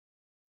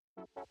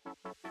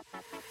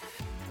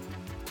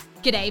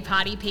G'day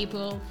party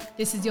people,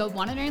 this is your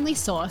one and only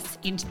source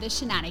into the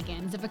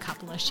shenanigans of a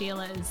couple of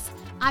Sheilas.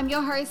 I'm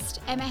your host,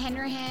 Emma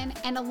Henrahan,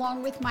 and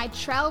along with my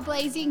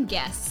trailblazing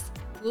guests,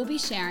 we'll be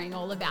sharing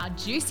all of our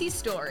juicy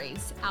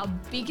stories, our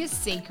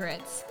biggest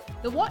secrets,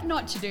 the what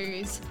not to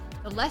do's,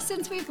 the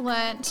lessons we've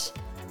learnt,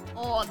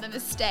 or the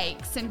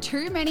mistakes, and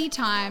too many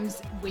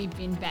times we've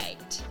been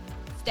baked.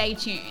 Stay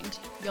tuned,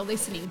 you're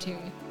listening to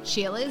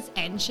Sheilas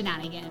and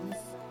Shenanigans.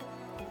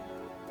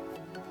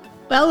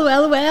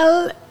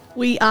 Well.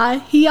 We are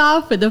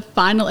here for the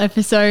final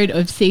episode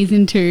of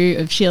season 2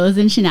 of Sheilas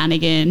and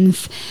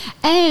Shenanigans.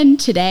 And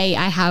today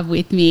I have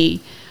with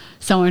me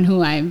someone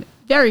who I'm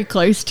very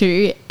close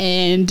to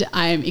and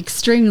I'm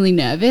extremely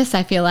nervous.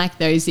 I feel like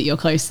those that you're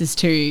closest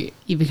to,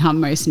 you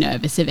become most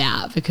nervous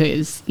about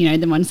because, you know,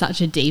 they're on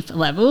such a deep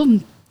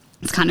level.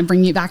 It's kind of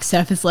bringing you back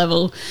surface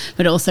level,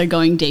 but also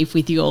going deep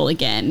with you all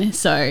again.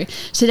 So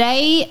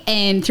today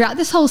and throughout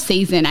this whole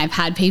season, I've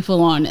had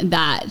people on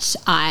that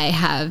I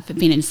have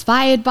been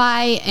inspired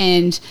by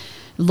and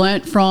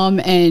learnt from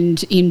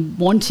and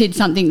wanted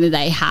something that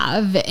they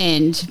have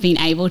and been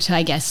able to,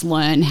 I guess,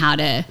 learn how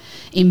to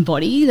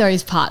embody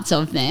those parts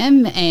of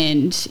them.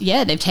 And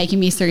yeah, they've taken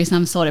me through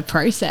some sort of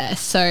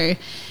process. So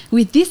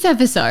with this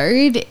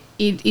episode,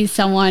 it is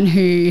someone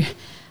who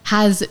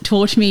has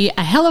taught me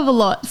a hell of a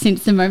lot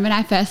since the moment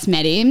I first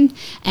met him,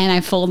 and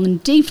I've fallen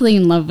deeply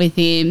in love with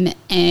him,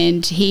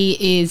 and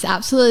he is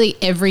absolutely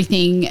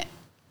everything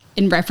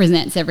and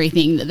represents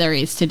everything that there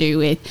is to do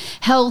with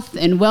health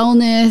and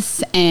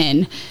wellness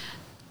and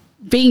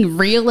being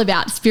real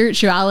about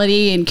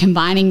spirituality and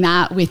combining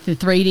that with the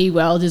 3D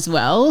world as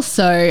well.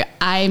 So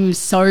I'm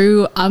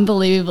so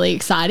unbelievably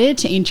excited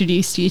to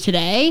introduce to you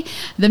today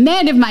the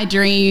man of my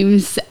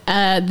dreams,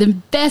 the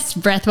best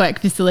breathwork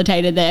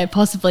facilitator there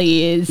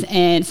possibly is,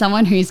 and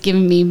someone who's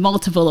given me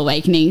multiple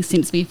awakenings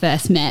since we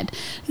first met,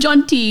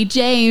 Jonty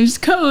James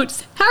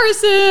Coates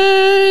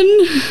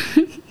Harrison.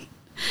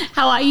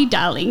 How are you,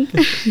 darling?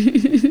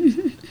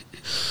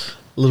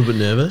 A little bit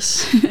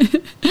nervous.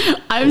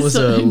 I was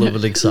a little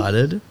bit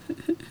excited.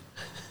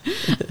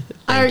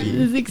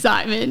 There's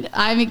excitement.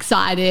 I'm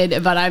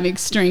excited, but I'm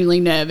extremely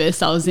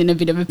nervous. I was in a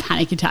bit of a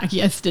panic attack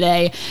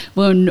yesterday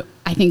when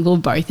I think we're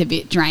both a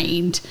bit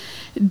drained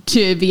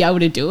to be able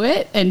to do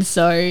it. And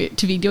so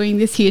to be doing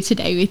this here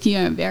today with you,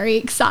 I'm very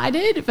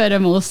excited, but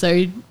I'm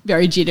also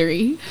very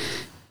jittery.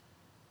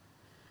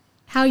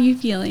 How are you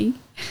feeling?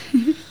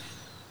 I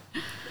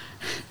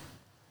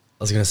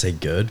was going to say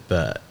good,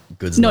 but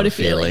good's not a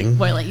feeling.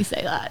 Won't let you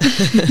say that.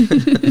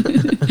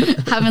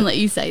 Haven't let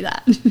you say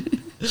that.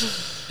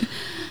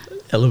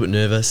 A little bit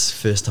nervous.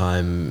 First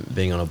time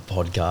being on a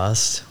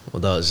podcast,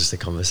 although it was just a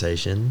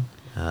conversation.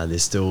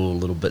 There's still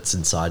little bits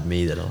inside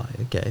me that are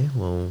like, okay,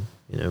 well,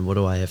 you know, what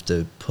do I have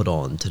to put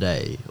on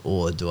today?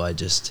 Or do I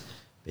just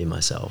be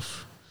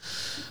myself?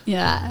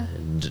 Yeah.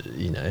 And,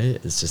 you know,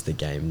 it's just the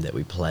game that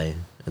we play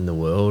in the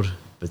world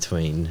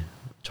between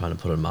trying to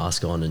put a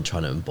mask on and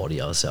trying to embody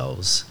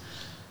ourselves.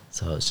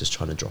 So I was just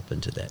trying to drop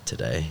into that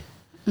today.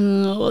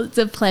 Well, it's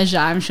a pleasure.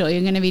 I'm sure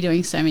you're going to be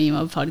doing so many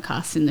more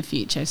podcasts in the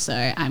future,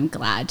 so I'm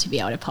glad to be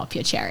able to pop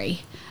your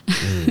cherry.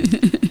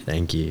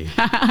 Thank you.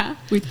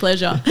 With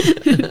pleasure.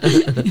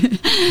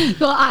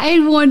 Well, I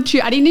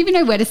didn't even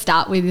know where to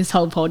start with this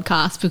whole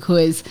podcast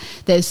because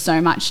there's so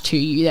much to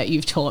you that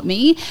you've taught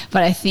me,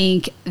 but I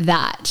think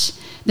that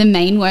the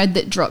main word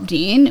that dropped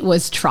in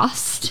was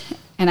trust,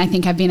 and I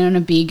think I've been on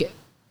a big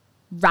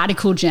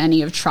radical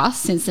journey of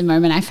trust since the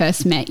moment I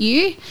first met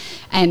you.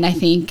 And I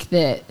think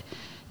that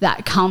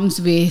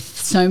comes with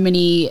so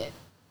many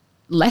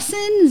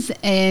lessons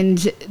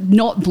and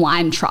not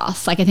blind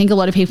trust. Like I think a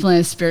lot of people in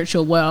the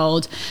spiritual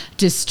world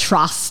just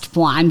trust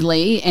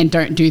blindly and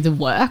don't do the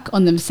work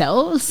on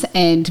themselves.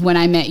 And when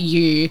I met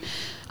you,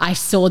 I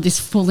saw this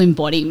full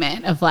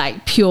embodiment of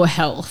like pure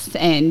health,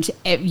 and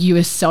you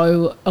were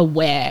so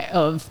aware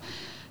of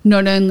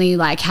not only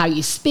like how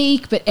you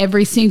speak, but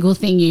every single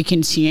thing you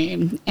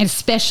consume, and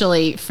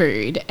especially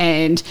food.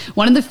 And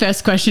one of the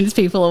first questions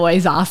people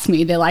always ask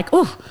me, they're like,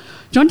 oh,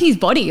 Jonty's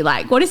body,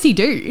 like, what does he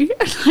do?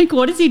 Like,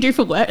 what does he do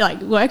for work,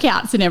 like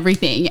workouts and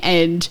everything?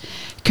 And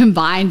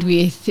combined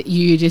with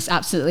you just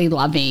absolutely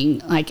loving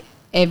like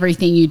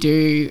everything you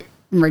do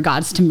in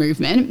regards to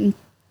movement,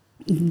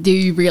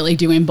 you really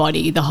do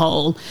embody the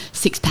whole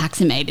 6 packs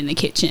are made in the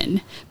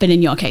kitchen, but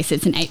in your case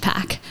it's an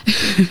 8-pack.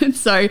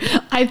 So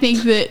I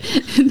think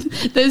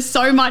that there's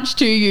so much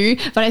to you,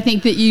 but I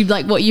think that you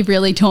like what you've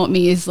really taught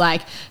me is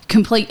like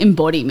complete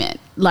embodiment,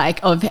 like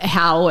of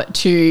how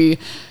to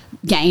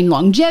gain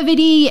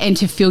longevity and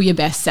to feel your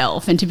best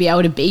self and to be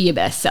able to be your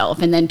best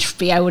self, and then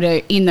be able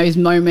to, in those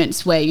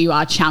moments where you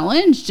are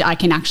challenged, I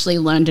can actually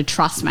learn to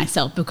trust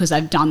myself because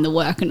I've done the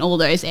work in all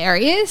those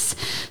areas.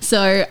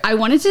 So I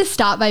wanted to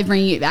start by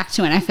bringing it back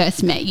to when I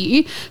first met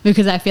you,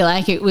 because I feel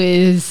like it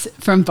was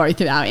from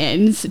both of our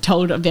ends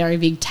told a very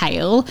big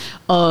tale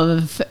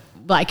of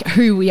like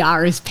who we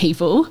are as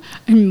people.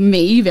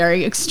 Me,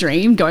 very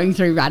extreme, going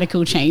through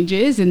radical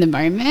changes in the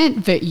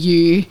moment, but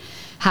you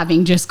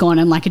having just gone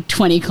on like a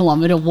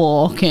 20-kilometer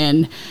walk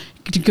and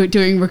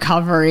doing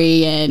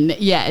recovery and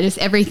just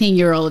everything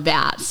you're all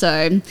about.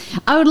 So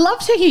I would love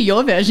to hear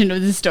your version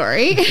of the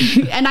story.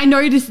 And I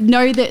know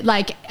that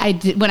like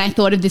when I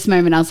thought of this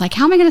moment, I was like,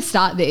 how am I going to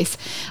start this?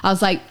 I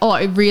was like, oh,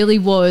 it really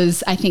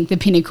was, I think, the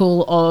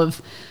pinnacle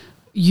of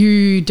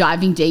you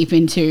diving deep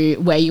into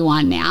where you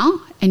are now,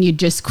 and you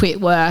just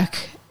quit work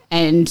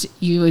and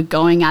you were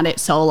going at it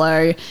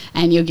solo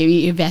and you're giving it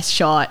your best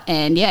shot.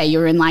 And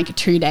you're in like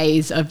 2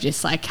 days of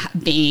just like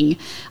being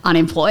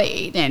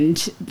unemployed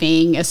and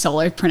being a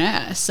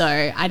solopreneur.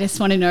 So I just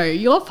want to know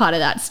your part of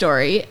that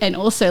story, and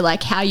also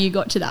like how you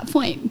got to that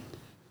point.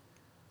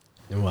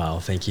 Wow,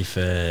 thank you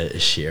for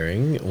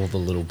sharing all the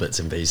little bits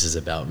and pieces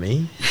about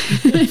me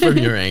from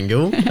your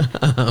angle.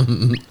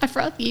 I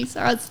forgot you,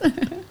 sorry.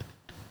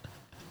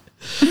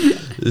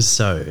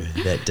 So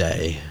that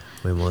day,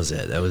 when was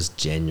it? That was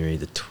January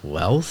the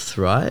 12th,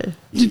 right?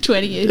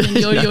 20th,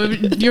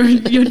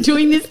 and you're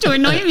doing this to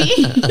annoy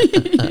me.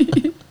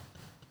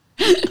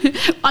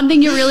 One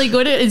thing you're really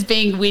good at is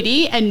being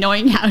witty and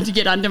knowing how to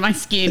get under my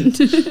skin.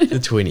 The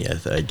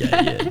 20th, okay,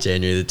 yeah,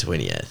 January the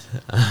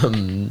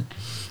 20th.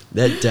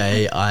 That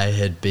day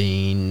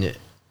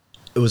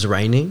it was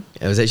raining.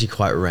 It was actually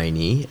quite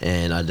rainy,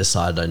 and I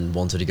decided I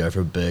wanted to go for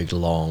a big,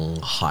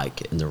 long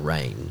hike in the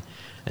rain.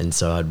 And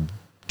so I'd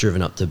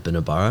driven up to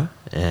Binnaburra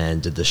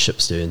and did the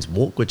Shipsterns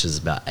walk, which is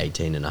about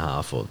 18 and a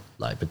half, or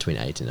like between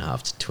 18 and a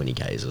half to 20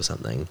 Ks or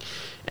something.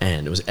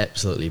 And it was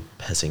absolutely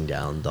pissing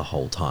down the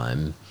whole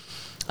time.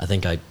 I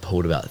think I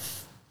pulled about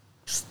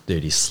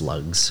 30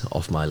 slugs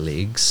off my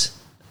legs.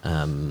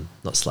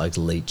 Not slugs,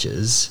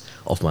 leeches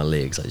off my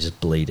legs, like just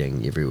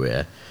bleeding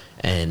everywhere.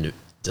 And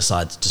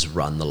decided to just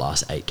run the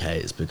last 8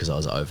 Ks because I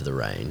was over the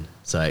rain.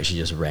 So I actually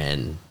just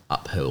ran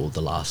uphill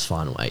the last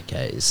final 8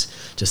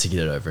 Ks just to get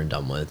it over and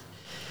done with.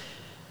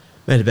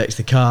 Made it back to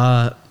the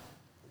car,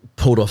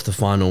 pulled off the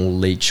final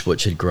leech,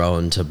 which had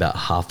grown to about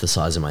half the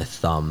size of my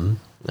thumb,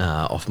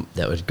 off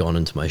that had gone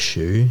into my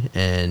shoe,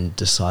 and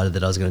decided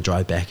that I was going to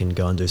drive back and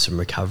go and do some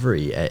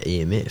recovery at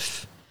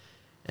EMF.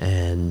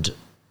 And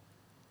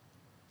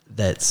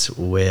that's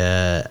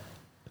where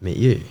I met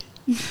you.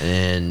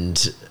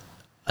 And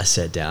I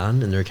sat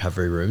down in the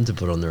recovery room to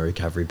put on the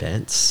recovery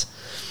pants,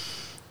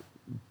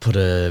 put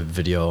a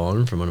video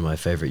on from one of my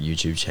favorite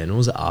YouTube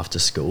channels, After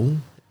School,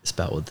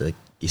 spelled with the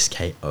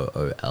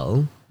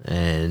SKOOL,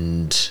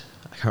 and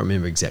I can't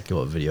remember exactly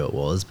what video it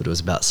was, but it was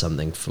about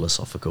something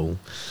philosophical,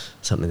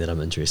 something that I'm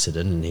interested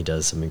in, and he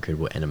does some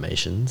incredible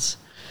animations.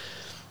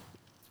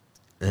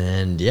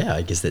 And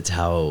I guess that's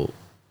how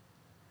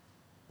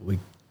we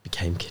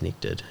became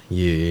connected.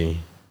 We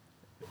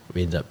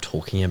ended up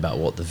talking about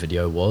what the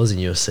video was, and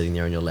you were sitting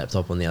there on your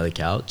laptop on the other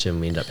couch, and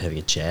we ended up having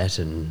a chat,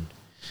 and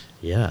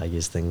I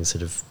guess things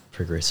sort of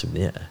progressed from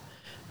there.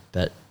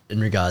 But in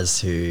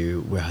regards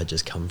to where I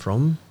just come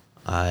from,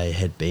 I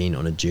had been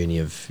on a journey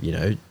of,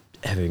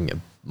 having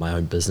my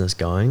own business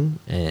going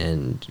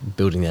and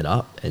building that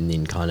up, and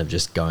then kind of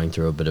just going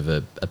through a bit of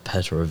a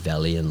pit or a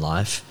valley in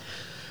life,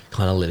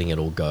 kind of letting it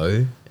all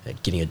go,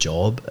 getting a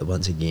job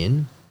once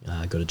again.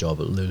 I got a job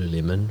at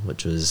Lululemon,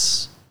 which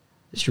was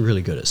actually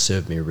really good. It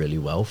served me really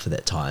well for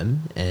that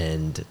time.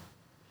 And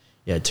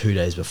 2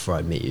 days before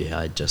I met you,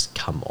 I'd just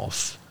come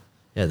off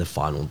the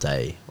final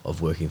day of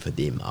working for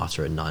them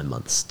after a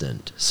 9-month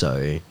stint.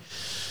 So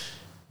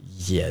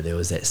there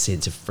was that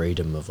sense of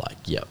freedom of like,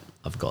 yep,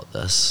 I've got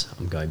this.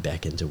 I'm going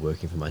back into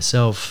working for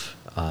myself.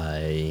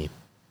 I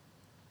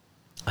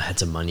had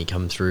some money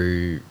come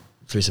through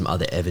some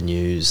other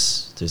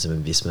avenues, through some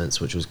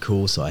investments, which was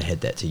cool. So I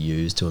had that to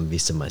use to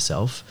invest in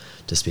myself,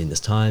 to spend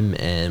this time,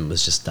 and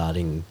was just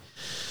starting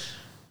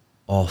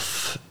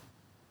off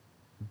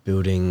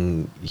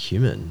building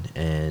human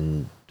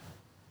and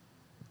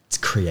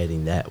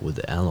creating that with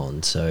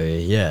Alon. So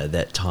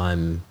that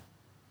time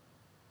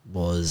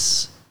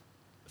was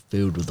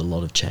filled with a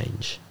lot of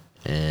change,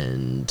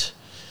 and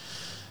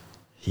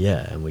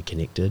and we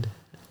connected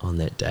on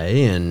that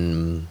day,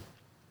 and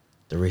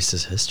the rest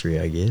is history,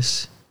 I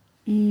guess.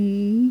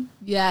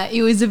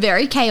 It was a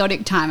very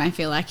chaotic time, I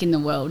feel like, in the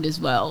world as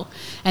well.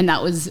 And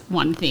that was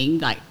one thing,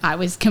 like I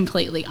was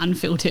completely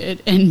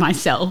unfiltered in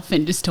myself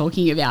and just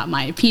talking about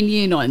my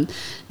opinion on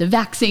the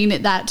vaccine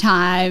at that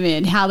time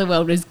and how the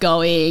world was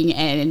going.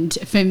 And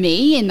for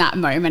me in that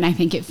moment, I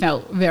think it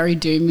felt very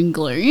doom and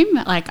gloom.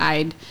 Like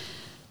I'd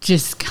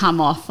just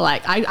come off,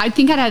 like I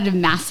think I'd had a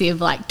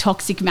massive like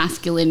toxic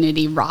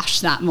masculinity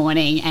rush that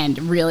morning, and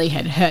really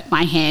had hurt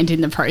my hand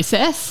in the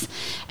process,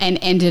 and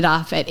ended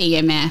up at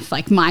EMF.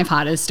 Like my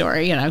part of the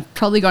story, and I'll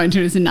probably go into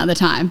this another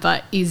time,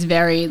 but is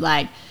very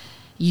like,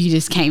 you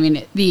just came in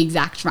at the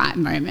exact right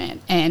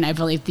moment, and I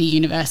believe the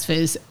universe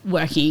was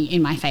working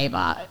in my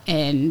favor.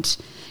 And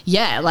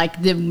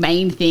like the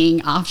main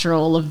thing after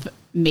all of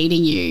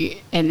meeting you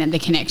and then the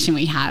connection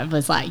we had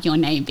was like your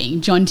name being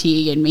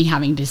Jonty, and me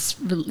having just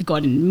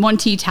gotten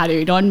Monty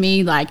tattooed on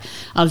me. Like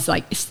I was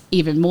like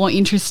even more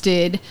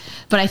interested.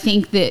 But I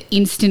think that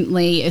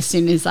instantly, as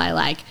soon as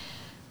I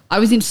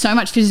was in so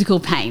much physical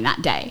pain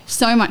that day,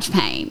 so much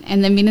pain.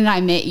 And the minute I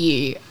met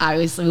you,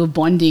 we were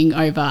bonding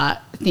over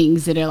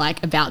things that are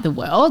like about the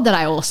world that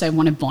I also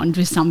want to bond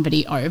with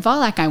somebody over.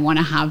 Like I want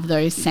to have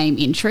those same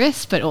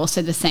interests, but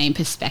also the same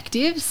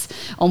perspectives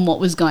on what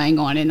was going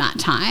on in that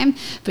time.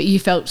 But you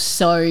felt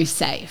so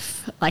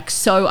safe, like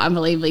so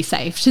unbelievably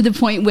safe, to the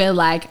point where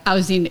like I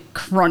was in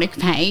chronic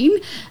pain.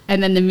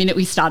 And then the minute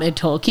we started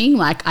talking,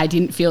 like I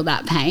didn't feel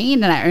that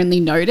pain, and I only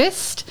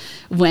noticed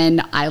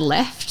when I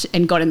left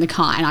and got in the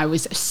car and I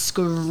was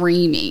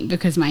screaming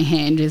because my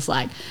hand was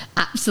like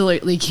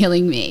absolutely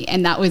killing me.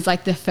 And that was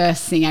like the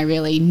first thing I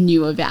really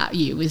knew about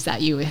you, was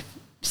that you were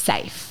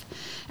safe.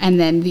 And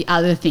then the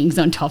other things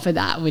on top of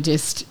that were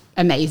just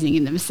amazing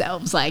in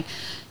themselves. Like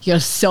you're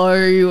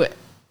so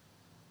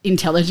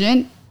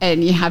intelligent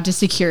and you have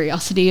just a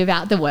curiosity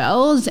about the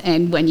world.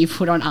 And when you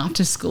put on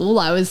After School,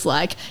 I was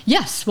like,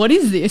 yes, what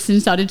is this? And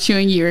started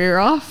chewing your ear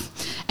off.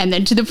 And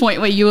then to the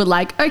point where you were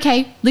like,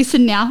 okay,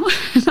 listen now.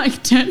 And I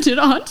turned it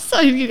on so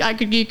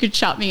you could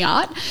shut me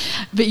out.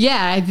 But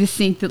yeah, I just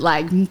think that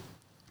like,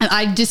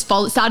 I just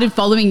started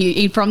following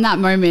you from that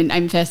moment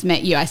I first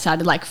met you. I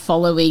started like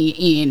following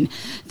in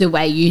the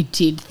way you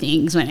did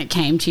things when it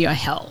came to your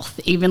health.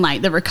 Even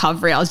like the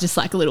recovery, I was just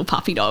like a little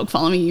puppy dog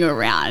following you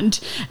around,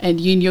 and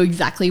you knew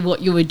exactly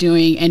what you were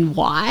doing and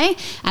why.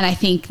 And I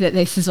think that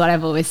this is what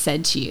I've always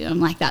said to you. I'm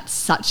like, that's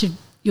such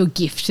your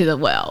gift to the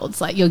world. It's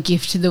like your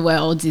gift to the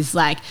world is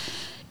like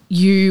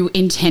you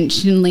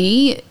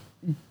intentionally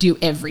do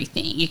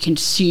everything. You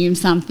consume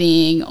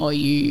something or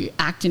you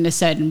act in a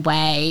certain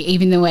way,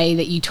 even the way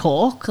that you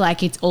talk,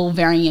 like it's all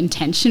very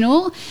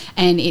intentional,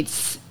 and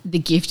it's the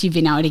gift you've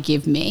been able to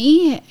give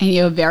me. And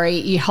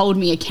you hold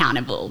me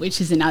accountable,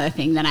 which is another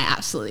thing that I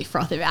absolutely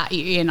froth about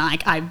you. And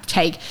like I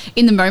take,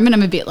 in the moment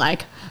I'm a bit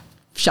like,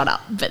 shut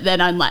up, but then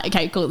I'm like,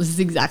 okay, cool, this is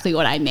exactly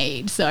what I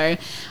need. So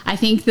I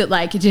think that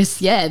like just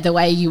the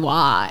way you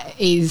are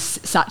is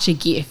such a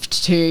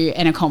gift to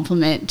and a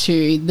compliment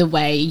to the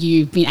way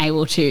you've been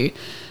able to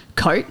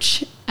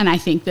coach. And I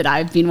think that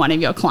I've been one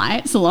of your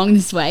clients along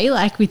this way,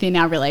 like within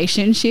our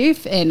relationship.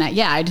 And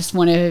I just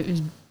want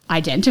to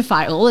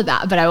identify all of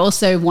that, but I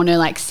also want to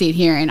like sit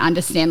here and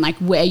understand like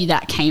where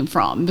that came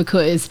from,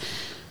 because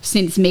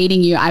since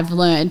meeting you I've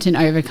learned and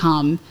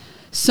overcome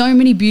so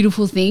many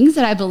beautiful things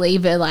that I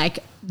believe are like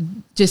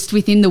just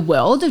within the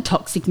world of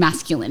toxic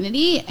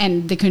masculinity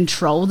and the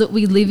control that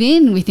we live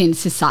in within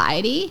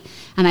society.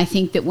 And I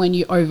think that when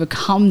you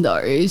overcome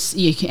those,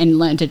 you can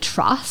learn to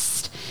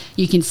trust,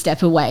 you can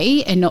step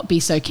away and not be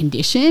so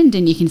conditioned,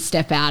 and you can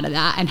step out of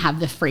that and have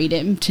the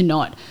freedom to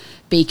not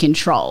be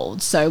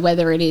controlled. So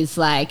whether it is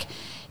like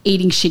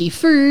eating shitty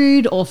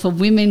food or for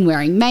women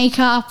wearing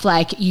makeup,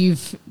 like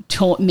you've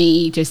taught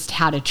me just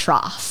how to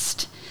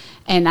trust.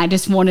 And I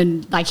just want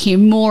to like hear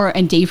more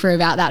and deeper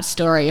about that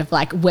story of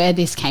like where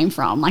this came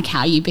from, like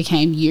how you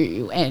became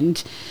you,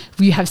 and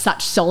you have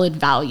such solid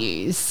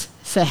values.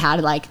 So how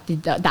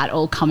did that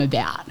all come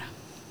about?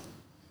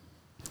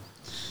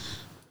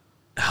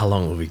 How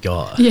long have we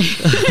got? Yeah.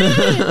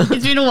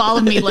 It's been a while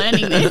of me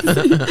learning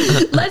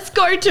this. Let's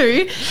go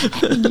to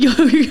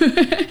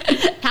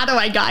how do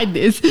I guide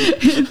this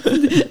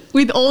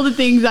with all the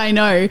things I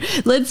know.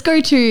 Let's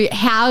go to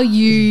how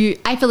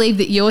I believe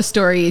that your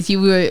story is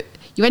you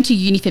went to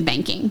uni for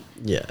banking.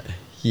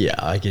 Yeah,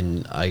 I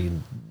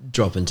can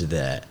drop into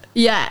that.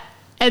 Yeah,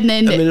 and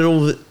then I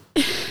mean,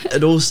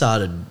 it all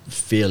started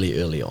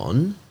fairly early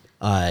on.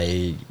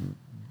 I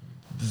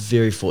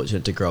very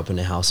fortunate to grow up in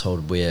a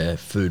household where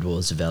food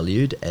was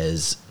valued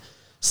as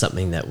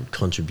something that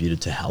contributed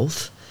to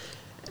health.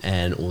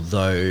 And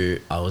although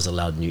I was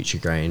allowed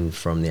Nutri-Grain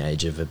from the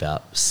age of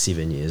about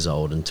 7 years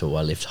old until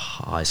I left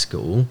high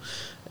school,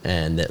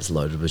 and that's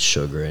loaded with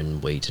sugar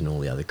and wheat and all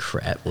the other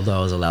crap. Although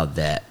I was allowed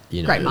that,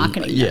 great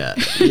marketing. Yeah,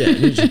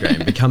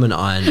 Nutri-Grain, become an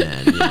Iron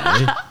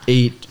Man,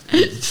 eat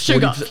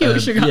sugar, pure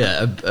sugar.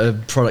 Yeah, a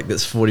product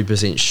that's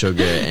 40%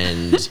 sugar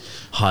and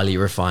highly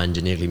refined,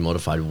 genetically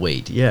modified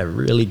wheat. Yeah,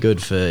 really good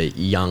for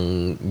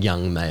young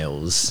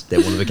males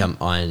that want to become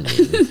Iron Men.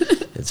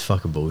 It's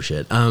fucking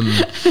bullshit.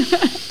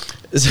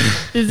 This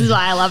is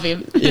why I love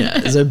him.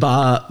 Yeah, so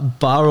bar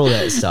all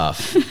that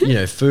stuff,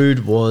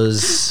 food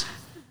was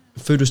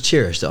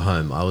cherished at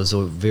home. I was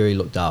very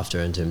looked after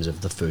in terms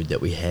of the food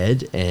that we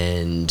had.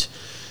 And,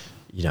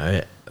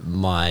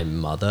 my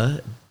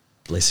mother,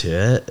 bless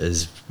her,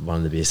 is one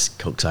of the best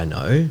cooks I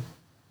know.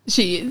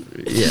 She is.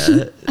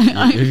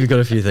 Yeah. You've got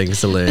a few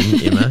things to learn,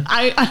 Emma.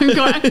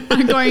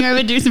 I'm going over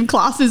to do some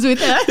classes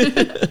with her.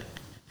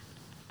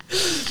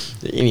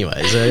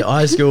 Anyway, so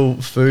high school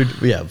food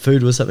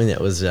was something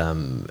that was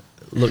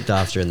looked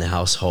after in the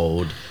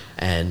household,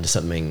 and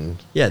something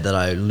that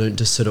I learned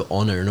to sort of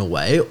honour in a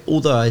way.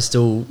 Although I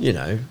still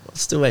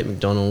ate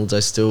McDonald's, I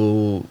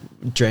still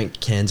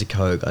drank cans of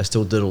Coke, I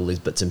still did all these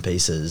bits and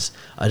pieces.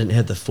 I didn't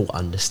have the full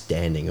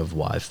understanding of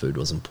why food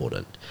was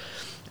important.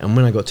 And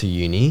when I got to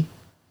uni,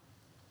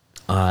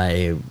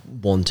 I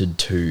wanted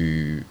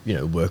to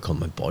work on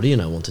my body,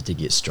 and I wanted to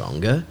get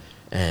stronger.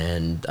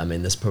 And I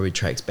mean, this probably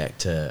tracks back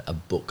to a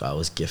book I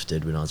was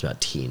gifted when I was about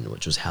 10,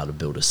 which was How to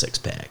Build a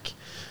Six-Pack.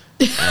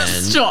 And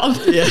stop.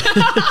 Yeah.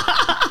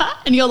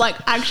 And you're like,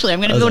 actually, I'm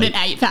going to build an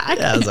 8-pack.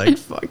 Yeah, I was like,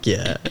 fuck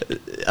yeah.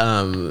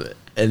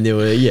 And there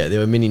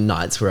were many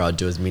nights where I'd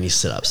do as many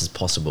sit-ups as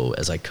possible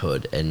as I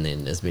could, and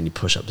then as many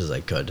push-ups as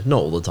I could.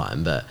 Not all the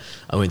time, but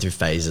I went through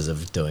phases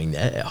of doing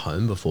that at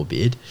home before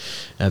bed.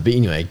 But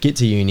anyway, get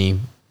to uni.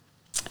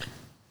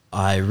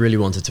 I really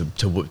wanted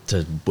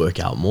to work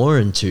out more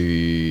and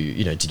to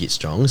get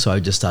strong. So I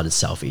just started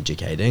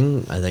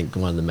self-educating. I think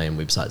one of the main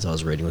websites I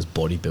was reading was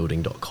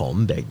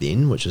bodybuilding.com back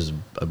then, which is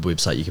a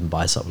website you can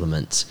buy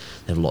supplements.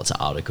 They have lots of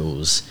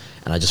articles,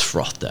 and I just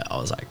frothed it. I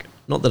was like,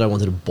 not that I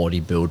wanted to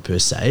bodybuild per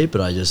se,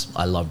 but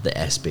I loved the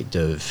aspect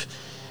of,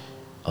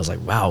 I was like,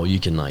 wow, you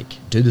can like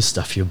do this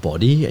stuff for your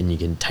body, and you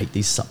can take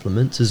these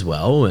supplements as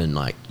well, and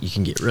like you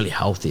can get really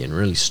healthy and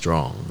really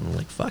strong. And I'm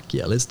like, fuck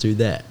yeah, let's do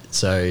that.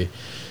 So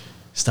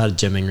started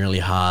gymming really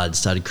hard,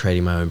 started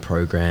creating my own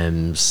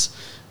programs,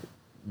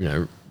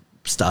 I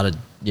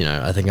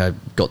think I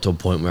got to a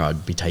point where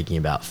I'd be taking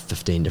about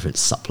 15 different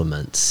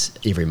supplements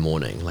every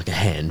morning, like a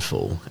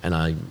handful. And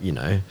I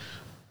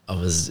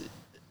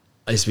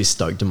used to be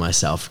stoked in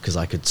myself because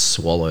I could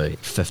swallow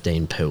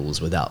 15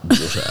 pills without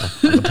water. I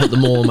could put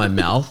them all in my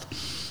mouth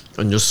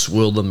and just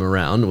swirl them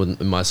around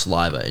with my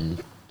saliva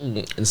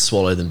and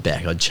swallow them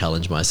back. I'd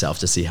challenge myself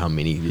to see how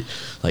many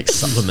like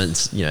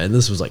supplements, and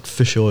this was like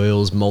fish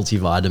oils,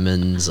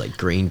 multivitamins, like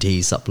green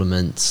tea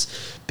supplements,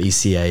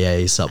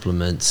 BCAA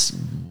supplements,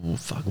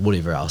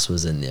 whatever else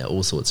was in there,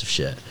 all sorts of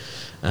shit.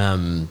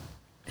 And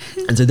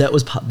so that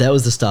was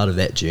the start of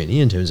that journey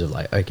in terms of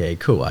like, okay,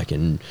 cool, I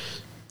can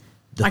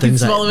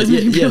swallow as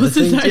many pills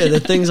the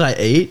things I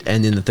eat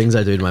and then the things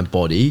I do to my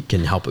body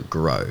can help it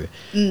grow.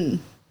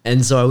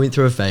 And so I went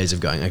through a phase of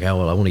going, okay,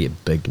 well, I want to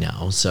get big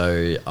now.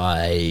 So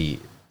I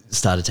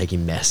started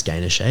taking mass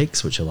gainer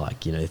shakes, which are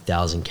like,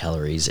 1,000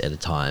 calories at a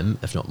time,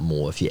 if not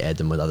more, if you add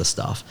them with other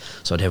stuff.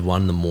 So I'd have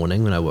one in the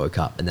morning when I woke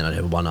up, and then I'd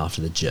have one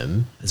after the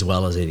gym, as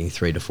well as eating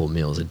 3 to 4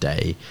 meals a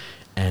day.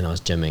 And I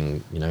was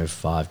gymming,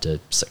 5 to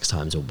 6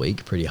 times a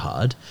week, pretty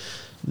hard.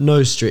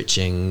 No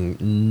stretching,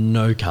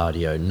 no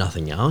cardio,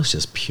 nothing else,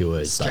 just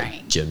pure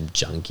like gym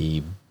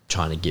junkie,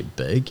 trying to get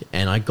big.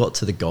 And I got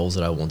to the goals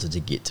that I wanted to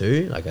get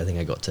to. Like I think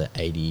I got to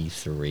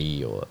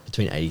 83 or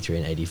between 83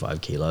 and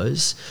 85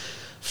 kilos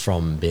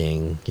from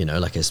being,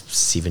 like a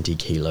 70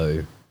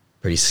 kilo,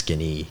 pretty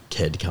skinny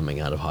kid coming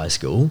out of high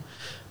school.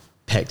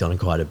 Packed on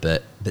quite a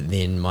bit, but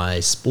then my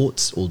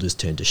sports all just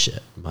turned to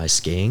shit. My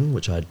skiing,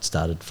 which I'd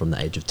started from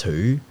the age of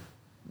 2,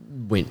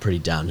 went pretty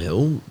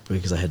downhill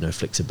because I had no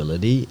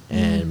flexibility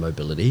and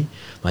mobility.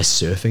 My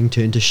surfing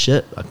turned to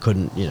shit. I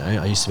couldn't,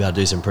 I used to be able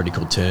to do some pretty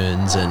cool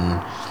turns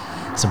and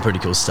some pretty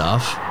cool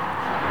stuff,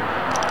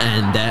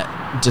 and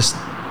that just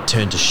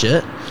turned to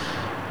shit.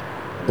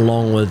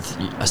 Along with,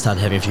 I started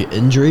having a few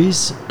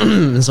injuries,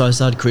 and so I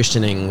started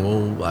questioning,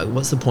 well, like,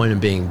 what's the point of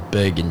being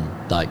big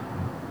and like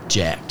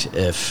jacked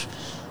if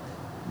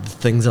the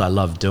things that I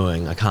love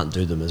doing, I can't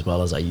do them as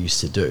well as I used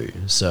to do?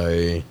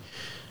 So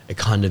it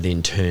kind of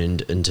then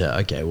turned into,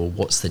 okay, well,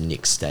 what's the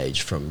next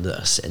stage from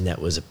this? And that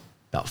was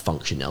about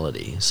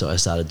functionality. So I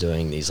started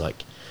doing these,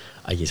 like,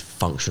 I guess,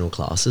 functional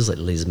classes, like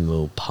Les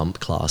Mills pump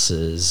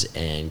classes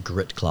and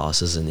grit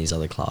classes and these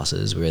other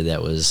classes where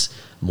that was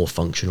more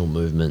functional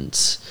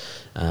movements,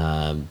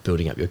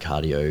 building up your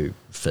cardio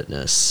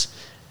fitness.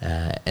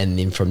 And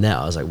then from that,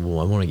 I was like,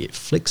 well, I want to get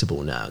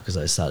flexible now, because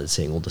I started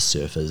seeing all the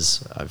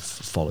surfers. I've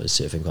followed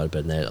surfing quite a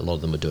bit, and a lot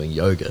of them were doing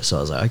yoga. So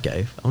I was like,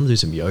 okay, I want to do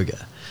some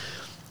yoga.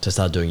 So I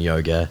started doing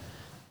yoga,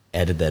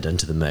 added that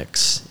into the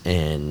mix,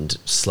 and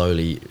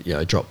slowly,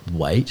 I dropped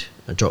weight,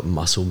 I dropped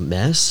muscle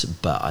mass,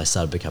 but I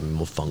started becoming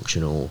more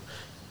functional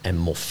and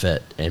more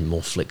fit and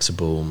more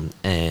flexible.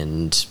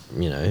 And,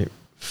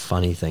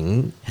 funny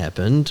thing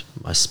happened.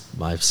 My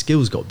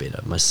skills got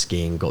better. My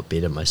skiing got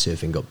better. My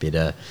surfing got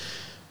better.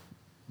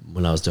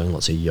 When I was doing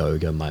lots of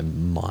yoga, my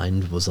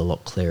mind was a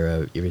lot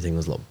clearer. Everything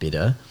was a lot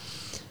better.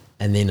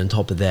 And then on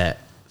top of that,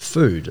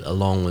 food,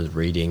 along with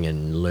reading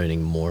and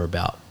learning more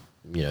about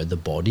the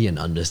body and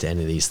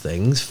understanding these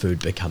things, food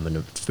became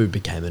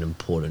an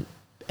important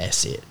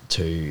asset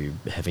to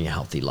having a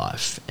healthy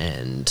life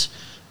and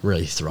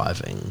really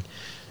thriving.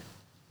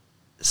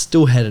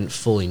 Still hadn't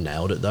fully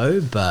nailed it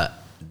though, but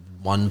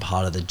one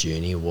part of the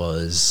journey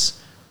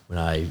was when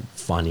I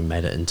finally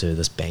made it into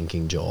this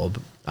banking job.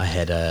 I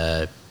had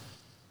a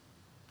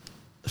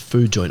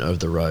food joint over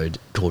the road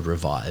called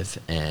Revive,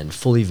 and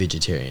fully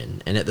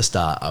vegetarian. And at the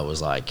start I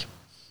was like,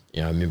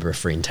 I remember a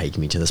friend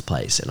taking me to this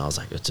place, and I was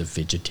like, it's a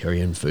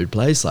vegetarian food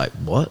place? Like,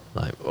 what?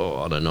 Like,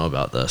 I don't know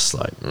about this.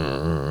 Like,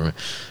 and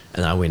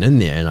I went in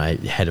there and I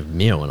had a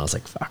meal, and I was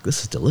like, fuck,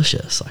 this is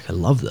delicious. Like, I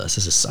love this.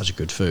 This is such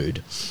good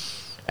food.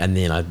 And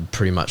then I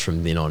pretty much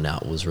from then on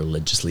out was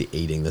religiously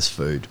eating this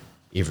food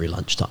every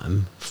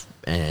lunchtime.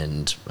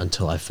 And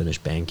until I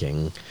finished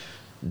banking,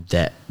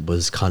 that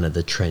was kind of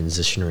the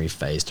transitionary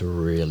phase to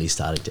really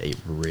starting to eat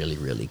really,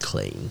 really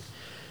clean.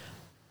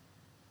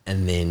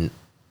 And then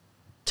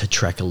to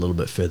track a little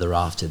bit further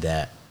after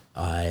that,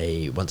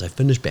 once I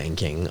finished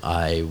banking,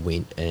 I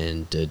went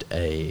and did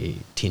a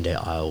 10-day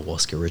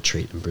ayahuasca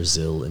retreat in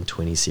Brazil in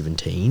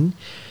 2017.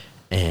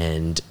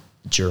 And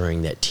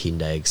during that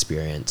 10-day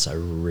experience, I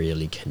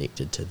really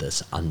connected to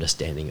this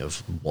understanding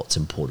of what's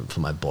important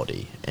for my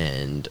body.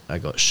 And I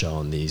got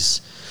shown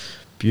these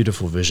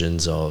beautiful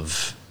visions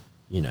of,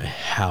 you know,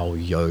 how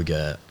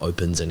yoga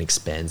opens and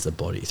expands the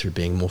body through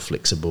being more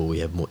flexible. We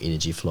have more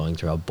energy flowing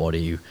through our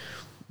body.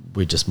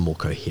 We're just more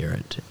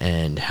coherent.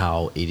 And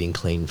how eating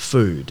clean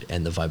food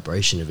and the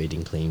vibration of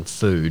eating clean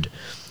food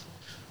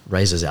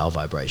raises our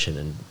vibration,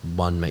 and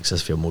one makes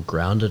us feel more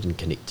grounded and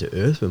connected to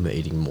earth when we're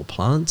eating more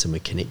plants and we're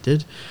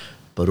connected,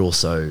 but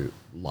also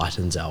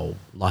lightens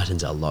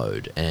our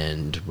load.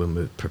 And when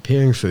we're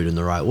preparing food in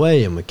the right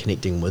way and we're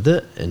connecting with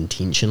it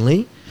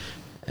intentionally,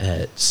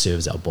 it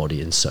serves our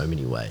body in so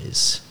many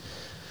ways.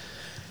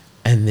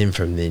 And then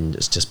from then,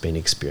 it's just been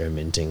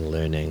experimenting,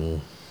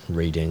 learning,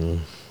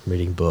 reading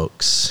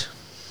books,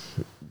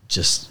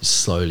 just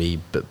slowly,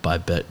 bit by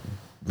bit,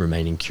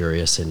 remaining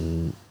curious,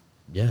 and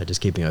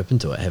just keeping open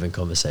to it, having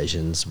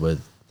conversations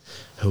with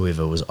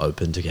whoever was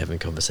open to having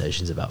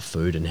conversations about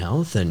food and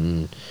health,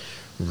 and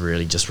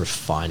really just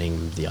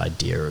refining the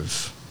idea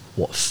of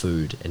what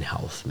food and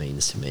health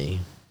means to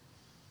me.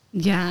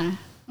 Yeah.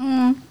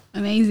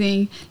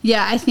 Amazing.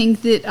 Yeah, I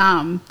think that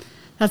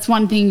that's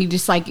one thing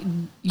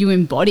you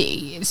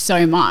embody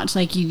so much.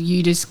 Like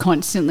you just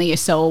constantly are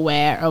so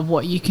aware of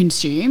what you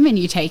consume, and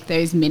you take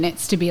those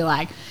minutes to be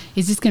like,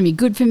 is this going to be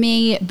good for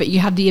me? But you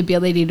have the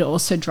ability to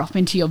also drop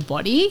into your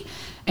body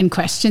and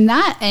question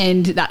that.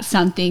 And that's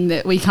something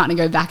that we kind of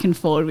go back and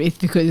forward with,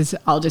 because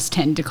I'll just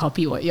tend to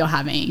copy what you're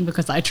having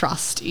because I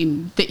trust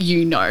in that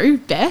you know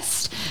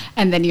best.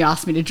 And then you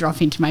ask me to drop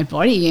into my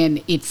body,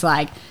 and it's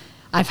like,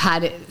 I've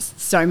had it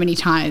so many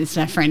times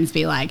my friends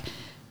be like,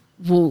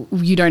 well,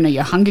 you don't know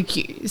your hunger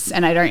cues.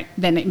 And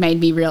then it made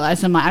me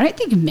realize, I'm like, I don't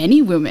think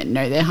many women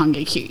know their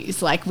hunger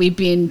cues. Like, we've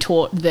been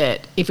taught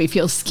that if we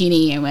feel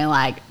skinny and we're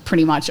like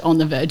pretty much on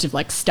the verge of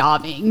like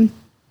starving,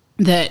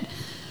 that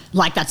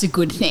like that's a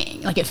good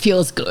thing. Like, it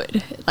feels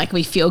good. Like,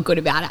 we feel good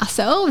about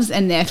ourselves,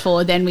 and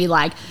therefore then we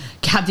like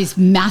have this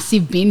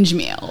massive binge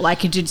meal, like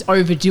just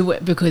overdo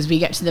it because we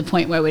get to the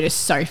point where we're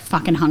just so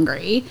fucking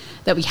hungry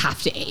that we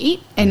have to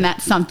eat. And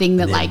that's something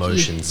that like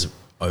emotions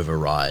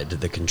override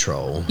the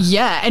control.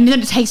 Yeah, and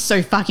then it tastes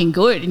so fucking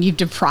good, and you've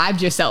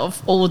deprived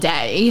yourself all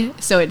day.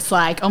 So it's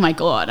like, oh my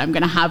God, I'm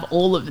going to have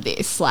all of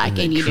this. Like,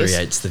 and it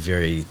creates the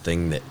very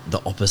thing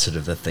the opposite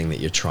of the thing that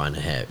you're trying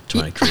to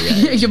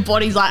create. Your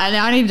body's like,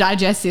 I need to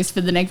digest this for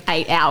the next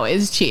 8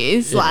 hours.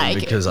 Cheers. Yeah, like,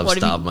 because I've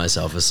starved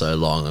myself for so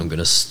long, I'm going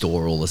to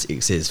store all this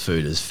excess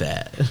food as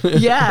fat.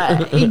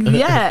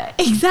 Yeah,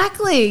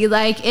 exactly.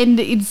 Like, and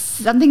it's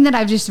something that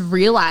I've just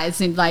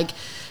realized, and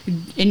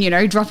you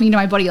know, dropping into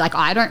my body, like,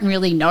 I don't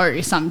really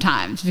know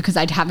sometimes because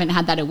I haven't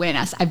had that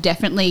awareness. I've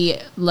definitely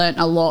learnt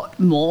a lot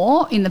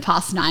more in the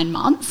past 9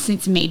 months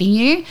since meeting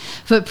you.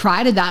 But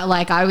prior to that,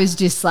 like, I was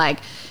just like,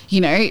 you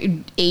know,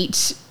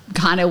 eat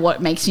kind of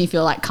what makes me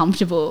feel like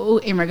comfortable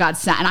in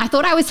regards to that. And I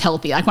thought I was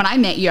healthy. Like, when I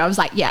met you, I was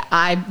like, yeah,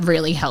 I'm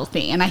really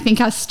healthy. And I think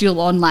I was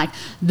still on like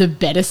the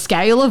better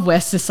scale of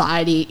where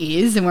society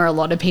is and where a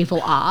lot of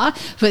people are.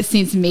 But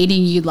since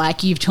meeting you,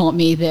 like, you've taught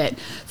me that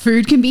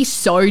food can be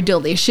so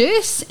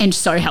delicious and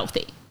so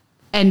healthy.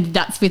 And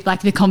that's with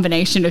like the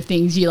combination of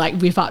things you like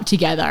whip up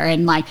together.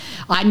 And like,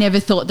 I never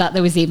thought that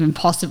was even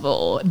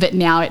possible, but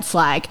now it's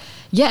like,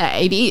 yeah,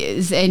 it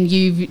is. And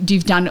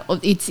you've done,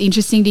 it's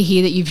interesting to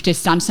hear that you've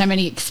just done so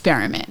many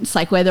experiments,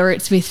 like whether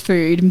it's with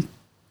food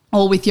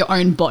or with your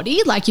own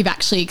body, like you've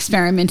actually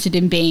experimented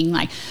in being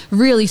like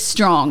really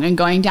strong and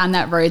going down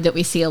that road that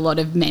we see a lot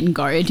of men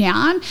go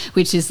down,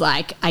 which is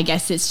like, I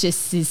guess it's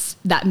just this,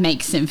 that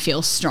makes them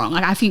feel strong.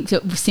 Like, I think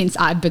that since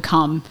I've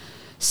become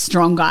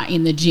stronger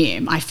in the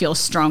gym, I feel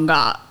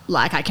stronger,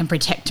 like I can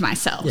protect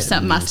myself. So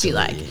it must be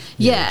like,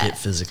 get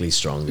physically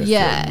stronger, feel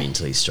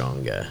mentally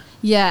stronger.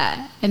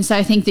 Yeah. And so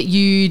I think that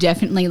you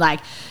definitely, like,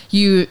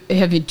 you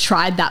have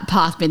tried that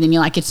path, but then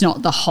you're like, it's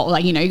not the whole,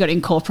 like, you know, you got to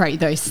incorporate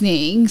those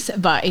things,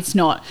 but it's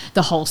not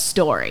the whole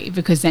story,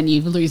 because then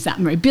you lose that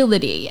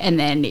mobility and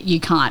then you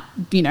can't,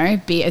 you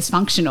know, be as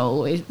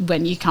functional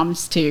when it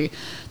comes to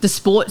the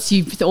sports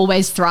you've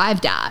always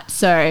thrived at.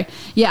 So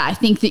yeah, I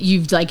think that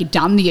you've like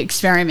done the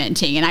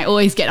experimenting, and I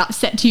always get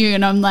upset to you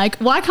and I'm like,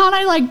 why can't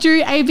I like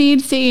do A, B,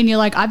 and C? And you're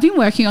like, I've been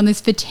working on this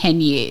for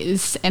 10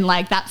 years. And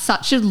like, that's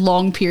such a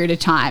long period of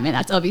time. And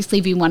that's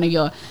obviously been one of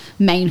your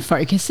main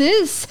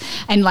focuses.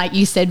 And like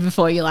you said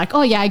before, you're like,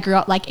 oh yeah, I grew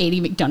up like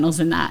eating McDonald's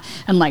and that.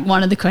 And like,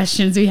 one of the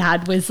questions we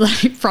had was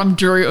like from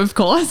Drew, of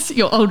course,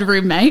 your old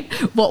roommate,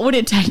 what would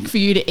it take for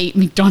you to eat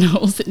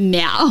McDonald's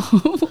now?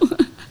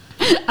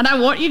 And I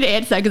want you to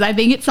answer, because I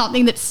think it's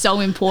something that's so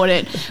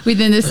important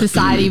within the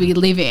society we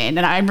live in.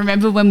 And I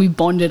remember when we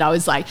bonded, I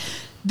was like,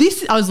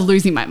 I was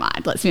losing my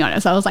mind, let's be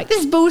honest. I was like,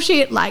 this is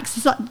bullshit. Like,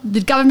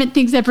 the government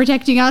thinks they're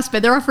protecting us,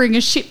 but they're offering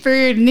us shit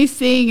food and this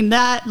thing and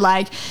that.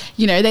 Like,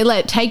 you know, they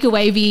let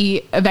takeaway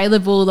be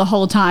available the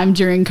whole time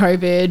during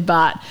COVID,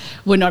 but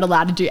we're not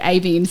allowed to do A,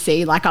 B, and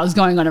C. Like, I was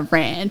going on a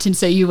rant. And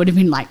so you would have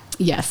been like,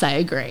 yes, I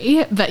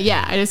agree. But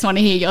yeah, I just want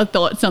to hear your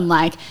thoughts on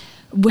like,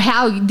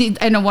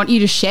 and I want you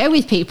to share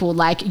with people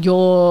like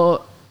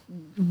your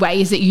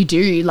ways that you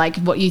do, like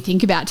what you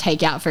think about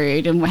takeout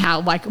food and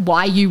how, like,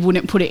 why you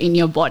wouldn't put it in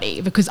your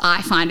body, because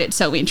I find it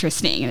so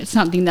interesting and it's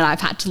something that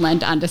I've had to learn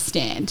to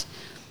understand.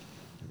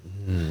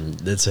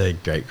 That's a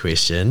great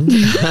question.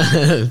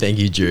 Thank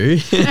you, Drew.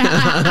 You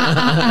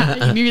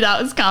knew that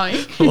was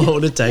coming. What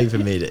would it take for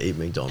me to eat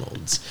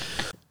McDonald's?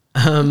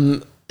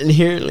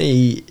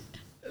 Inherently,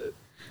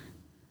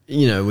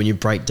 you know, when you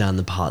break down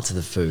the parts of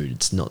the food,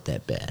 it's not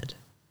that bad.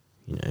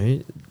 You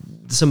know,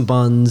 some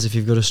buns, if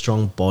you've got a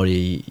strong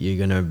body, you're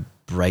going to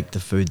break the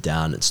food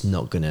down. It's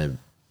not going to,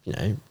 you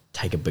know,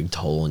 take a big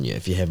toll on you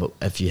if you have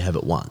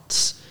it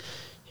once.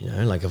 You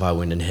know, like if I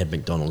went and had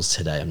McDonald's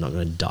today, I'm not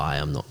going to die.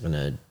 I'm not going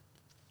to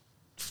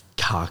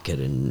cark it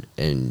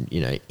and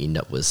you know, end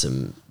up with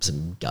some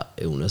gut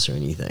illness or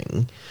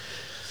anything.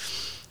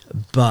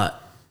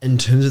 But in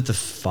terms of the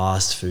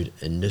fast food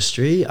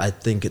industry, I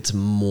think it's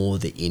more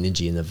the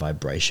energy and the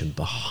vibration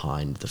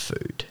behind the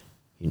food.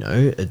 You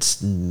know, it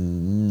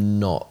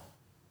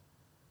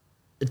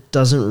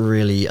doesn't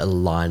really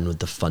align with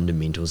the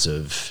fundamentals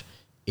of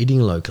eating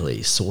locally,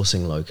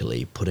 sourcing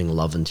locally, putting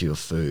love into your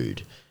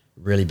food,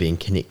 really being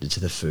connected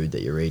to the food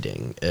that you're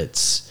eating.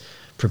 It's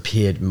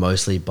prepared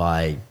mostly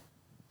by,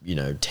 you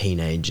know,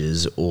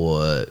 teenagers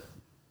or,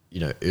 you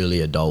know, early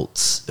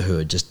adults who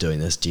are just doing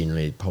this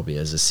generally probably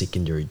as a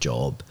secondary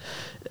job.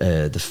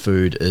 The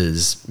food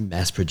is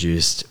mass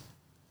produced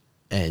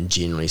and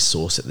generally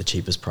sourced at the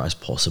cheapest price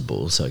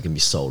possible, so it can be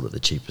sold at the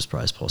cheapest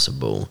price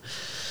possible.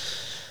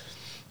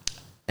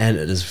 And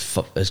it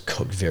is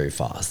cooked very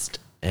fast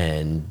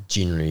and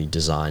generally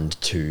designed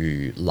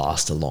to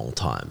last a long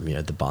time. You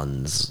know, the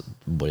buns,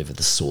 whatever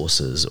the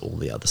sauces, all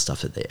the other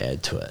stuff that they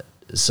add to it.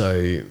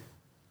 So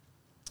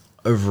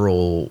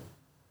overall,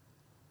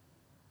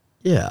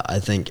 yeah, I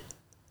think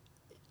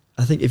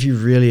if you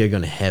really are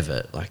going to have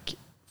it, like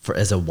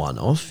as a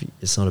one-off,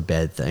 it's not a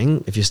bad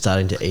thing. If you're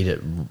starting to eat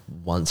it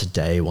once a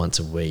day, once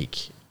a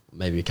week,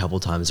 maybe a couple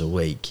times a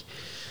week,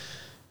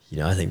 you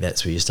know, I think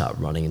that's where you start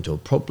running into a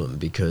problem,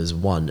 because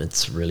one,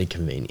 it's really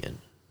convenient.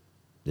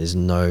 There's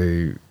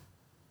no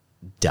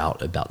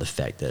doubt about the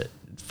fact that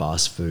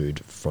fast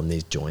food from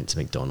these joints,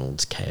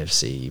 McDonald's,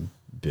 KFC,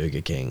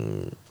 Burger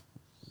King,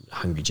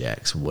 Hungry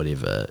Jack's,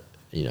 whatever,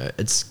 you know,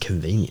 it's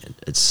convenient.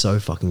 It's so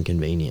fucking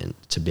convenient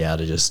to be able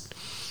to just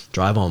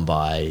drive on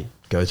by,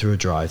 go through a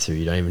drive-through.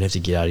 You don't even have to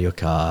get out of your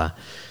car.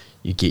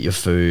 You get your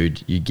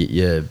food. You get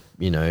your,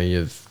 you know,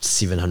 your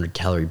 700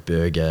 calorie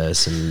burger,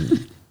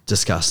 some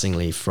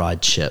disgustingly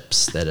fried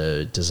chips that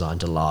are designed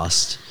to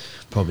last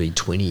probably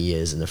 20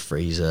 years in the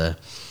freezer,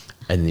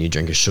 and then you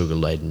drink a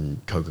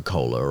sugar-laden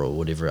Coca-Cola or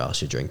whatever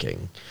else you're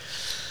drinking.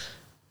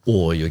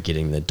 Or you're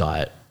getting the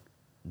diet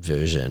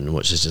version,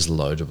 which is just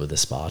loaded with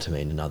aspartame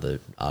and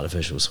other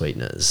artificial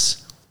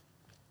sweeteners.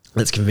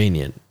 It's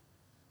convenient,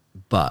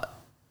 but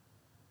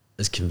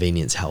is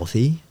convenience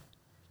healthy?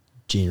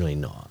 Generally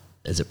not.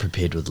 Is it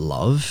prepared with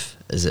love?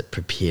 Is it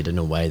prepared in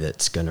a way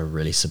that's going to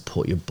really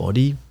support your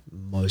body?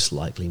 Most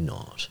likely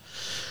not.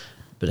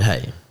 But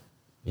hey,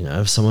 you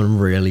know, if someone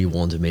really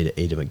wanted me to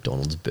eat a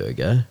McDonald's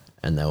burger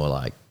and they were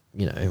like,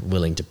 you know,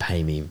 willing to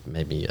pay me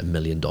maybe $1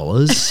 million, is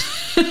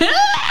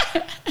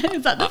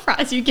that the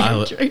price you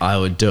gave, Drew? I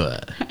would do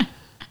it.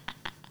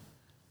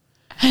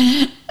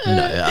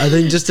 No, I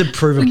think just to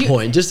prove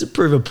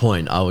a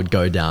point, I would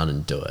go down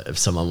and do it. If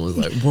someone was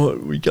like,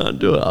 what, we can't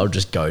do it, I'll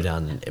just go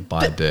down and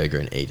buy a burger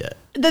and eat it.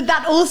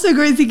 That also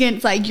goes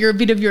against like a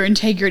bit of your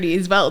integrity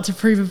as well, to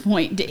prove a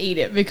point to eat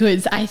it,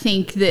 because I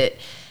think that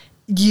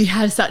you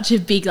have such a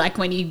big, like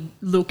when you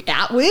look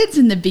outwards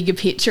and the bigger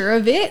picture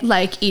of it,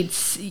 like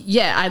it's,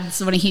 yeah, I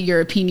just want to hear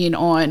your opinion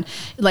on,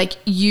 like,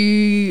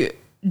 you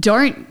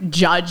don't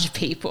judge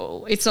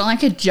people. It's not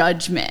like a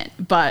judgment,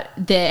 but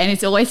and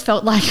it's always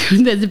felt like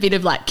there's a bit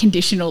of like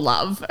conditional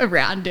love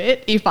around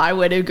it if I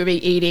were to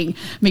be eating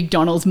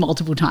McDonald's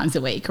multiple times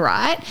a week,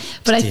 right?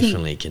 But it's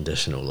definitely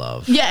conditional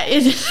love. Yeah,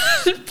 it's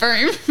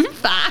boom,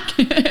 back.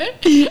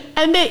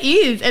 And there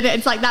is. And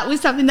it's like that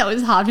was something that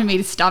was hard for me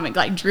to stomach.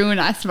 Like Drew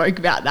and I spoke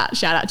about that.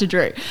 Shout out to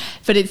Drew.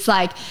 But it's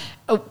like,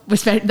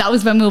 that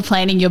was when we were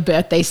planning your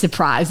birthday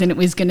surprise, and it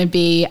was going to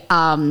be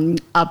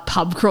a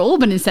pub crawl,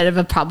 but instead of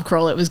a pub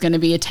crawl, it was going to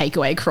be a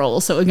takeaway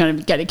crawl. So we're going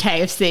to go to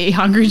KFC,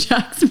 Hungry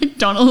Jack's,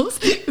 McDonald's.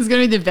 It was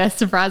going to be the best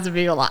surprise of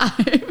your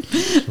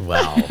life.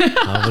 Wow.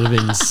 I would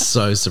have been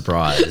so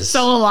surprised.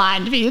 So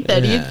aligned for your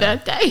 30th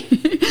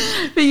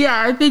birthday. But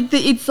yeah, I think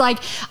that it's like,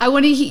 I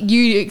want to hear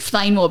you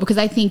explain more, because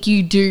I think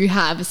you do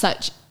have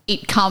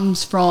it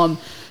comes from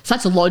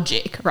such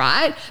logic,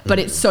 right? But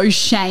it's so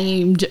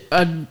shamed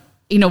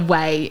in a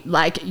way,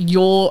 like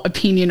your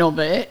opinion of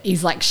it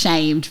is like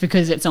shamed,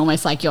 because it's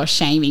almost like you're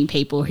shaming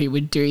people who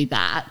would do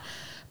that.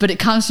 But it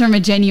comes from a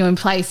genuine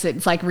place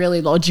that's like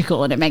really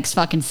logical, and it makes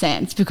fucking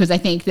sense, because I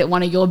think that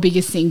one of your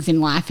biggest things in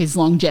life is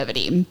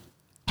longevity.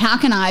 How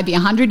can I be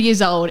 100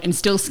 years old and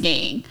still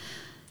skiing?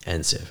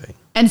 And surfing.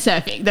 and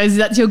surfing.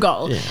 That's your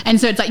goal. Yeah. And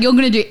so it's like you're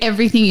going to do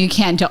everything you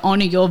can to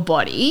honor your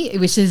body,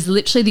 which is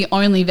literally the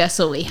only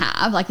vessel we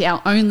have, like our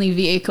only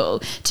vehicle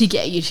to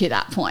get you to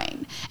that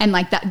point. And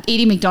like that,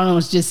 eating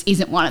McDonald's just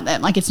isn't one of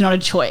them. Like it's not a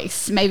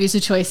choice. Maybe it's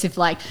a choice if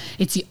like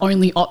it's the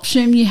only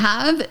option you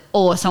have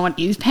or someone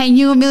is paying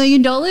you $1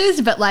 million,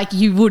 but like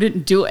you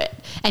wouldn't do it.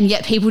 And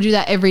yet people do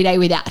that every day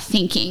without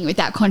thinking,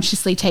 without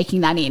consciously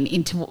taking that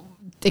into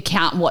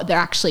account what they're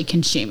actually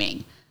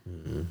consuming.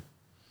 Mm-hmm.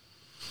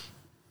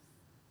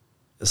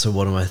 So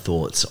what are my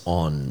thoughts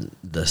on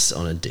this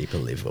on a deeper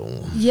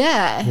level?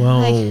 Yeah.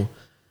 Well,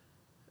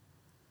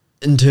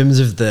 in terms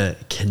of the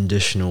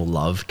conditional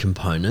love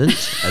component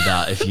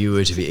about if you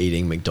were to be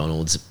eating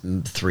McDonald's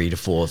 3 to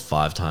 4 or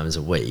 5 times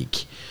a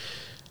week,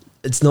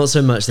 it's not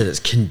so much that it's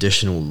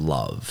conditional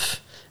love.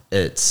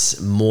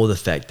 It's more the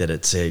fact that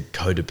it's a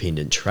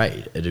codependent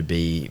trait. It'd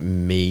be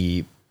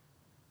me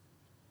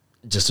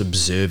just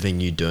observing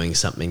you doing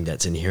something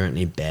that's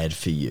inherently bad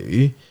for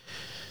you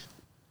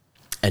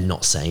and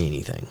not saying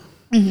anything,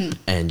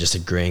 and just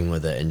agreeing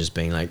with it and just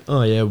being like,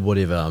 oh yeah,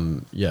 whatever.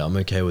 I'm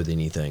okay with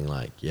anything.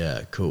 Like,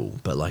 yeah, cool.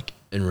 But like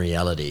in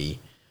reality,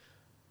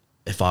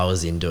 if I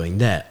was then doing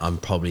that, I'm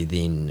probably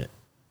then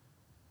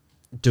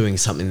doing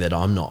something that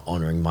I'm not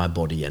honoring my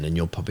body in, and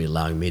you're probably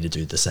allowing me to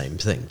do the same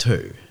thing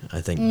too.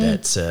 I think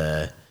that's,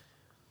 I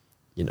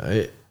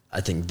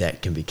think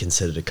that can be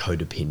considered a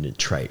codependent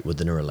trait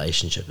within a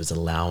relationship, is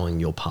allowing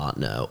your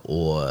partner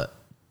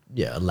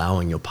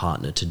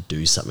to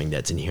do something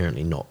that's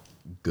inherently not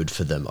good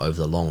for them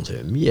over the long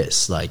term.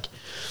 Yes, like,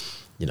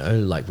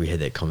 like we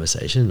had that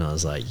conversation and I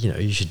was like,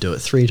 you should do it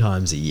 3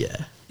 times a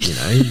year. You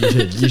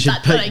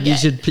should pick, you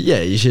should.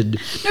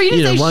 No, you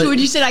didn't say should,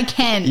 you said I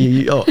can.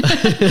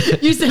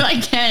 You said I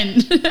can.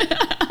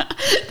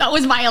 That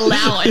was my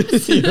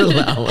allowance. Your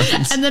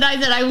allowance. And then I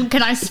said,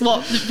 can I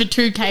swap for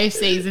 2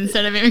 KFCs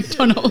instead of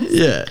McDonald's?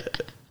 Yeah.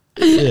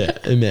 Yeah,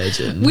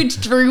 imagine.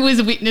 Which Drew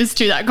was witness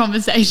to that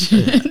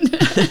conversation.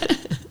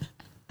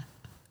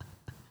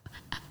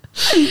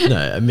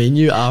 No, I mean,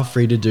 you are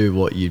free to do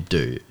what you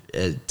do.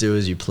 Do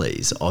as you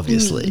please,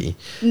 obviously.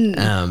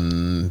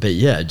 But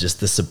yeah, just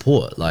the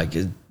support. Like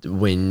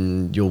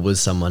when you're with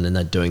someone and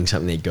they're doing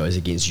something that goes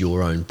against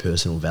your own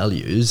personal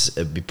values,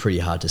 it'd be pretty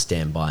hard to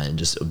stand by and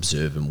just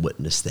observe and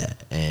witness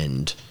that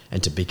and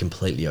to be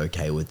completely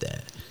okay with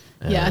that.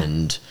 Yeah.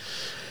 And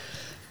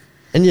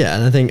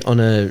I think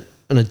on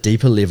a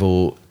deeper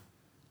level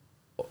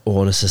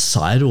or on a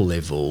societal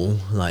level,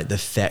 like the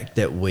fact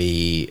that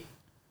we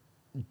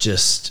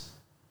just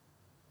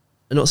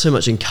not so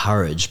much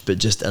encourage, but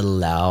just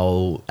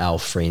allow our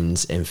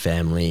friends and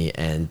family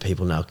and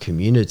people in our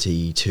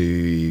community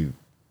to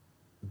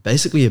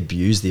basically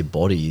abuse their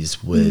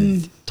bodies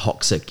with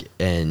toxic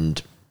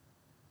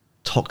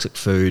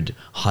food,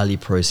 highly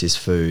processed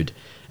food,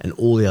 and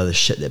all the other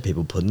shit that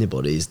people put in their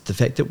bodies. The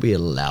fact that we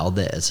allow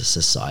that as a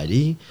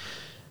society,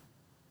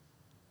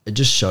 it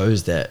just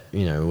shows that,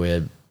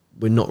 we're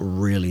not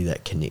really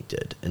that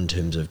connected in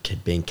terms of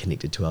being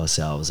connected to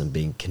ourselves and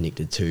being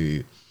connected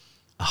to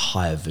a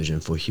higher vision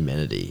for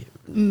humanity.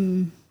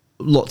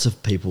 Lots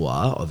of people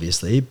are,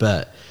 obviously,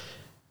 but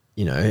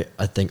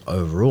I think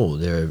overall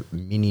there are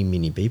many,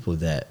 many people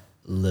that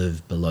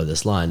live below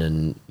this line,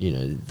 and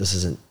this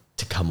isn't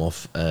to come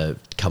off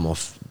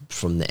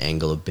from the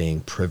angle of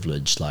being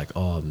privileged, like,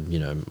 oh,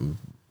 I'm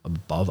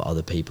above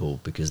other people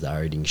because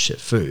they're eating shit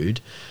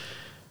food.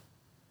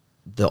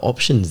 The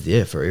option's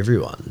there for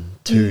everyone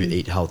to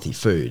eat healthy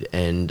food,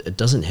 and it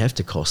doesn't have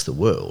to cost the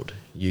world.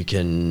 You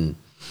can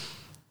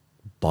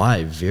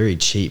buy very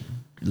cheap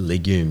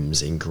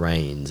legumes and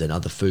grains and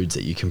other foods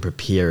that you can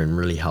prepare in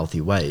really healthy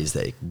ways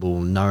that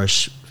will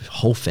nourish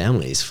whole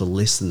families for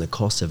less than the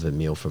cost of a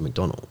meal from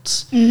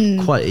McDonald's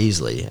quite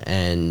easily.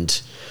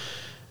 And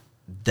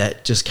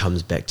that just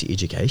comes back to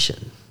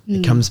education.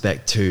 It comes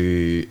back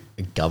to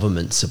a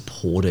government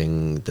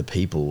supporting the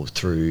people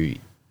through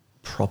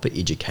proper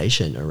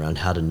education around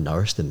how to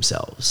nourish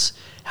themselves,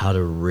 how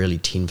to really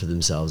tend for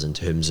themselves in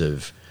terms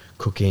of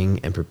cooking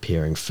and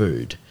preparing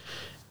food.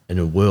 In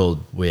a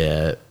world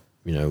where,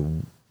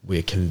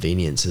 where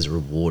convenience is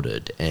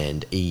rewarded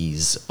and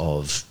ease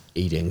of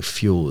eating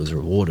fuel is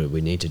rewarded,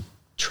 we need to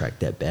track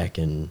that back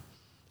and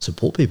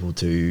support people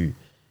to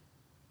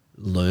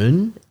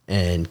learn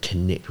and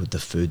connect with the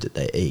food that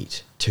they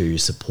eat to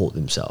support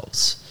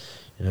themselves.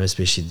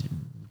 Especially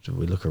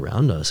we look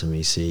around us and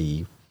we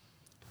see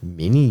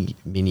many,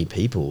 many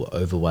people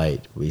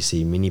overweight. We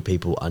see many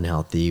people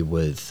unhealthy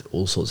with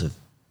all sorts of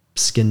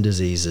skin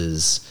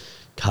diseases,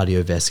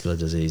 cardiovascular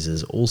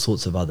diseases, all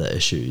sorts of other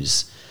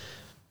issues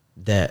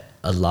that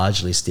are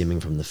largely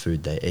stemming from the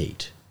food they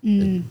eat.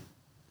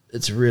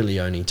 It's really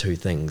only 2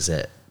 things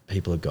that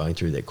people are going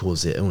through that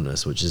cause their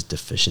illness, which is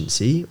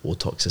deficiency or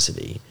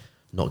toxicity,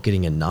 not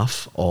getting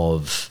enough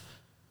of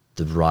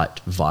the right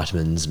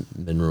vitamins,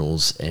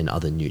 minerals, and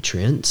other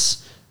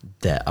nutrients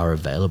that are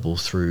available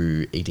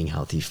through eating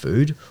healthy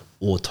food,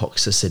 or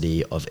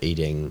toxicity of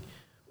eating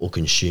or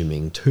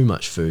consuming too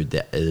much food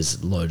that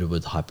is loaded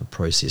with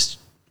hyper-processed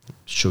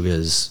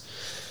sugars,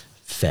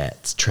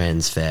 fats,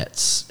 trans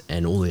fats,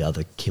 and all the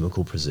other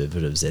chemical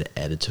preservatives that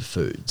are added to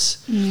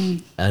foods,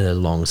 and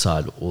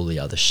alongside all the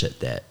other shit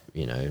that,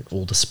 you know,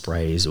 all the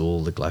sprays,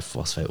 all the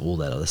glyphosate, all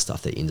that other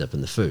stuff that ends up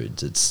in the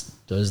foods.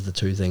 Those are the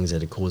two things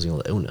that are causing all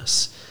the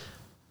illness,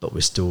 but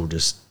we're still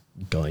just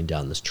going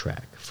down this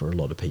track for a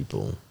lot of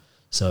people.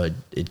 So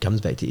it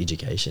comes back to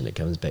education. It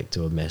comes back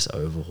to a mass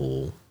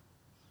overhaul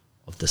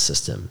of the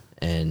system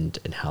and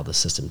how the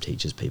system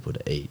teaches people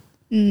to eat.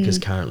 Because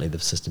currently the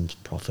system's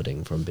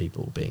profiting from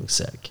people being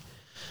sick.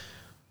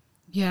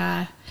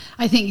 Yeah.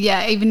 I think,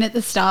 even at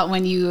the start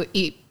when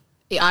it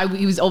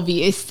was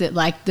obvious that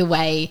like the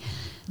way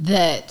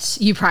that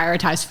you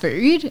prioritize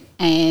food,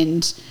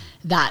 and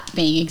that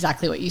being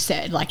exactly what you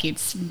said, like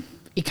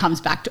it comes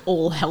back to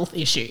all health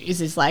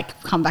issues, is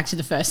like, come back to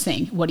the first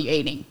thing. What are you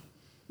eating?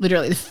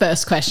 Literally the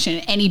first question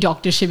any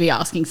doctor should be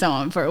asking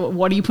someone for,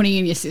 what are you putting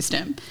in your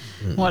system?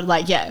 What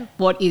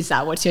is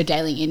that? What's your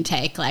daily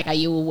intake? Like, are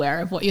you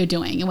aware of what you're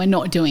doing? And we're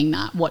not doing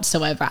that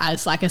whatsoever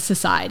as like a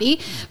society.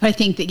 But I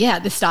think that,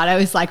 at the start I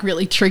was like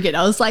really triggered.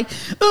 I was like,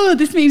 oh,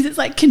 this means it's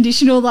like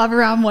conditional love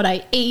around what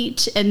I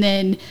eat. And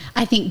then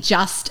I think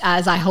just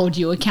as I hold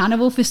you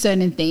accountable for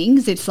certain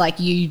things, it's like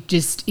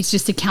it's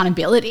just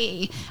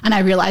accountability. And I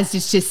realized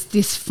it's just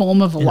this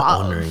form of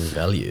love. Honoring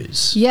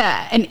values.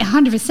 Yeah, and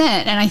 100%.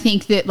 And I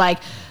think that like,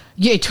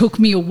 it took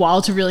me a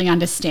while to really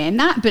understand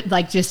that, but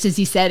like just as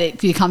you said,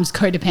 it becomes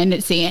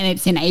codependency, and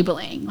it's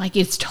enabling. Like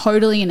it's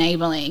totally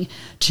enabling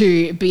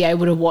to be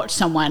able to watch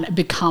someone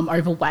become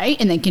overweight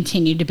and then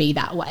continue to be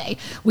that way.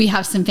 We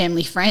have some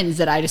family friends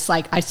that I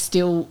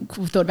still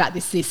thought about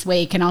this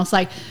week, and I was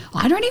like,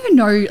 I don't even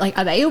know, like,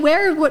 are they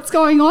aware of what's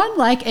going on?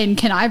 Like, and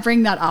can I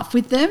bring that up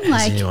with them?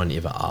 Has anyone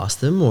ever asked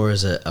them, or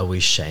are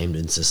we shamed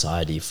in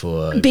society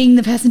for being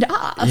the person to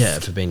ask? Yeah,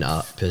 for being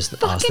asked the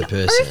person.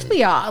 Oath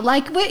we are.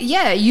 Like,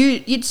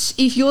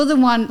 if you're the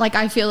one, like,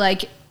 I feel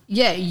like,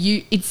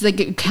 it's like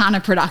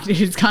counterproductive.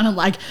 It's kind of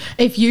like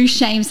if you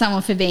shame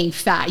someone for being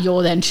fat,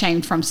 you're then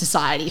shamed from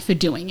society for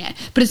doing it.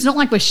 But it's not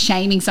like we're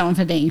shaming someone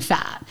for being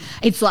fat.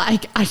 It's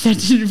like I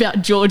said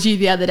about Georgie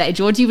the other day.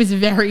 Georgie was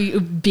very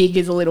big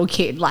as a little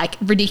kid, like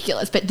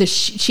ridiculous. But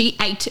she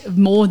ate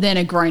more than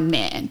a grown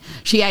man.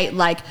 She ate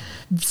like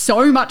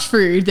so much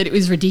food that it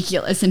was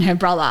ridiculous. And her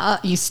brother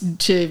used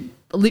to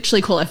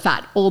literally call her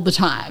fat all the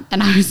time.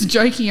 And I was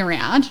joking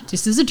around,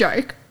 just as a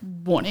joke,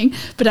 warning,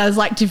 but I was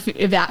like,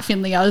 about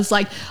Finley, I was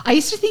like, I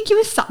used to think you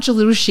were such a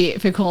little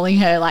shit for calling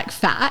her like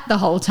fat the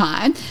whole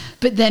time,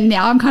 but then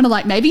now I'm kind of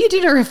like, maybe you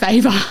did her a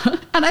favor.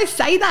 And I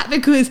say that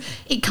because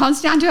it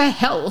comes down to her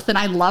health, and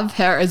I love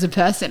her as a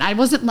person. I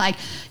wasn't like,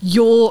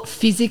 you're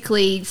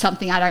physically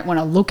something I don't want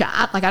to look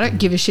at, like I don't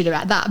give a shit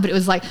about that, but it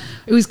was like,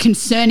 it was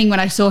concerning when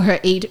I saw her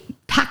eat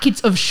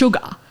packets of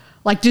sugar,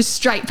 like just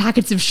straight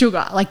packets of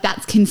sugar. Like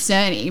that's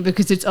concerning,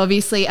 because it's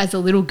obviously, as a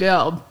little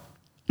girl,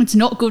 it's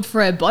not good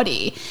for her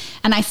body.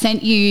 And I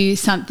sent you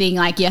something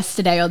like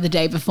yesterday or the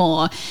day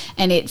before,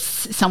 and it's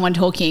someone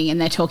talking,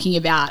 and they're talking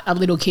about a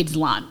little kid's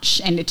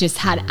lunch, and it just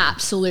had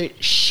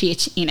absolute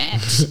shit in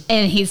it.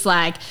 And he's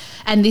like,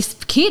 and this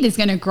kid is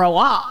going to grow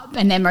up,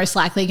 and they're most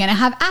likely going to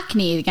have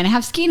acne, they're going to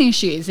have skin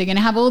issues, they're going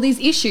to have all these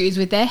issues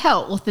with their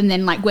health. And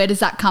then like, where does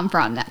that come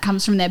from? That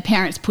comes from their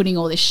parents putting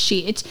all this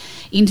shit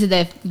into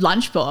their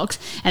lunchbox,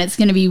 and it's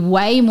going to be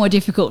way more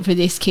difficult for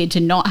this kid to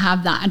not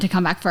have that and to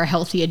come back for a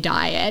healthier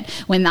diet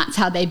when that's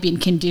how they've been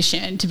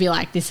conditioned to be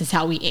like, this is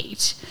how we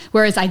eat.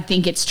 Whereas I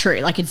think it's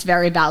true. Like, it's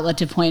very valid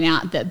to point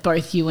out that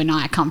both you and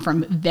I come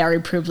from very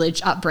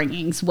privileged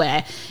upbringings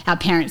where our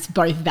parents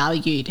both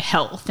valued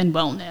health and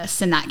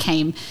wellness, and that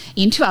came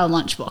into our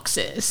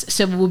lunchboxes.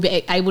 So we'll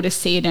be able to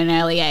see at an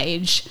early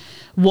age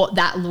what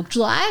that looked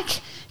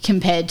like,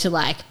 compared to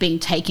like being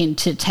taken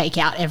to take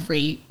out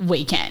every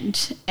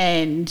weekend,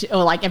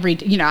 or like every,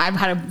 I've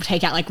had to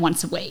take out like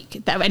once a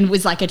week, and it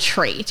was like a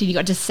treat, and you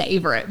got to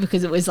savor it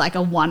because it was like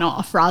a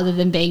one-off, rather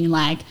than being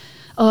like,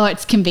 oh,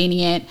 it's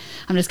convenient,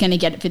 I'm just going to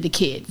get it for the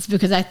kids.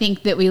 Because I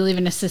think that we live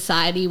in a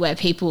society where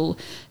people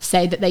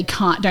say that they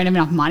don't have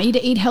enough money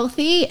to eat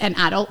healthy, and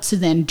adults are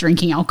then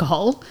drinking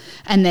alcohol,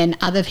 and then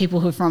other people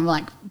who are from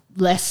like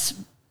less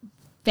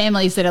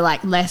families that are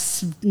like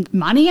less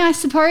money, I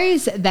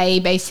suppose, they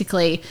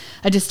basically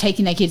are just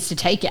taking their kids to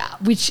takeout,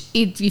 which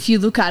if you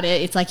look at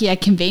it, it's like, yeah,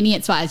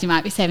 convenience wise, you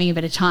might be saving a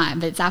bit of time,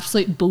 but it's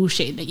absolute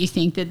bullshit that you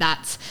think that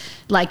that's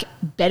like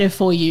better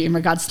for you in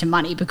regards to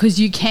money, because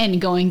you can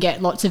go and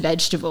get lots of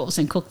vegetables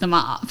and cook them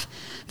up.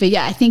 But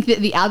yeah, I think that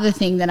the other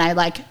thing that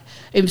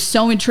I'm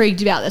so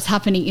intrigued about that's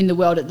happening in the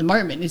world at the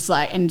moment is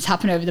like, and it's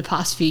happened over the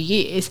past few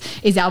years,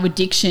 is our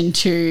addiction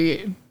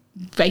to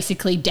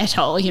basically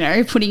Dettol,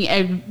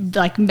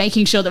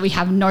 making sure that we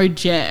have no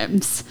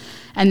germs,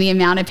 and the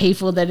amount of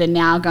people that are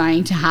now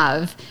going to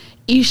have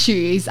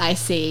issues I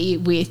see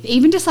with,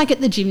 even just like at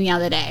the gym the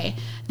other day,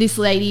 this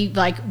lady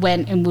like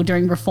went and we're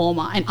doing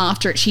reformer, and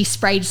after it she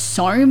sprayed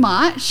so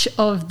much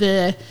of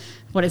the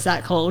what is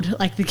that called?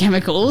 Like the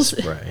chemicals,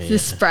 the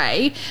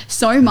spray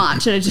so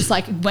much that it just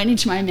like went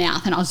into my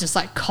mouth and I was just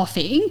like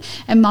coughing.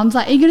 And Mum's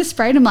like, are you going to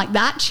spray it? I'm like,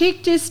 that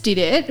chick just did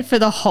it for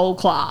the whole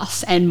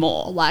class and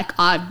more. Like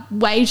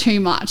way too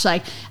much.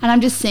 Like, and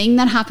I'm just seeing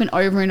that happen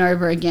over and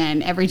over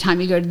again. Every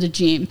time you go to the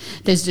gym,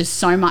 there's just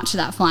so much of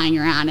that flying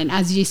around. And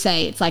as you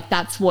say, it's like,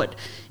 that's what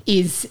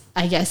is,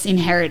 I guess,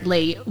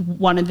 inherently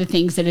one of the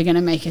things that are going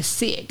to make us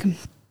sick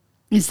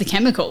is the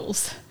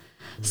chemicals.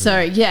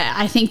 So yeah,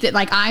 I think that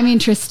like I'm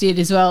interested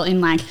as well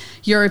in like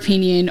your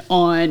opinion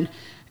on,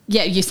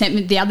 you sent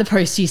me the other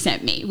post you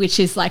sent me, which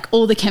is like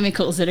all the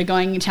chemicals that are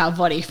going into our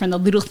body from the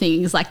little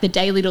things, like the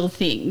daily little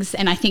things.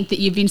 And I think that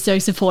you've been so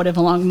supportive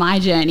along my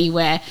journey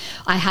where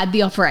I had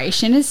the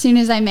operation as soon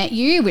as I met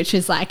you, which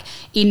was like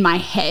in my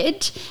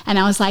head. And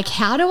I was like,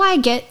 how do I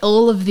get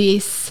all of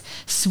this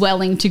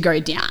swelling to go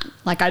down?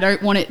 Like, I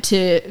don't want it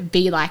to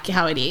be like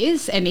how it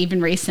is. And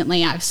even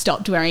recently I've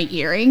stopped wearing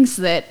earrings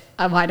that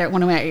I don't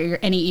want to wear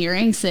any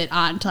earrings that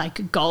aren't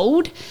like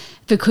gold,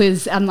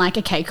 because I'm like,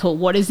 okay, cool,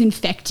 what is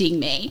infecting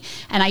me?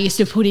 And I used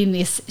to put in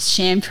this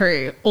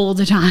shampoo all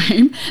the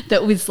time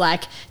that was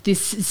like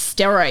this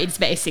steroids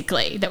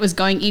basically that was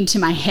going into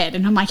my head.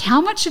 And I'm like, how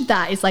much of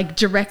that is like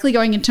directly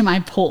going into my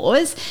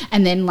pores?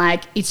 And then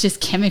like, it's just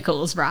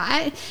chemicals,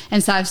 right?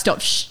 And so I've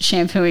stopped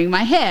shampooing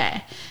my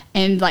hair.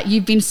 And like,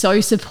 you've been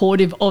so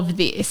supportive of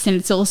this. And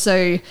it's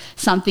also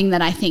something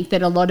that I think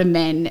that a lot of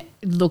men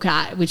look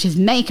at, which is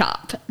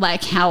makeup.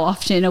 Like, how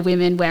often are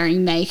women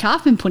wearing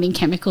makeup and putting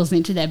chemicals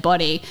into their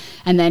body,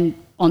 and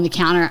then on the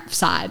counter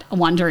side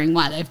wondering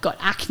why they've got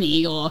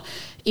acne or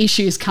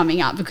issues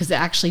coming up because they're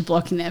actually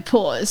blocking their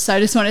pores. So I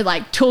just want to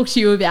like talk to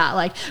you about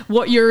like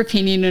what your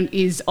opinion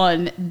is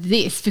on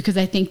this, because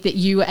I think that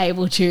you were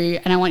able to,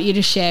 and I want you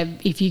to share,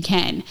 if you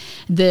can,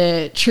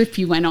 the trip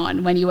you went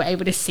on when you were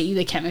able to see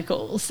the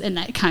chemicals and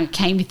that kind of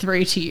came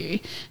through to you,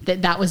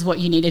 that was what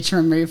you needed to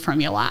remove from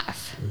your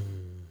life.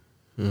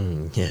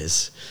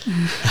 Yes.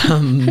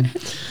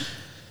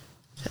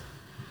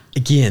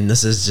 Again,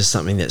 this is just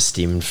something that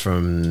stemmed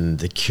from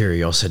the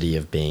curiosity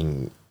of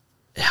being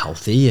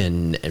healthy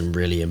and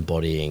really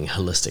embodying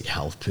holistic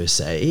health per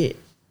se.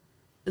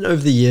 And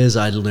over the years,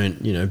 I'd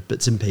learned,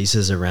 bits and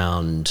pieces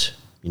around,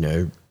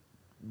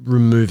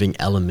 removing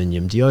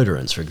aluminium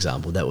deodorants, for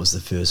example. That was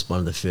one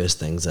of the first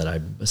things that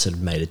I sort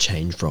of made a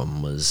change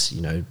from, was,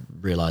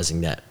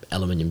 realizing that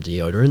aluminium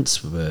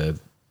deodorants were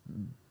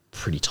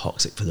pretty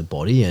toxic for the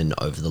body and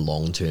over the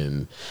long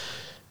term,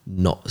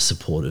 not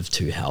supportive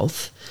to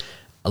health.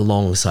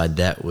 Alongside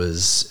that it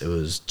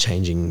was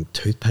changing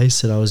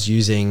toothpaste that I was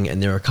using,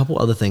 and there were a couple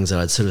other things that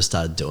I'd sort of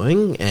started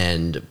doing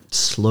and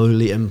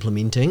slowly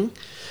implementing.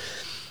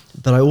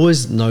 But I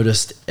always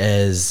noticed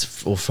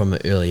from an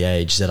early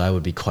age that I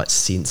would be quite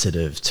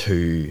sensitive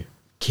to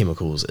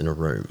chemicals in a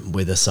room,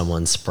 whether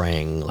someone's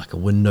spraying like a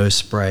window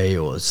spray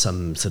or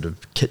some sort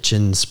of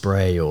kitchen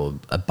spray or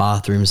a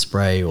bathroom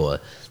spray, or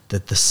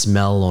that the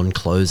smell on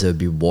clothes that would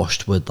be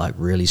washed with like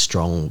really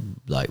strong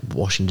like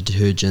washing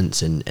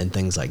detergents and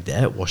things like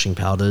that, washing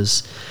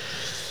powders.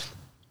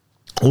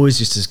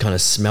 Always used to kind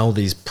of smell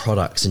these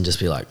products and just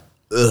be like,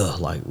 ugh,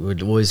 like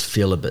we'd always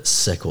feel a bit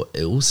sick or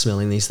ill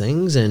smelling these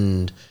things.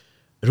 And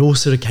it all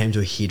sort of came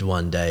to a head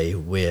one day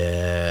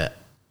where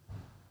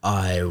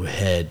I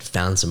had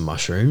found some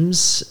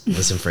mushrooms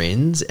with some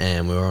friends,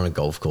 and we were on a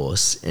golf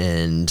course,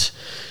 and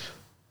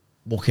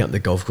walking up the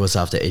golf course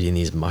after eating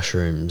these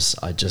mushrooms,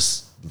 I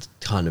just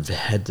kind of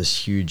had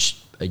this huge,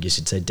 I guess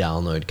you'd say,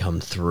 download come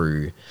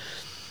through,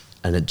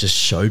 and it just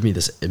showed me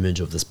this image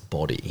of this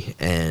body,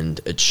 and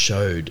it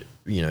showed,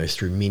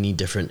 through many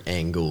different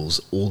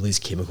angles, all these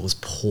chemicals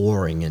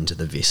pouring into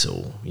the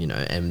vessel,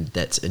 and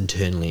that's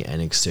internally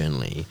and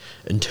externally.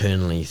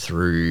 Internally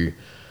through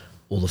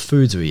all the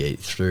foods we eat,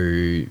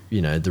 through,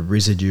 the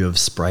residue of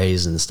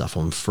sprays and stuff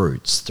on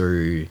fruits,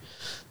 through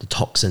the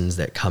toxins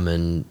that come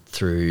in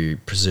through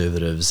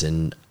preservatives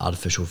and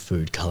artificial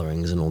food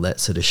colorings and all that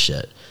sort of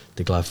shit,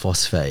 the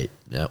glyphosate,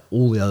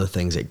 all the other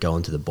things that go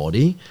into the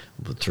body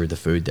through the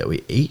food that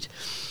we eat,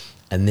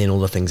 and then all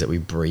the things that we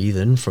breathe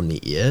in from the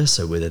air.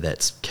 So whether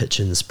that's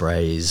kitchen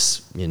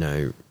sprays,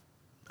 again,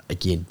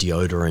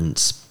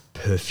 deodorants,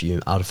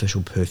 perfume,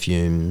 artificial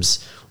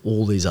perfumes,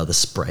 all these other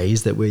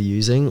sprays that we're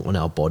using on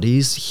our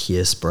bodies,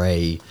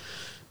 hairspray,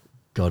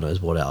 God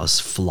knows what else,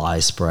 fly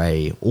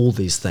spray, all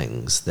these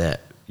things that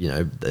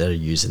that are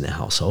used in the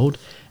household,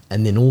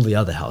 and then all the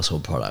other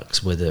household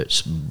products, whether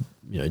it's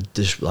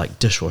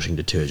dishwashing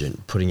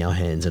detergent, putting our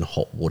hands in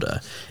hot water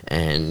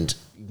and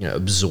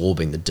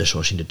absorbing the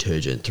dishwashing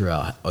detergent through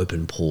our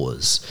open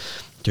pores,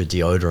 to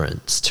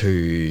deodorants,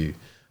 to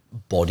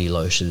body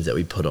lotions that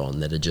we put on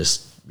that are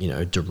just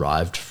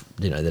derived,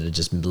 that are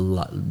just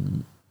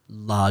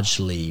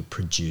largely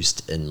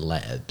produced in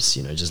labs,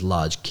 just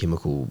large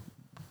chemical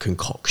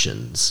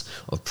concoctions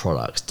of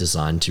products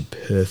designed to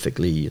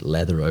perfectly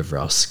lather over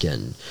our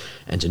skin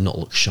and to not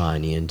look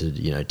shiny and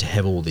to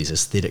have all these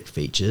aesthetic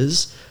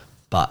features,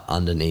 but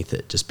underneath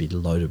it just be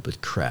loaded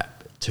with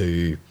crap.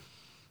 To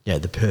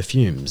the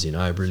perfumes,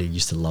 I really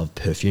used to love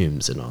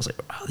perfumes, and I was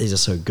like, wow, these are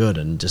so good,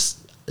 and just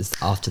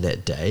after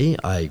that day,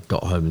 I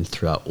got home and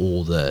threw out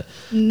all the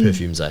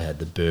perfumes I had,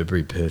 the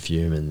Burberry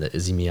perfume and the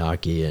Issey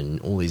Miyake and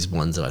all these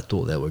ones that I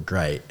thought that were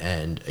great.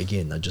 And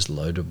again, they're just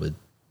loaded with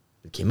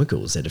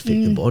chemicals that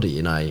affect the body.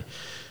 And I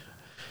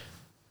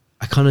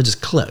kind of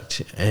just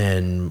clicked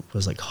and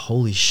was like,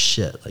 holy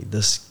shit, like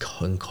this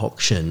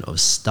concoction of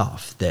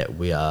stuff that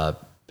we are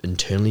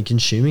internally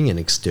consuming and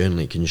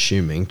externally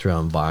consuming through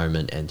our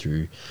environment and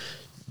through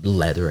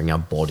lathering our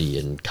body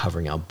and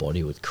covering our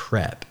body with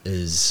crap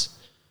is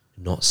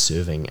not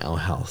serving our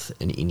health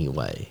in any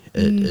way.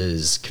 It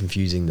is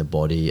confusing the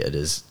body. It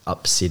is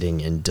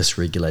upsetting and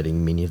dysregulating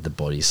many of the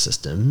body's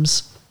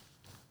systems.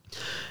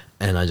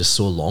 And I just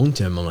saw long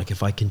term, I'm like,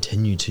 if I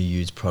continue to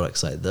use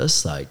products like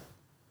this, like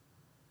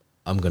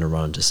I'm going to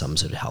run into some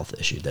sort of health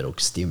issue that'll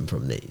stem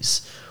from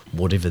these,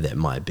 whatever that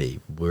might be,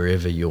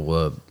 wherever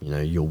your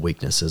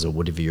weakness is or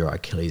whatever your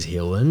Achilles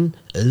heel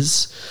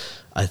is.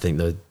 I think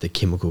the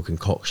chemical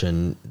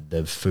concoction,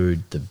 the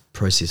food, the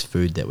processed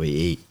food that we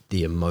eat,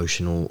 the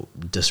emotional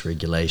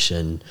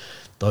dysregulation,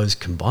 those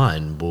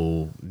combined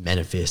will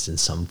manifest in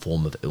some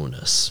form of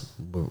illness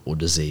or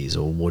disease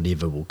or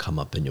whatever will come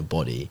up in your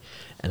body.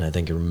 And I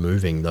think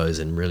removing those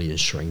and really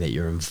ensuring that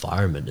your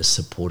environment is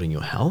supporting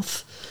your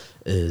health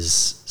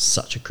is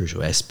such a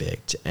crucial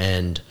aspect.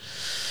 And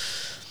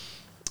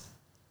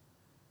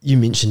you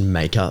mentioned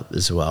makeup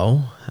as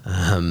well.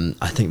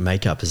 I think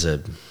makeup is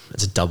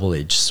it's a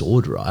double-edged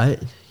sword,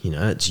 right?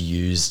 It's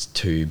used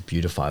to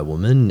beautify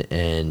women,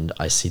 and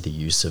I see the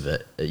use of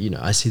it.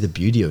 I see the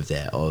beauty of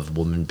that, of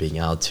women being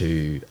able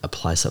to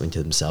apply something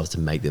to themselves to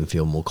make them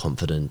feel more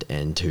confident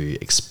and to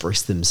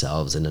express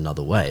themselves in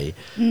another way.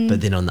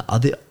 But then on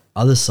the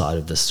other side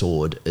of the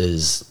sword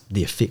is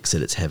the effects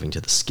that it's having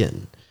to the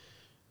skin.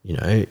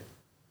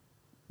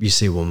 You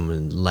see a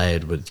woman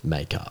layered with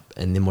makeup,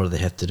 and then what do they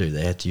have to do?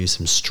 They have to use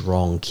some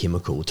strong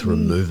chemical to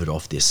remove it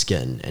off their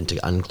skin and to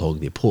unclog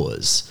their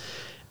pores.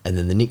 And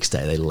then the next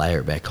day they layer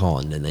it back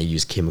on and they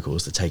use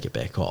chemicals to take it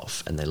back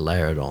off, and they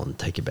layer it on,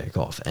 take it back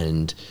off.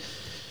 And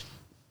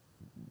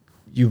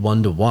you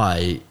wonder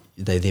why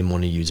they then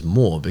want to use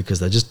more, because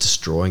they're just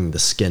destroying the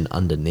skin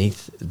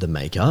underneath the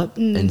makeup.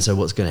 And so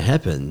what's going to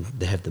happen?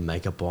 They have the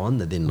makeup on,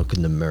 they then look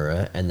in the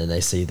mirror, and then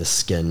they see the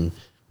skin.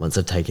 Once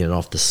they've taken it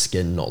off, the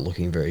skin not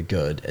looking very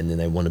good, and then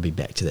they want to be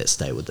back to that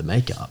state with the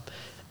makeup.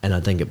 And I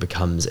think it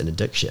becomes an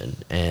addiction.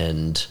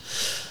 And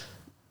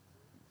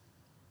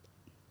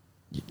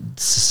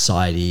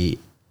society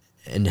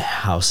and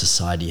how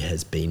society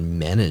has been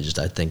managed,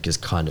 I think, has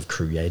kind of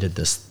created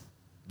this,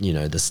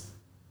 this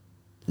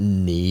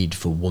need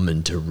for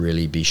women to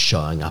really be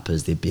showing up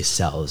as their best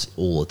selves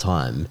all the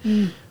time,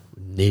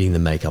 needing the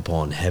makeup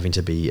on, having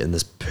to be in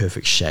this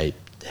perfect shape,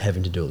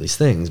 having to do all these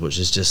things, which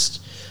is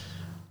just,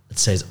 it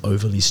says,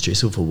 overly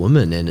stressful for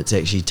women, and it's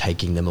actually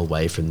taking them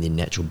away from their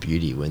natural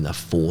beauty when they're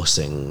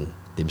forcing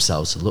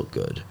themselves to look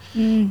good.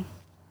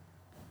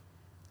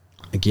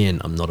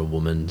 Again, I'm not a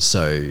woman,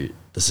 so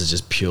this is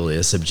just purely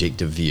a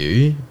subjective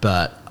view,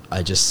 but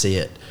I just see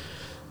it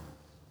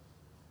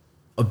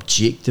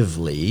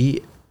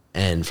objectively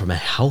and from a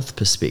health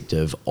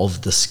perspective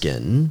of the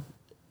skin,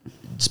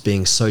 it's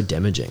being so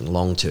damaging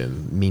long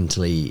term,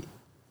 mentally,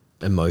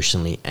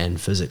 emotionally and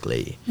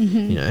physically.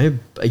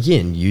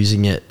 Again,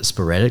 using it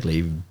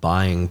sporadically,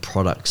 buying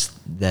products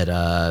that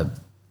are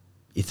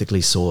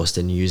ethically sourced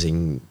and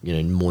using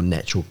more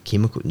natural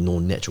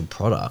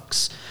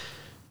products,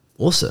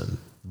 awesome,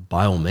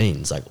 by all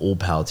means, like all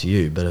power to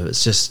you. But if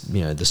it's just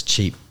these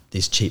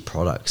cheap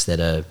products that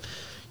are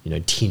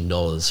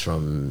 $10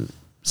 from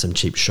some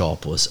cheap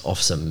shop or off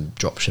some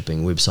drop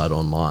shipping website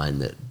online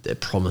that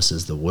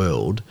promises the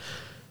world,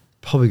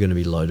 probably going to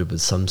be loaded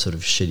with some sort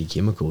of shitty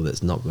chemical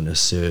that's not going to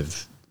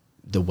serve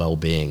the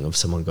well-being of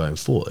someone going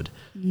forward.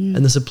 And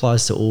this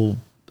applies to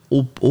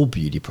all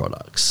beauty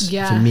products,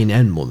 for men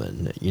and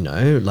women.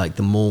 Like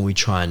the more we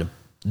try and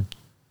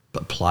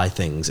apply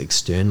things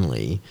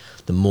externally,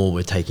 the more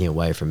we're taking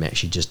away from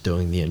actually just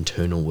doing the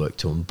internal work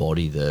to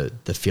embody the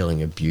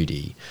feeling of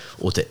beauty,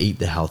 or to eat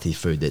the healthy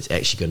food that's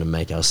actually going to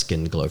make our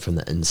skin glow from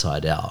the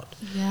inside out.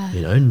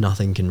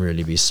 Nothing can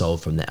really be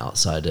solved from the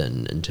outside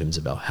in terms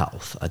of our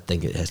health. I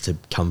think it has to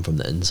come from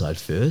the inside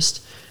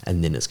first,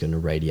 and then it's going to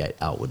radiate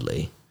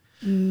outwardly.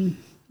 I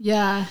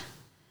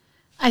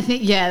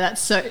think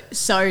that's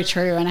so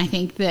true. And I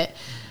think that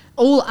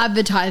all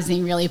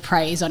advertising really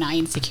preys on our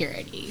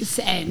insecurities,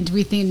 and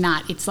within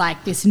that it's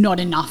like this not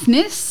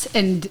enoughness,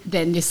 and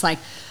then this like,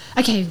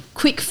 okay,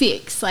 quick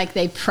fix, like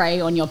they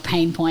prey on your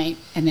pain point,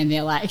 and then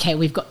they're like, okay,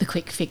 we've got the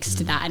quick fix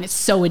to that, and it's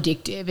so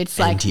addictive. It's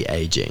like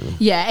anti-aging.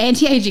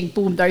 Anti-aging,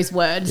 boom, those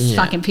words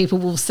fucking people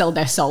will sell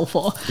their soul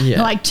for.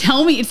 Like,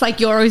 tell me, it's like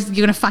you're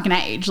gonna fucking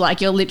age,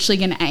 like you're literally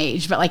gonna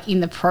age, but like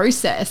in the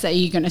process, are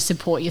you gonna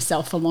support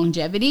yourself for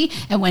longevity?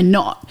 And we're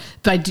not,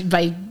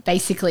 by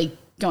basically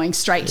going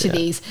straight to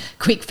these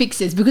quick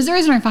fixes, because there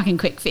is no fucking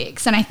quick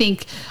fix. And I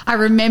think I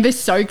remember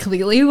so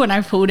clearly when I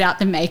pulled out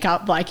the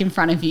makeup like in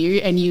front of you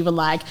and you were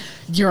like,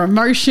 your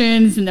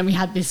emotions, and then we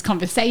had this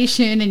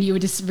conversation and you were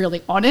just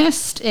really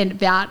honest and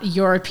about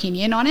your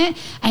opinion on it.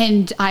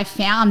 And I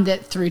found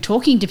that through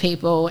talking to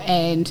people,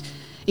 and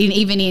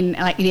even in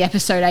like the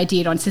episode I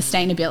did on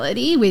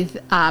sustainability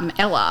with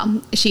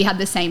Ella, she had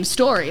the same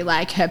story.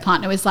 Like her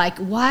partner was like,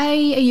 why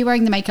are you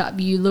wearing the makeup?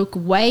 You look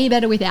way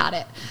better without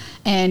it.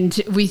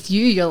 And with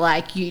you, you're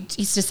like,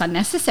 it's just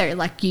unnecessary.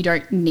 Like you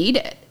don't need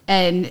it.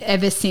 And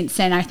ever since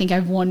then, I think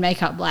I've worn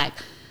makeup like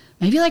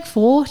maybe like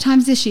 4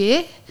 times this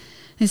year.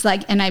 It's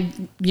like, and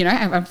I'm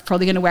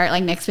probably going to wear it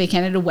like next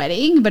weekend at a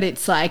wedding, but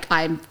it's like,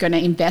 I'm going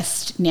to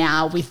invest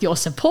now with your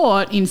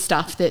support in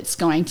stuff that's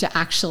going to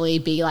actually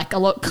be like a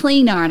lot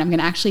cleaner. And I'm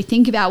going to actually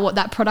think about what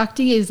that product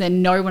is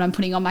and know what I'm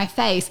putting on my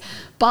face.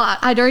 But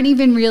I don't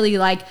even really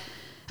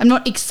I'm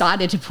not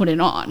excited to put it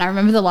on. I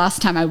remember the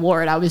last time I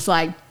wore it, I was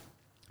like,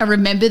 I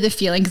remember the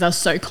feeling because I was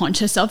so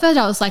conscious of it.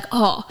 I was like,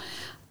 oh,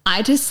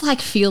 I just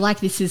like feel like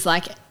this is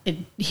like a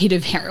hit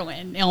of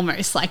heroin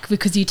almost, like,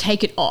 because you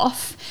take it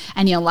off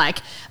and you're like,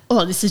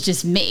 oh, this is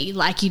just me.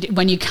 Like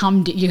when you're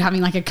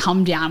having like a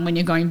come down when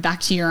you're going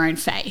back to your own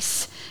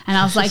face. And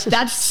I was like,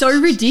 that's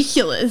so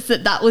ridiculous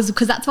that was,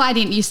 because that's why I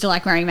didn't used to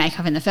like wearing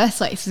makeup in the first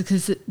place,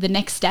 because the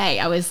next day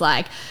I was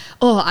like,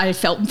 oh, I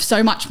felt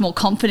so much more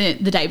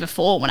confident the day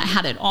before when I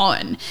had it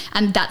on.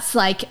 And that's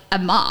like a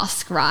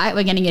mask, right?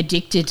 We're getting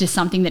addicted to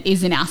something that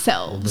isn't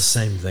ourselves. Well, the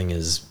same thing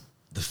as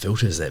the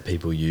filters that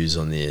people use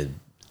on their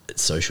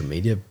social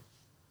media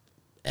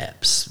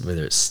apps,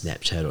 whether it's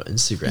Snapchat or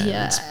Instagram.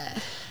 Yeah.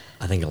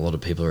 I think a lot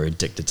of people are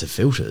addicted to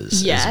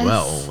filters as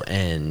well.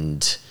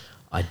 And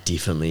I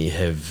definitely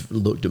have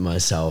looked at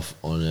myself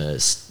on a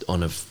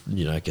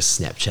like a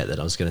Snapchat that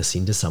I was going to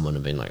send to someone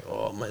and been like,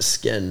 oh, my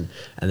skin,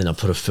 and then I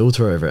put a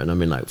filter over it and I've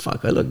been like,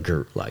 fuck, I look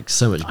like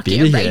so much better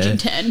here. Raging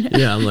 10.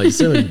 Yeah, I'm like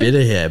so much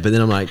better here. But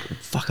then I'm like,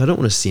 fuck, I don't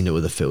want to send it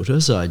with a filter.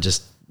 So I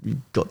just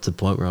got to the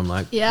point where I'm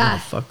like,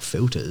 oh, fuck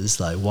filters.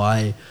 Like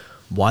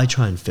why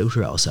try and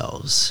filter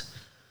ourselves?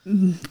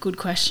 Good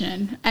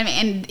question. I mean,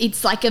 and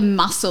it's like a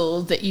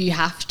muscle that you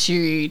have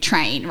to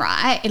train,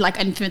 right? Like,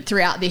 and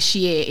throughout this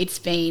year, it's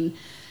been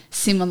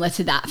similar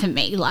to that for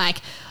me. Like,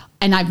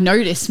 and I've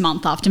noticed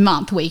month after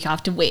month, week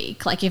after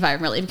week, like if I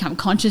really become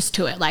conscious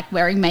to it, like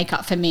wearing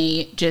makeup for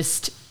me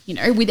just,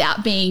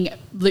 without being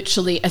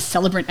literally a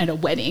celebrant at a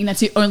wedding, that's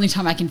the only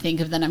time I can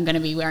think of that I'm going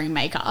to be wearing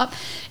makeup,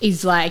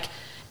 is like,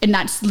 and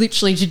that's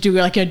literally to do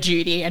like a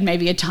duty and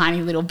maybe a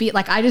tiny little bit.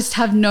 Like I just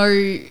have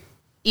no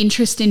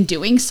interest in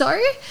doing so.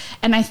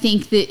 And I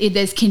think that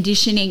there's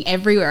conditioning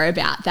everywhere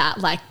about that.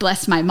 Like,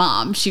 bless my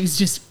mom, she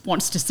just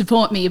wants to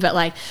support me. But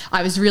like,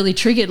 I was really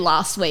triggered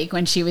last week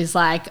when she was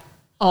like,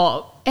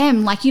 oh,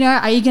 Em, like,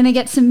 are you going to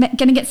get some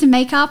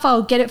makeup?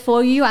 I'll get it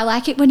for you. I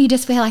like it when you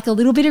just wear like a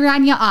little bit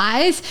around your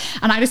eyes.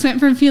 And I just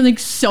went from feeling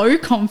so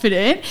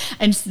confident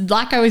and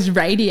like I was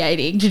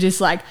radiating to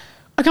just like,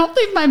 I can't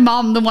believe my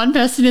mum, the one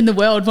person in the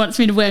world, wants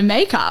me to wear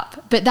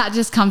makeup. But that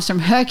just comes from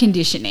her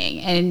conditioning.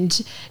 And,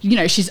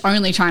 she's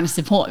only trying to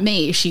support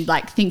me. She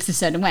like thinks a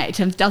certain way.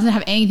 It doesn't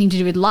have anything to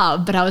do with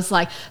love. But I was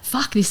like,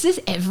 fuck, this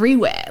is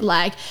everywhere.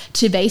 Like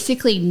to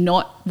basically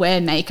not wear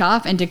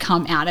makeup and to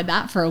come out of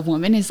that for a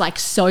woman is like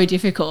so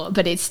difficult.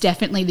 But it's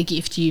definitely the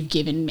gift you've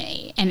given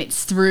me. And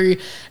it's through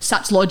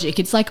such logic.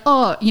 It's like,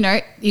 oh,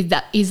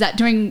 is that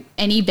doing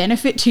any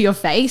benefit to your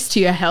face, to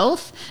your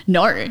health?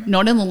 No,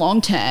 not in the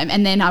long term.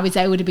 And then I was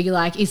able to be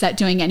like, is that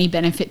doing any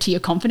benefit to your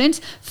confidence?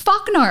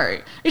 Fuck no.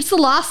 It's the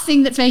last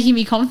thing that's making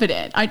me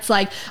confident. It's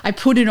like I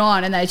put it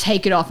on and then I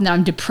take it off and then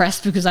I'm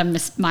depressed because I'm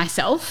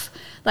myself.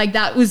 Like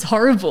that was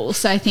horrible.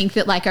 So I think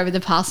that like over the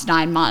past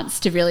 9 months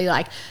to really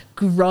like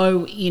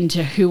grow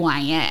into who I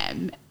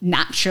am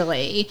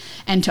naturally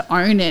and to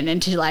own it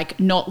and to like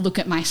not look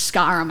at my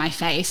scar on my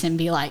face and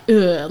be like,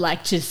 ugh,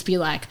 like just be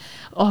like,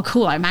 oh,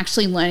 cool, I'm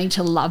actually learning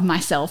to love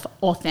myself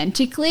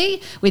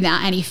authentically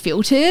without any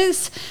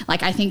filters.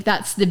 Like, I think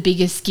that's the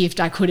biggest gift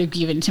I could have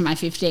given to my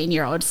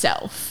 15-year-old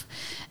self.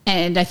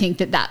 And I think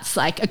that that's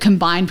like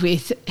combined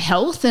with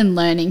health and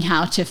learning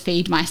how to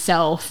feed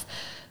myself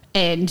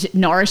and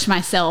nourish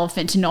myself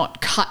and to not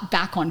cut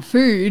back on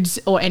foods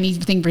or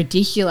anything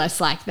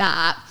ridiculous like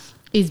that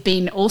has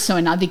been also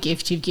another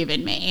gift you've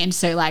given me. And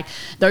so like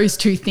those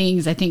two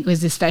things I think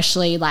was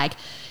especially like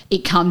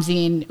it comes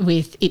in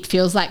with, it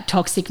feels like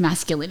toxic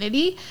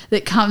masculinity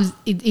that comes,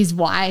 it is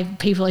why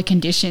people are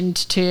conditioned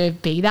to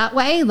be that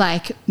way.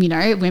 Like,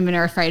 women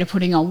are afraid of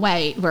putting on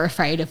weight. We're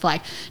afraid of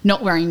like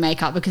not wearing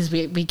makeup because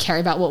we care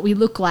about what we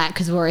look like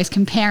because we're always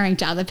comparing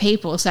to other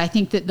people. So I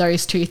think that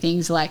those two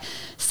things are like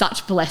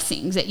such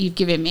blessings that you've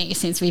given me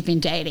since we've been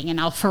dating, and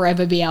I'll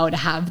forever be able to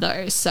have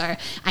those. So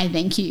I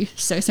thank you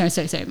so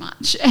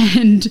much.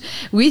 And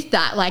with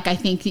that, like, I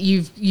think that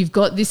you've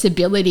got this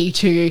ability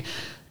to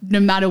no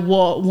matter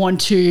what,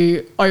 want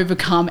to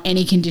overcome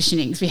any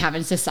conditionings we have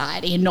in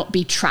society and not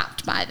be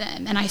trapped by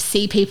them. And I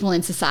see people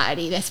in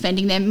society, they're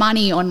spending their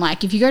money on,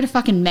 like, if you go to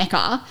fucking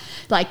Mecca,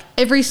 like,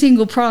 every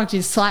single product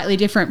is slightly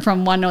different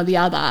from one or the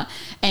other.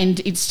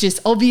 And it's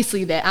just,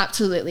 obviously they're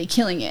absolutely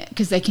killing it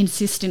because they're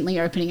consistently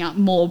opening up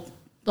more,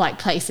 like,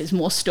 places,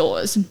 more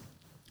stores.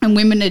 And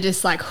women are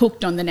just, like,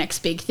 hooked on the next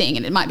big thing.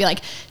 And it might be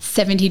like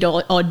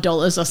 $70 odd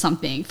or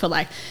something for,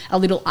 like, a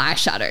little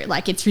eyeshadow.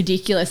 Like, it's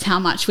ridiculous how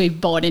much we've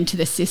bought into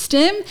the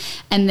system.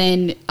 And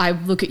then I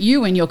look at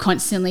you and you're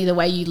constantly, the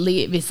way you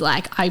live is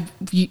like,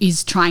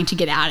 is trying to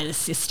get out of the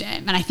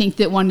system. And I think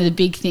that one of the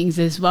big things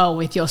as well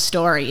with your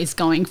story is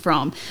going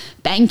from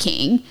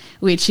banking,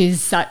 which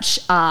is such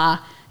a,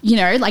 you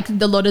know, like,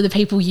 a lot of the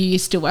people you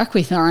used to work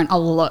with earn a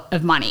lot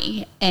of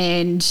money,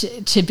 and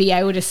to be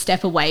able to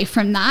step away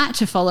from that,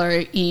 to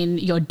follow in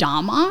your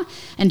dharma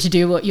and to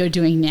do what you're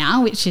doing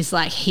now, which is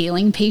like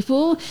healing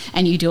people,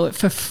 and you do it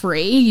for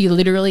free. You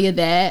literally are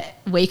there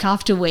week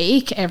after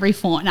week, every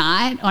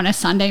fortnight on a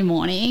Sunday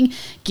morning,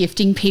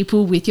 gifting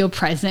people with your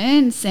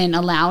presence and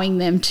allowing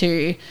them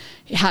to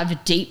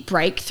have deep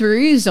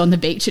breakthroughs on the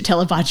beach at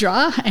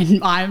Telebudra, and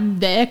I'm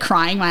there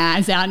crying my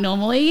eyes out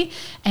normally.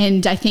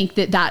 And I think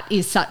that that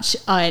is such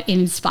an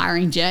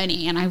inspiring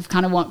journey. And I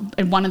kind of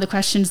and one of the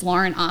questions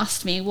Lauren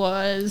asked me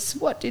was,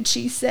 what did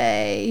she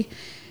say?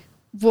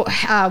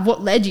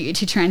 What led you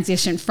to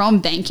transition from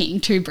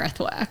banking to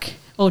breathwork,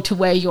 or to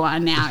where you are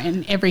now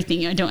in everything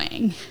you're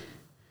doing?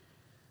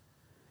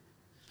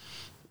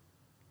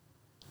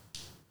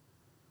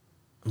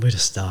 Where to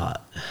start?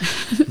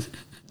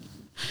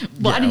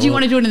 Why did you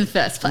want to do it in the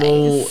first place?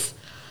 Well,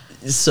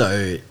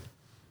 so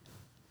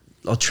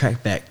I'll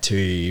track back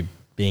to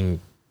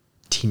being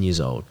 10 years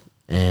old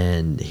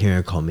and hearing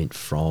a comment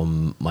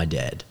from my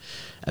dad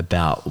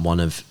about one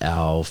of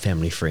our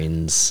family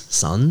friends'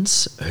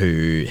 sons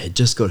who had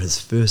just got his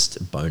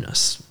first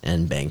bonus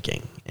in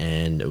banking,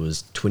 and it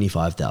was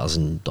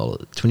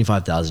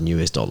 $25,000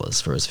 US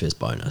dollars for his first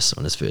bonus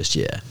on his first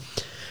year.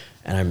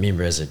 And I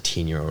remember as a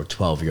 10-year-old,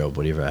 12-year-old,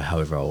 whatever,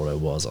 however old I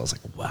was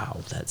like, wow,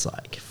 that's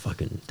like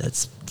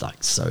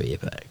so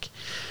epic.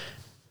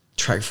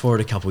 Track forward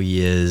a couple of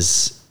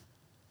years,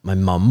 my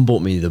mum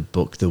bought me the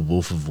book The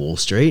Wolf of Wall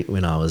Street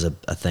when I was,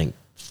 I think,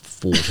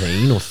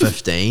 14 or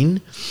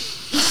 15.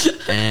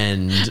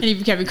 And you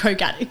became a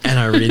coke addict. And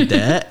I read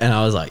that and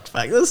I was like,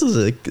 fuck, this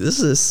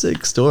is a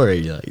sick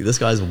story. Like, this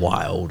guy's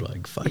wild.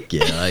 Like, fuck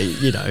yeah.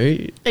 Like, you know,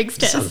 it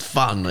sounds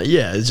fun. Like,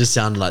 yeah, it just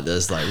sounded like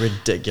this like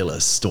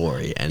ridiculous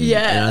story. And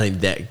I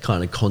think that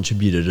kind of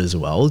contributed as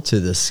well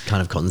to this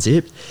kind of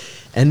concept.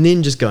 And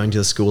then just going to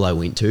the school I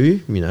went to,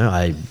 you know,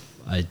 I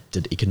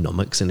did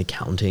economics and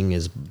accounting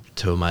as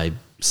two of my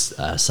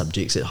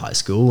subjects at high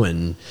school,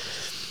 and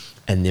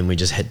then we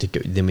just had to go.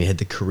 Then we had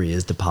the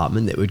careers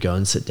department that would go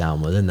and sit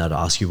down with, and they'd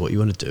ask you what you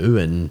want to do,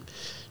 and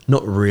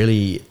not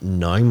really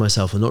knowing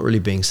myself and not really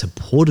being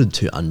supported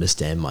to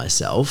understand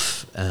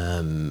myself.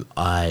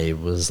 I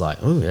was like,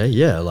 oh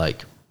yeah,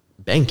 like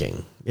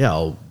banking. Yeah,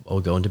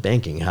 I'll go into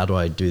banking. How do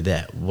I do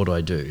that? What do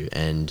I do?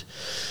 And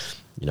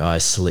you know, I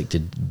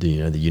selected the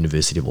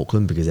University of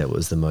Auckland because that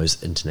was the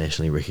most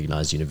internationally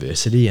recognized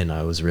university, and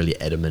I was really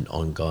adamant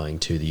on going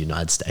to the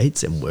United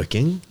States and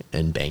working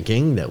in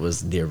banking. That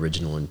was the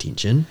original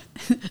intention.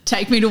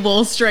 Take me to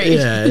Wall Street.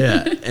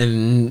 Yeah.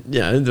 And,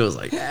 you know, there was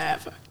like,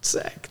 fuck,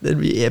 sick.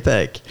 That'd be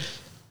epic.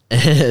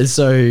 And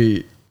so,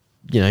 you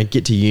know,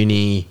 get to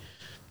uni,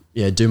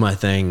 do my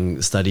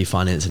thing, study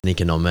finance and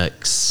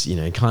economics, you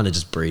know, kind of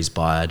just breeze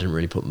by. I didn't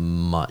really put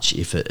much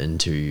effort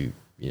into,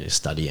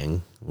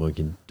 studying. We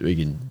can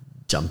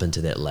jump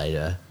into that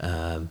later.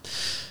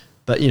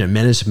 But,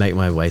 managed to make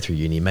my way through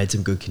uni, made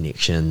some good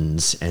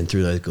connections, and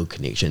through those good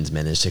connections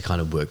managed to kind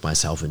of work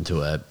myself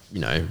into a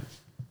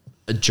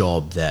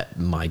job that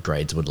my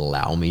grades would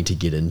allow me to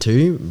get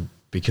into.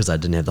 Because I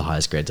didn't have the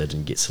highest grades, I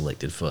didn't get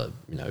selected for,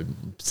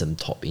 some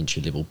top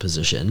entry level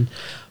position.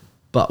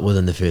 But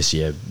within the first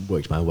year,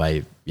 worked my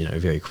way,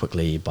 very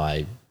quickly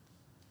by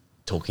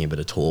talking a bit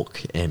of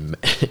talk and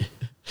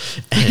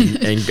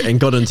and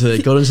got into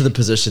the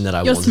position that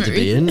I wanted to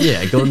be in.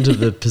 Yeah, got into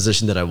the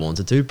position that I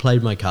wanted to.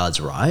 Played my cards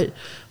right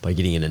by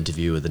getting an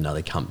interview with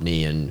another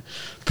company and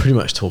pretty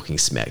much talking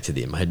smack to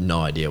them. I had no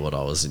idea what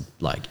I was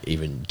like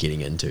even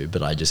getting into,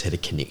 but I just had a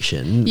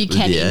connection. You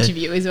can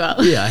interview as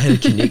well. Yeah, I had a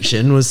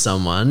connection with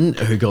someone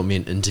who got me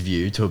an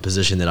interview to a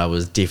position that I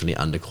was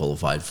definitely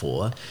underqualified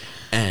for,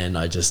 and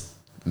I just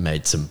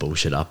made some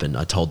bullshit up and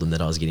I told them that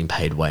I was getting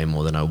paid way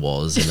more than I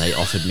was, and they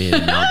offered me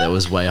an amount that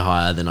was way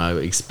higher than I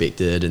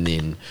expected. And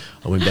then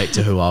I went back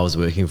to who I was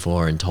working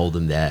for and told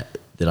them that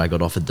I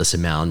got offered this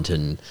amount,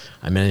 and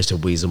I managed to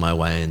weasel my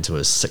way into a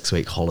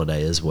 6-week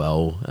holiday as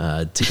well,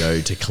 to go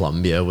to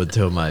Colombia with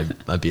two of my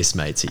best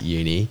mates at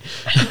uni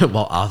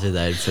while after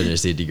they'd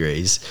finished their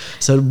degrees.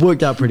 So it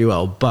worked out pretty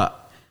well.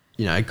 But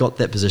I got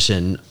that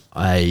position.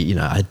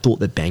 I thought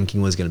that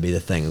banking was going to be the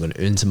thing. I'm going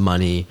to earn some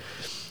money.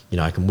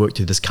 I can work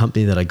through this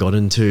company that I got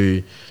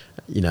into.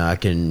 I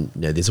can,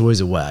 there's always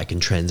a way I can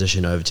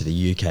transition over to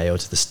the UK or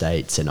to the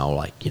States, and I'll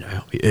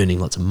I'll be earning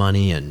lots of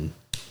money and,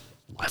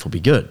 life will be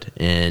good.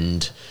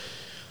 And,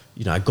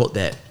 you know, I got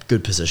that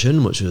good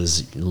position, which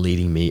was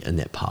leading me in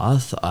that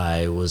path.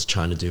 I was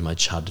trying to do my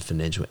chartered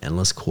financial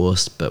analyst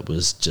course, but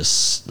was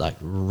just like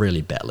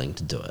really battling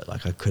to do it.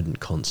 Like I couldn't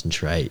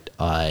concentrate.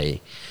 I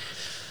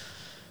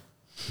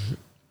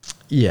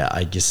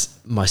guess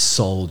my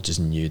soul just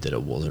knew that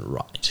it wasn't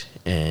right.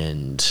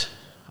 And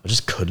I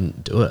just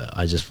couldn't do it.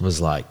 I just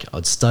was like,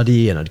 I'd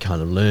study and I'd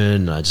kind of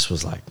learn. And I just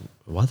was like,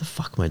 why the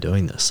fuck am I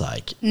doing this?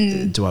 Like,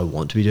 do I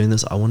want to be doing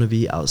this? I want to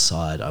be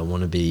outside. I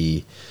want to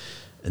be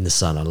in the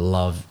sun. I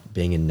love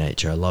being in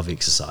nature. I love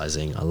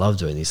exercising. I love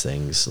doing these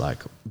things. Like,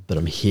 but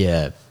I'm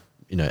here,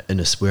 you know,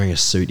 wearing a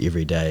suit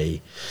every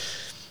day.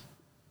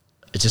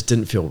 It just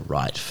didn't feel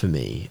right for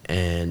me.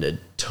 And it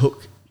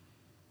took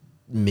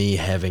me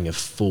having a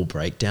full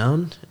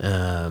breakdown,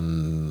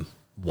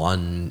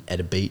 one at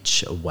a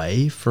beach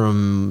away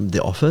from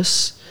the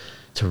office,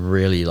 to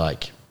really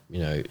like, you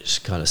know,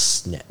 just kind of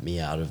snap me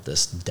out of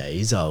this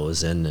daze I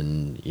was in.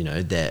 And, you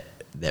know,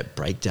 that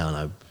breakdown,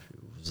 I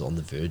was on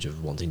the verge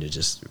of wanting to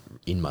just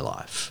end my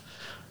life.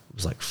 I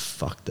was like,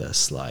 fuck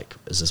this. Like,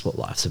 is this what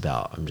life's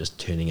about? I'm just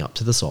turning up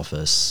to this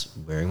office,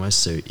 wearing my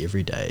suit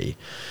every day.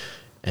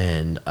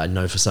 And I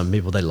know for some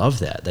people, they love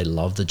that. They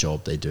love the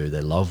job they do. They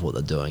love what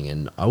they're doing.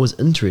 And I was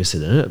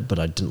interested in it, but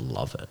I didn't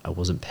love it. I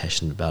wasn't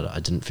passionate about it. I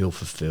didn't feel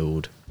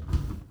fulfilled.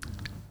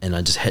 And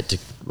I just had to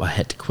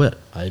quit.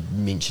 I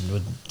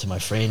mentioned to my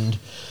friend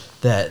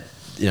that,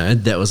 you know,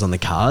 that was on the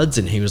cards,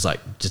 and he was like,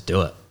 just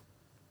do it.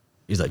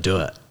 He's like, do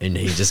it. And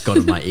he just got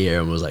in my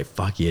ear and was like,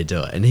 fuck yeah,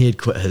 do it. And he had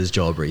quit his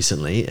job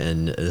recently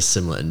in a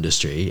similar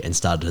industry and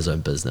started his own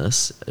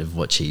business, of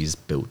which he's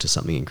built to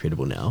something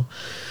incredible now.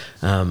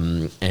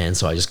 And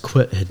so I just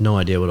quit, had no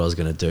idea what I was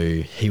going to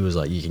do. He was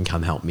like, you can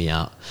come help me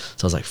out.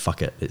 So I was like,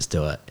 fuck it, let's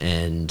do it.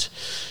 And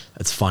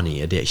it's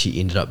funny, it actually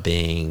ended up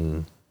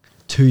being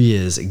 2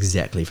 years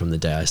exactly from the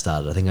day I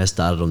started. I think I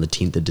started on the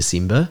 10th of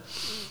December.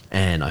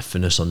 And I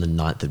finished on the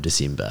 9th of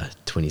December,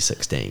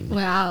 2016.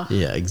 Wow.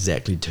 Yeah,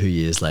 exactly 2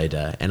 years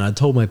later. And I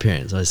told my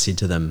parents, I said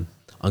to them,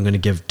 I'm going to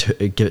give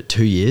it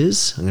 2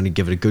 years. I'm going to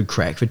give it a good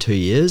crack for 2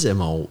 years,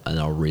 and I'll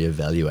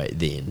reevaluate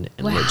then.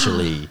 And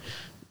literally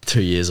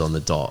 2 years on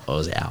the dot, I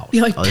was out.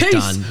 You're like, I was peace.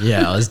 done.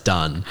 Yeah, I was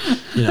done.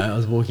 You know, I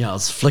was walking out, I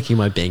was flicking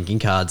my banking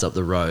cards up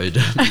the road,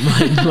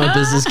 my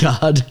business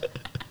card.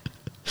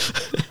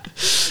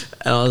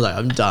 And I was like,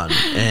 I'm done.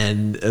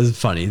 And it was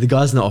funny. The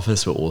guys in the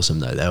office were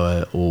awesome though. They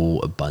were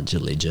all a bunch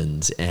of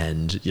legends.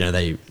 And, you know,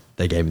 they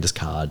gave me this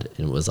card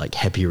and it was like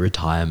happy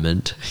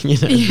retirement. You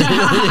know, it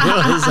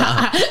was,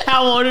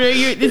 how old are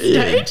you at this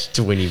stage?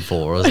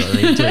 24 or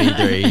something,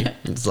 23.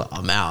 It's like,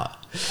 I'm out.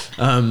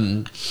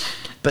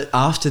 But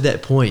after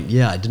that point,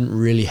 I didn't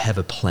really have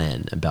a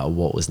plan about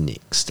what was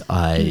next.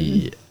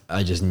 I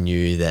just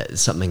knew that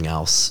something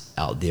else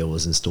out there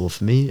was in store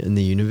for me in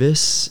the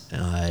universe.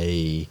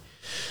 I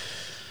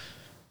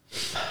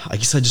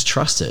guess I just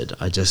trusted.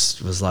 I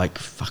just was like,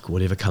 fuck,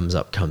 whatever comes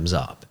up, comes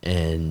up.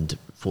 And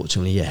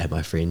fortunately, I had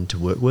my friend to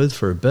work with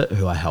for a bit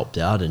who I helped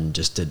out and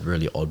just did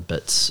really odd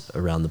bits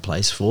around the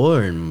place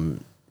for,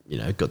 and, you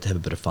know, got to have a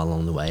bit of fun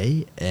along the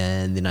way.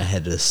 And then I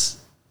had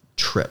this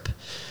trip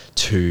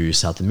to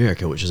South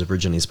America, which was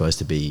originally supposed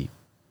to be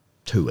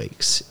 2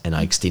 weeks. And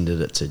I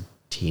extended it to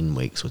 10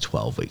 weeks or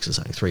 12 weeks or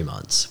something, 3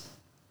 months.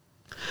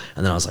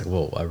 And then I was like,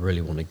 well, I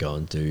really want to go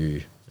and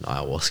do an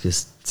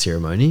ayahuasca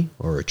ceremony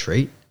or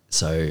retreat.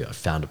 So I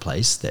found a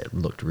place that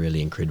looked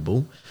really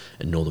incredible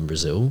in northern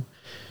Brazil,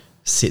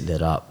 set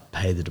that up,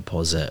 paid the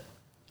deposit,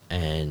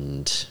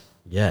 and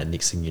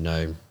next thing you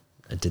know,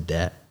 I did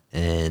that,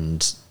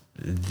 and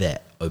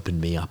that opened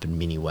me up in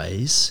many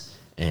ways.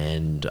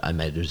 And I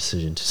made a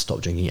decision to stop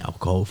drinking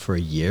alcohol for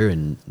a year,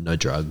 and no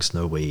drugs,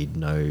 no weed,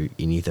 no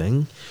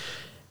anything.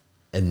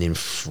 And then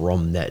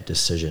from that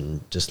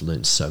decision, just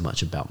learned so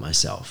much about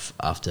myself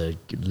after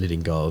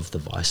letting go of the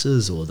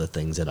vices or the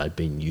things that I'd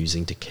been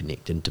using to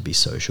connect and to be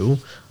social.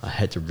 I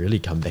had to really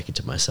come back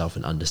into myself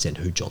and understand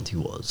who Jonty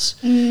was.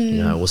 You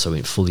know, I also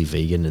went fully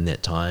vegan in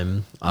that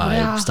time.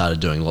 I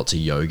started doing lots of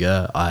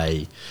yoga.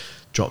 I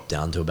dropped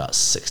down to about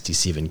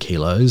 67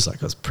 kilos.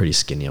 Like, I was pretty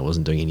skinny. I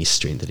wasn't doing any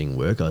strengthening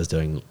work. I was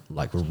doing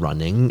like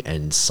running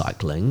and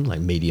cycling, like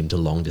medium to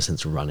long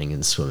distance running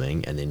and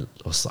swimming, and then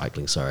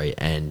cycling,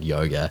 and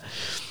yoga,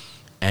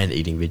 and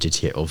eating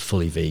vegetarian or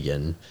fully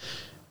vegan.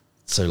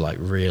 So like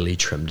really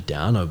trimmed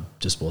down. I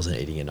just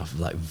wasn't eating enough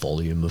like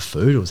volume of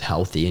food. It was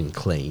healthy and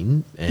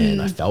clean, and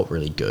I felt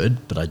really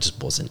good, but I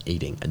just wasn't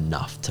eating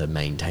enough to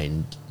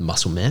maintain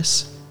muscle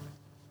mass.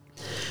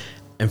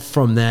 And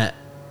from that,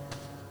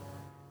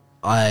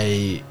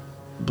 I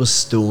was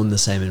still in the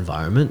same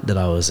environment that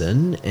I was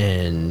in.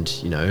 And,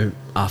 you know,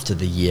 after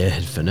the year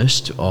had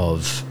finished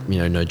of, you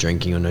know, no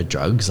drinking or no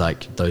drugs,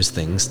 like those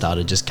things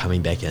started just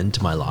coming back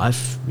into my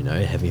life, you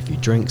know, having a few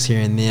drinks here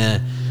and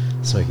there,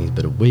 smoking a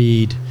bit of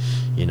weed,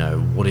 you know,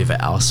 whatever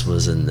else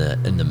was in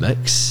the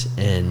mix.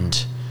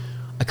 And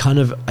I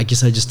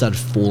guess I just started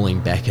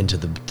falling back into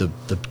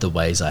the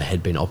ways I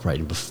had been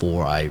operating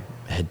before I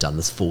had done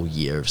this full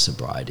year of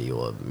sobriety,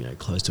 or, you know,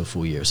 close to a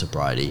full year of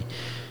sobriety.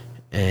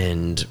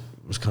 And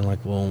it was kind of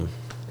like, well,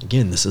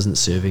 again, this isn't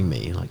serving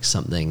me. Like,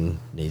 something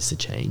needs to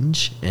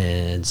change.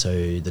 And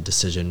so the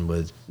decision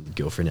with the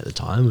girlfriend at the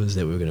time was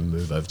that we were going to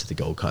move over to the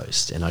Gold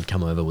Coast. And I'd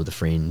come over with a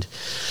friend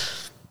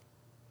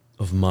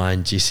of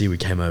mine, Jesse. We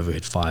came over, we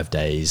had 5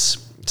 days,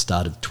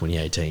 started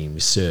 2018, we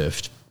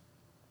surfed.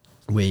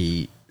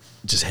 We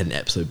just had an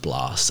absolute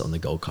blast on the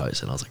Gold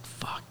Coast. And I was like,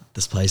 fuck,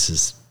 this place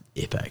is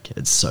epic.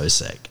 It's so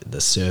sick.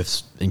 The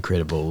surf's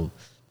incredible.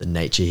 The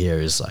nature here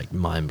is like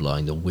mind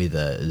blowing. The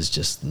weather is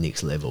just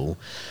next level.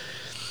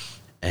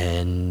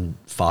 And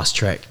fast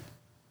track,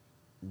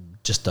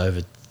 just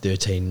over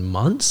 13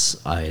 months,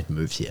 I had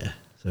moved here.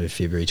 So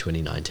February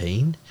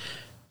 2019,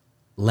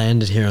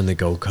 landed here on the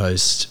Gold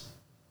Coast,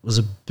 was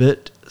a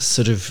bit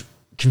sort of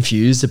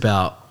confused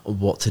about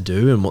what to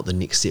do and what the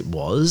next step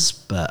was,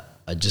 but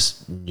I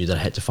just knew that I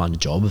had to find a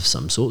job of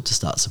some sort to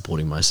start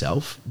supporting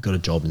myself. Got a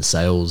job in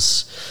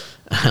sales,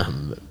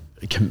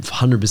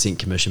 100%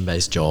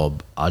 commission-based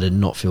job. I did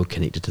not feel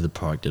connected to the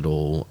product at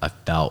all. I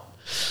felt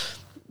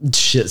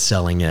shit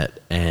selling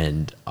it,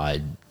 and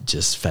I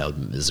just failed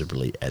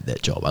miserably at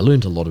that job. I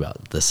learned a lot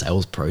about the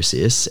sales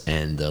process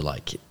and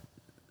the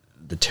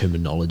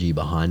terminology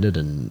behind it,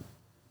 and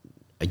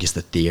I guess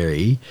the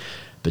theory,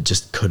 but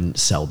just couldn't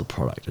sell the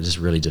product. I just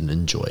really didn't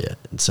enjoy it.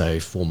 And so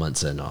 4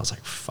 months in, I was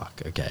like,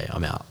 fuck, okay,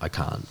 I'm out. I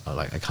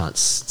can't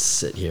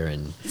sit here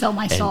and sell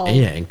my soul.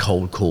 And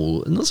cold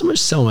call, not so much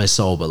sell my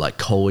soul, but like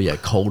cold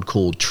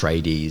call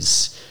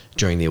tradies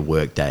during their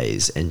work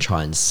days and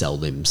try and sell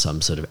them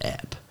some sort of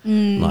app.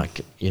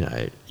 Like,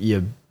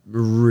 you're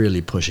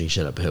really pushing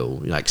shit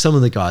uphill. Like, some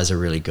of the guys are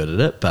really good at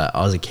it, but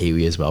I was a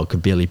Kiwi as well,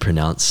 could barely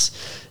pronounce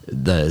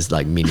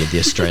many of the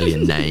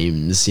Australian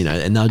names,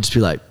 and they'll just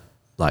be like,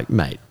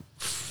 mate,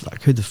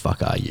 like, who the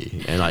fuck are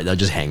you? And they'll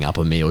just hang up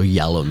on me or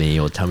yell at me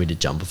or tell me to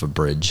jump off a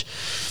bridge.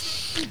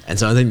 And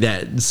so I think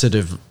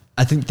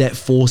that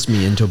forced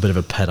me into a bit of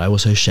a pit. I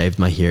also shaved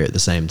my hair at the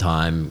same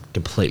time,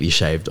 completely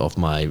shaved off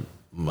my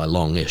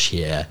longish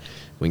hair,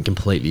 went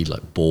completely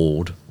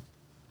bald,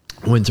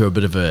 went through a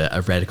bit of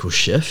a radical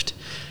shift.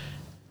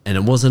 And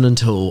it wasn't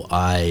until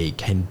I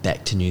came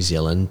back to New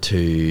Zealand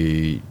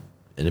in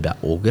about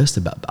August,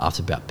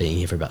 after being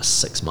here for about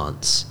 6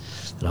 months,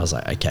 that I was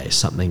like, okay,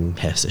 something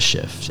has to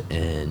shift.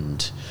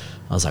 And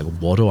I was like,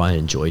 what do I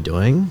enjoy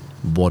doing?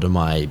 What am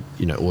I,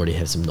 already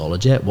have some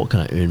knowledge at? What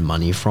can I earn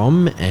money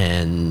from?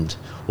 And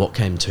what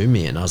came to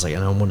me? And I was like,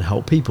 and I want to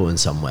help people in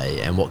some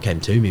way. And what came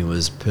to me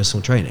was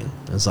personal training.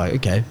 I was like,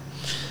 okay,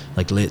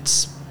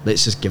 let's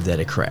just give that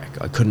a crack.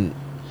 I couldn't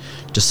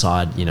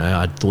decide,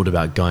 I'd thought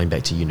about going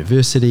back to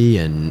university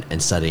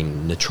and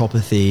studying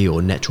naturopathy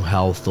or natural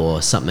health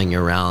or something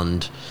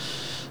along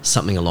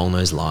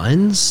those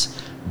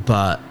lines.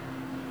 But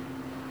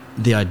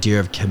the idea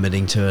of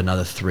committing to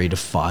another 3 to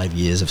 5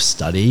 years of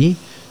study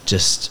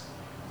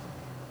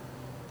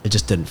it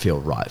just didn't feel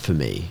right for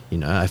me.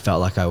 I felt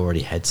like I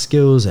already had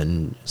skills,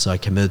 and so I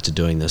committed to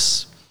doing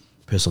this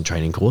personal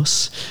training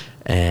course,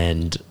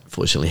 and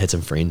fortunately had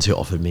some friends who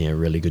offered me a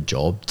really good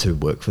job to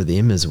work for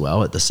them as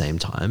well at the same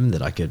time,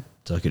 that I could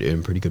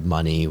earn pretty good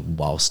money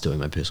whilst doing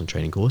my personal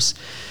training course.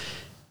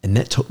 And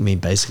that took me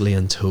basically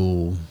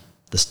until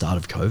the start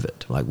of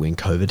COVID, like when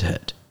COVID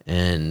hit,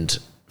 and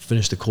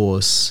finished the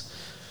course.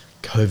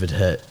 COVID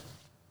hit.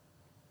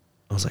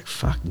 I was like,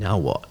 fuck, now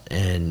what?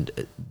 And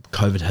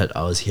COVID hit,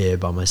 I was here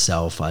by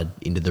myself. I'd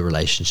ended the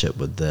relationship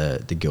with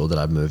the girl that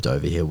I'd moved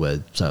over here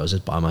with, so I was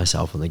just by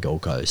myself on the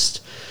Gold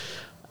Coast.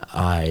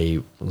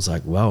 I was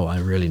like, well, I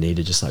really need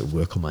to just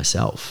work on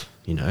myself.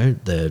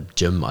 The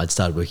gym, I'd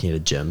started working at a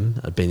gym.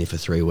 I'd been there for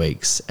 3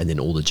 weeks, and then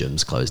all the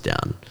gyms closed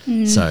down.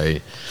 So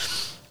I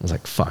was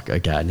like, fuck,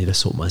 okay, I need to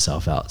sort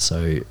myself out.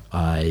 So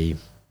I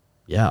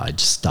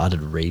just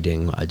started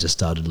reading. I just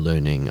started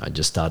learning. I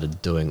just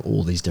started doing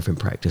all these different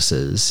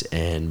practices.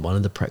 And one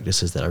of the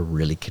practices that I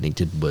really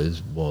connected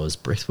with was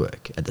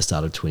breathwork at the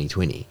start of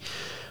 2020.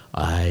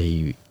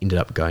 I ended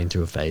up going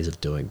through a phase of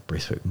doing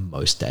breathwork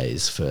most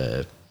days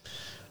for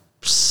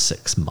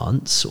 6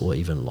 months or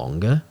even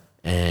longer.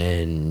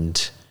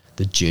 And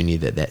the journey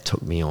that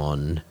took me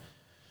on,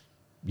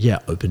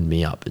 opened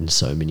me up in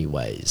so many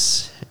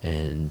ways.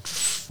 And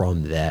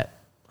from that,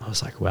 I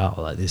was like,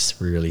 wow,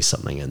 there's really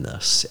something in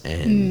this.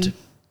 And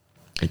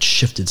it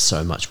shifted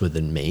so much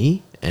within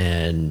me.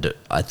 And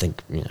I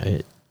think,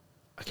 I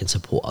can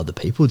support other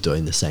people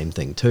doing the same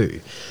thing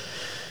too.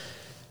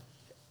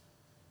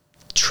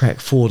 Track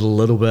forward a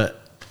little bit,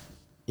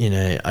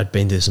 I'd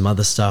been through some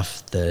other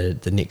stuff.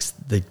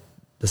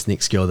 This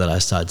next girl that I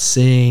started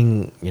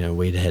seeing,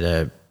 we'd had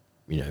a,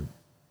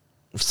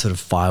 sort of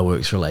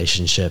fireworks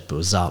relationship. It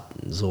was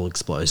all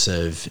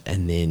explosive.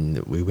 And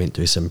then we went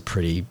through some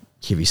pretty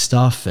heavy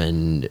stuff,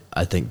 and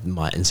I think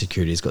my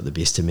insecurities got the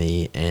best of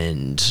me,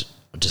 and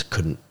I just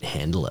couldn't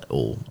handle it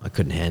all. I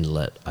couldn't handle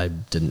it. I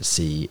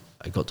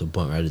got to a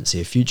point where I didn't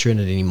see a future in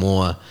it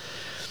anymore.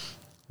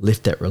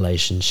 Left that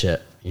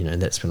relationship,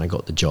 that's when I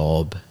got the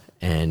job.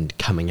 And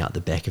coming out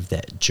the back of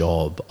that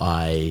job,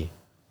 I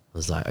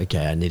was like,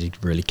 okay, I need to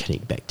really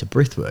connect back to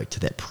breathwork, to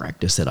that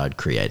practice that I'd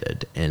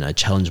created. And I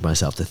challenged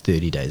myself to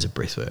 30 days of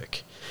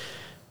breathwork.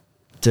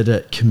 did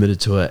it, committed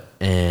to it,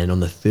 and on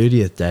the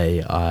 30th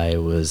day, I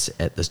was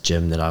at this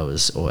gym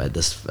at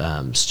this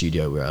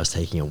studio where I was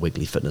taking a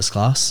weekly fitness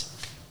class.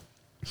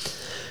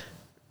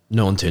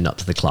 No one turned up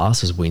to the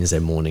class. It was Wednesday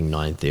morning,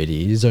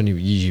 9:30. There's only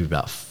usually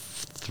about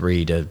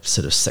 3 to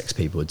sort of 6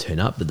 people would turn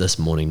up, but this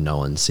morning no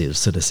one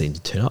sort of seemed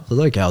to turn up. I was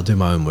like, okay, I'll do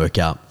my own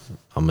workout.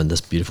 I'm in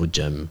this beautiful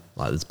gym,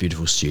 like this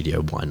beautiful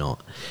studio, why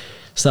not?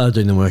 Started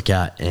doing the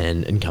workout,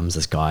 and in comes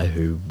this guy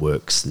who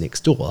works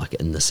next door, like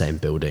in the same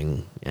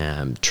building,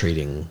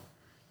 treating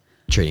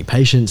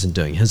patients and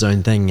doing his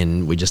own thing.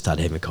 And we just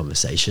started having a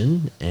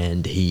conversation,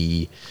 and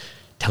he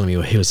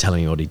was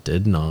telling me what he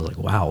did, and I was like,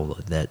 wow,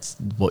 that's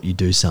what you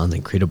do sounds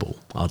incredible.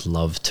 I'd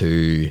love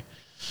to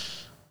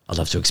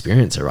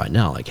experience it right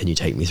now. Like, can you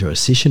take me through a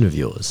session of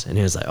yours? And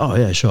he was like, oh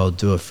yeah, sure, I'll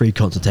do a free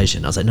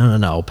consultation. I was like, no,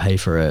 I'll pay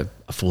for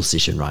a full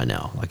session right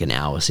now, like an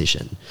hour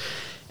session.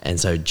 And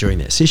so during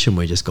that session,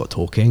 we just got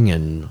talking,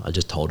 and I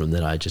just told him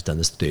that I had just done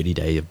this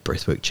 30-day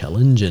breathwork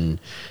challenge. And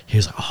he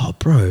was like, oh,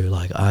 bro,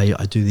 like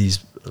I do these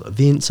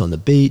events on the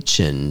beach,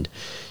 and,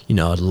 you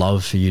know, I'd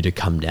love for you to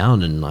come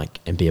down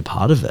and be a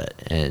part of it,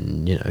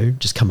 and, you know,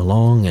 just come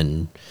along.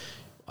 And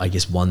I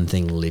guess one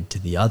thing led to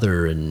the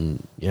other,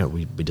 and, you know,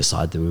 we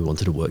decided that we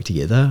wanted to work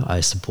together. I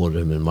supported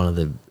him in one of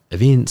the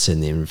events,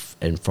 and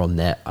from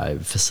that, I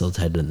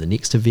facilitated in the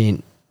next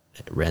event,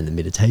 ran the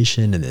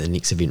meditation, and then the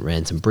next event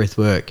ran some breath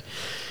work.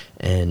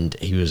 And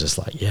he was just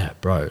like, yeah,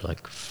 bro,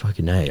 like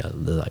fucking A,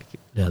 like,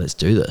 yeah, let's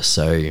do this.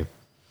 So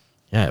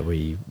yeah,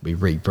 we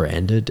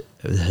rebranded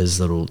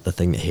the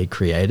thing that he had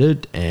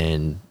created,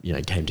 and, you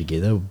know, came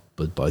together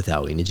with both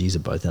our energies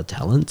and both our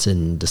talents,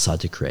 and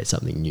decided to create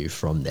something new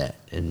from that.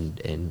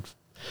 And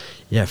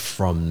yeah,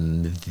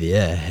 from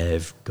there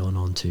have gone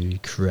on to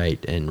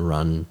create and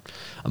run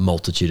a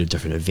multitude of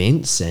different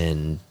events,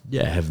 and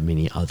yeah, have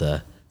many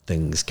other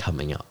things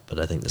coming up. But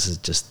I think this is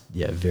just,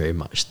 yeah, very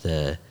much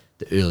the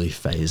early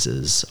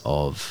phases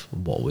of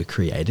what we're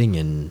creating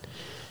and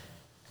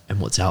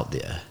what's out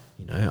there.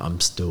 You know, I'm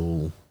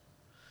still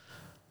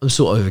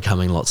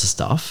overcoming lots of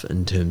stuff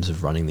in terms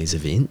of running these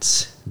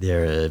events.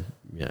 There are,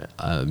 you know,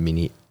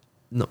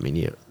 not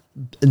many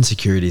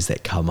insecurities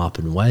that come up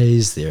in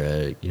ways. There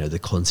are, you know, the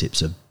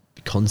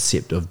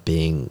concept of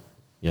being,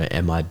 you know,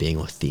 am I being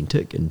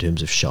authentic in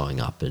terms of showing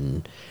up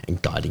and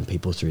guiding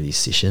people through these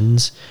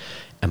sessions?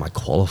 Am I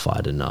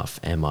qualified enough?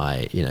 Am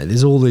I, you know,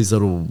 there's all these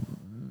little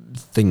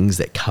things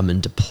that come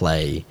into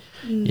play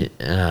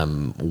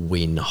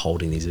when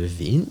holding these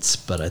events.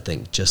 But I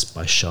think just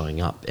by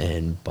showing up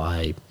and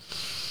by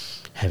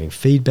having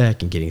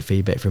feedback and getting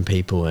feedback from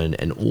people,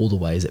 and all the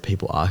ways that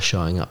people are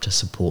showing up to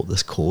support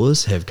this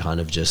cause have kind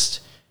of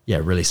just, yeah,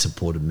 really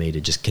supported me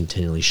to just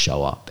continually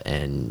show up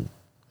and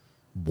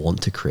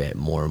want to create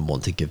more and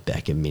want to give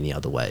back in many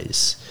other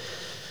ways.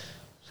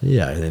 So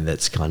yeah, I think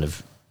that's kind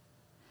of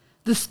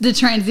the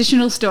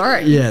transitional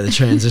story. Yeah, the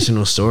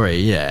transitional story,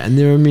 yeah. And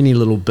there are many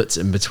little bits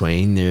in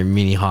between. There are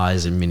many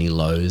highs and many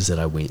lows that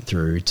I went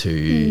through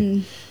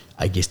to,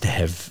 I guess, to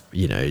have,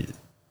 you know,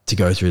 to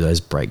go through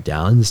those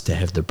breakdowns, to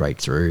have the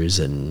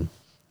breakthroughs, and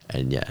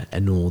yeah,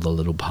 and all the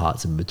little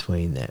parts in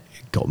between that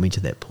got me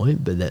to that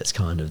point. But that's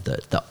kind of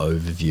the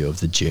overview of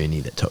the journey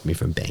that took me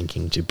from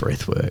banking to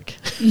breathwork.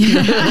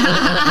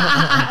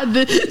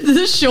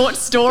 the short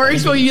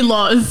stories for you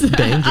lots.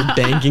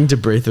 banking to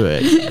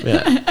breathwork.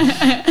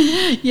 Yeah.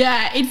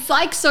 Yeah, it's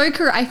like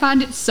I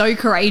find it so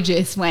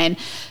courageous when,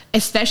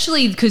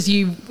 especially because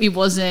it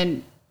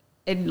wasn't,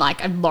 and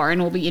like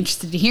Lauren will be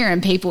interested to hear,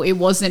 and people, it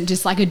wasn't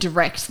just like a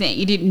direct thing.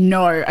 You didn't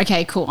know,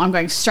 okay, cool, I'm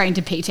going straight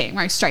into PT, I'm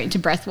going straight into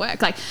breath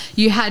work. Like,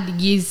 you had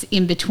years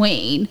in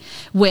between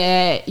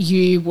where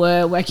you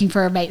were working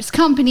for a mate's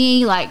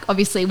company, like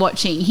obviously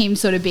watching him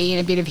sort of be in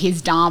a bit of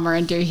his dharma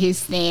and do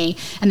his thing,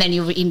 and then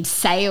you were in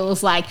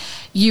sales, like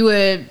you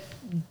were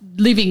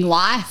living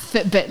life,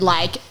 but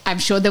like I'm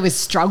sure there was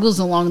struggles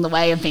along the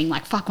way of being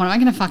like, fuck, what am I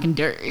going to fucking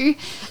do?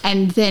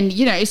 And then,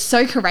 you know, it's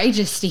so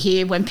courageous to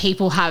hear when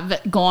people have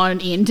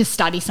gone in to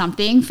study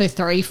something for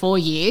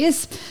 3-4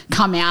 years,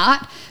 come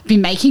out, be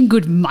making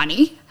good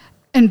money,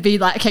 and be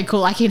like, okay,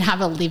 cool, I can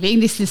have a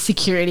living. This is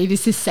security.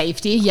 This is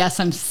safety. Yes,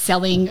 I'm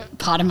selling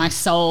part of my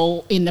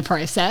soul in the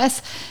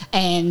process,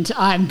 and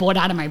I'm bored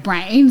out of my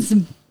brains.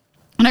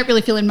 I don't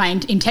really feel in my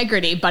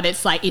integrity, but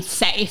it's like, it's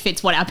safe.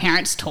 It's what our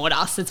parents taught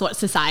us. It's what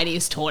society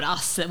has taught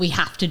us that we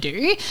have to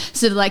do.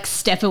 So to like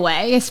step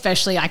away,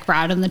 especially like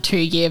right on the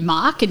 2-year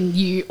mark, and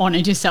you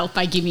honored yourself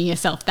by giving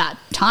yourself that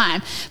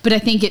time. But I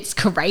think it's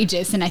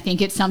courageous, and I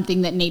think it's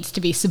something that needs to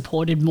be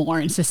supported more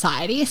in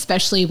society,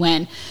 especially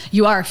when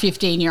you are a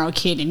 15-year-old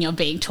kid and you're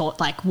being taught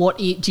like, what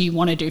do you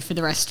want to do for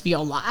the rest of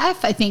your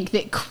life? I think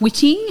that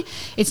quitting,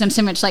 it's not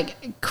so much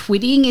like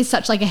quitting is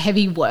such like a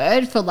heavy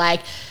word for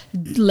like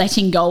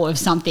letting go of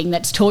something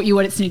that's taught you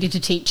what it's needed to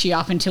teach you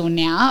up until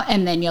now,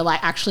 and then you're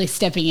like actually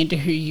stepping into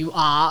who you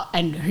are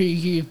and who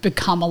you've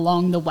become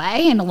along the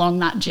way and along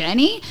that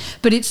journey.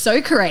 But it's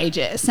so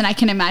courageous, and I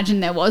can imagine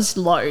there was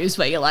lows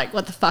where you're like,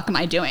 what the fuck am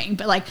I doing?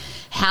 But like,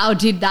 how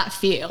did that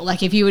feel?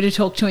 Like, if you were to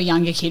talk to a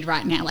younger kid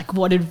right now, like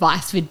what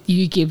advice would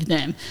you give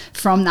them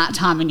from that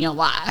time in your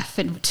life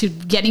and to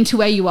getting to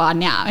where you are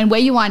now? And where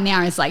you are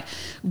now is like,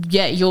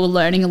 yeah, you're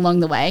learning along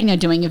the way and you're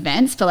doing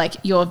events, but like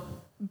you're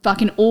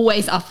fucking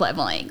always up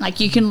leveling. Like,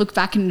 you can look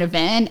back at an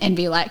event and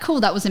be like, cool,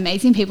 that was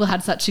amazing, people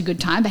had such a good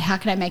time, but how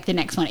can I make the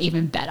next one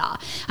even better?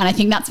 And I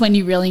think that's when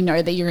you really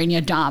know that you're in your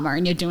dharma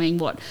and you're doing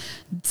what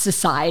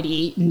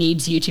society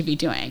needs you to be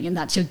doing, and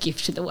that's your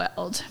gift to the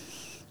world.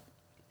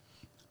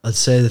 I'd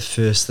say the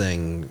first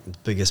thing,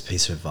 biggest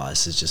piece of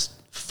advice is just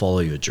follow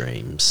your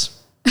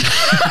dreams. Wow,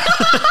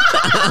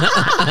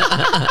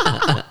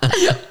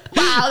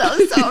 that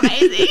was so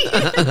amazing.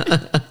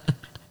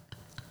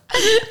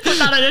 Put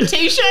that on a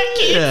t-shirt,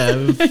 kid.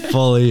 Yeah,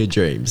 follow your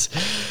dreams.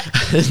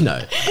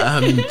 No,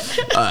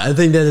 I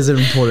think that is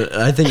important.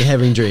 I think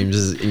having dreams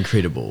is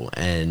incredible,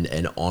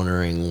 and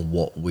honoring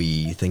what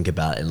we think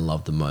about and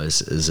love the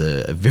most is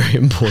a very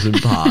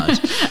important part.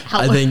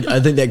 I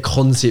think that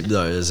concept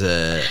though is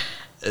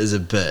a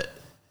bit,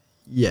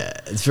 yeah,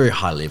 it's very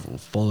high level.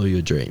 Follow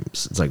your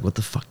dreams. It's like, what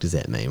the fuck does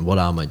that mean? What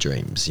are my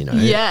dreams? You know?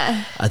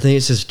 Yeah. I think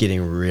it's just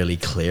getting really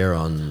clear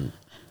on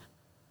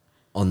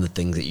the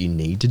things that you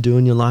need to do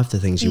in your life, the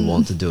things you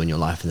want to do in your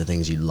life, and the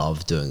things you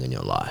love doing in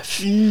your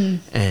life.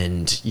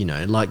 And, you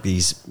know, like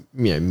these,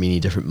 you know, many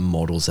different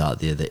models out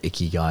there, the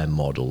Ikigai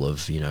model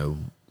of, you know,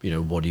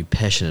 what are you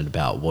passionate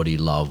about? What do you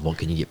love? What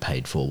can you get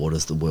paid for? What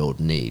does the world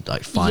need?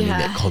 Like finding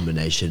that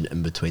combination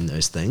in between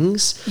those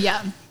things.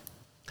 Yeah.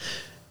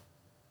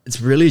 It's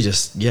really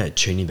just,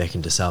 tuning back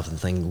into self and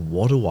thinking,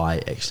 what do I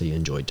actually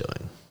enjoy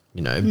doing?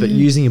 You know, but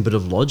using a bit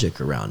of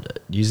logic around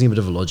it,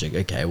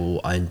 okay,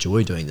 well, I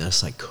enjoy doing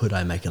this. Like, could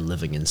I make a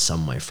living in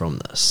some way from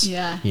this?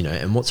 Yeah. You know,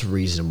 and what's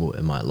reasonable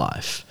in my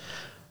life?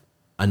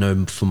 I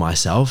know for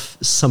myself,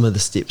 some of the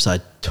steps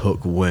I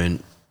took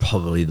weren't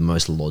probably the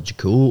most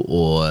logical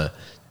or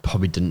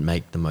probably didn't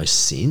make the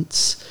most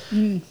sense.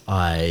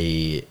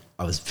 I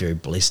was very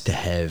blessed to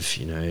have,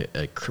 you know,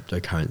 a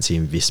cryptocurrency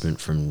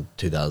investment from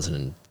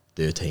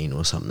 2013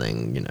 or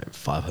something, you know,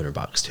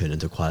 $500 turned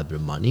into quite a bit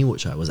of money,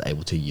 which I was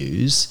able to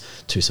use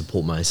to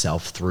support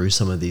myself through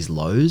some of these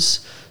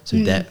lows. So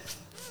that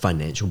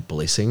financial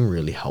blessing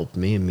really helped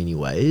me in many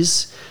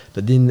ways.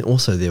 But then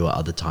also there were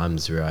other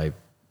times where I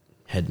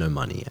had no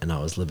money and I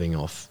was living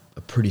off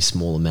a pretty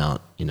small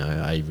amount. You know,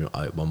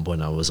 at one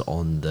point I was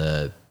on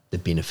the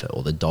benefit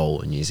or the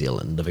dole in New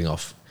Zealand, living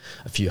off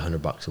a few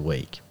 $100 a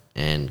week,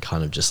 and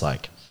kind of just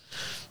like,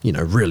 you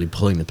know, really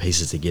pulling the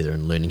pieces together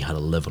and learning how to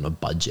live on a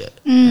budget.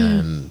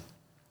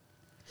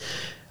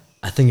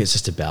 I think it's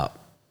just about,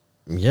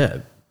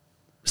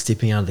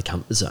 stepping out of the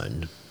comfort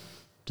zone,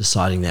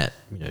 deciding that,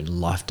 you know,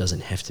 life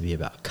doesn't have to be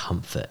about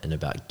comfort and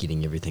about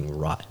getting everything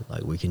right.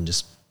 Like we can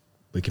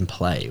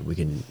play, we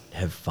can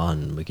have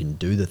fun, we can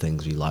do the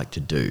things we like to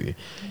do.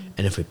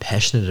 And if we're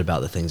passionate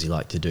about the things we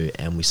like to do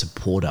and we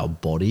support our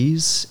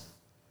bodies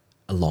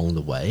along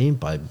the way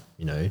by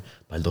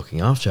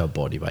looking after our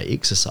body, by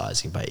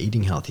exercising, by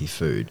eating healthy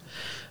food,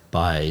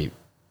 by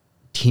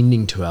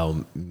tending to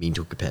our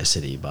mental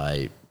capacity,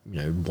 by, you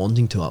know,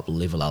 wanting to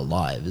up-level our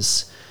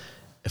lives,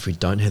 if we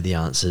don't have the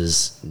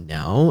answers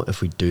now,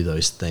 if we do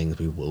those things,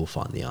 we will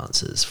find the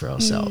answers for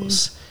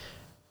ourselves.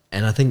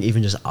 And I think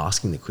even just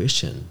asking the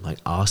question, like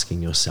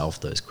asking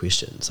yourself those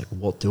questions, like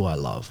what do I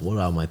love? What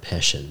are my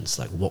passions?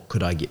 Like what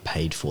could I get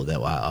paid for that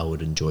I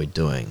would enjoy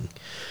doing?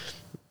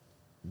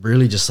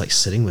 Really just like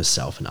sitting with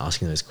self and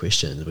asking those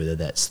questions, whether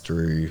that's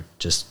through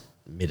just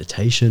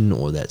meditation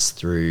or that's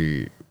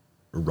through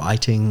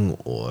writing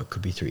or it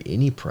could be through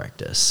any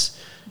practice.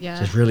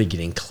 Just really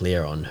getting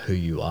clear on who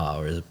you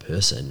are as a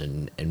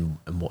person and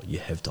what you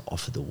have to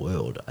offer the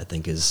world, I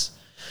think is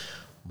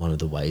one of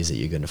the ways that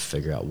you're going to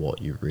figure out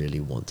what you really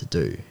want to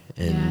do.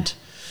 And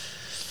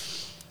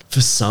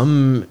for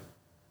some,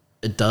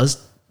 it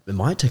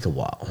might take a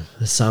while.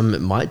 For some,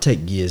 it might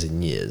take years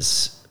and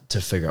years to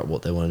figure out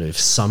what they want to do. If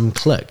some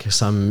click,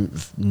 some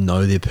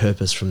know their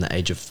purpose from the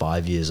age of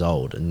 5 years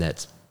old, and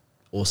that's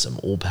awesome,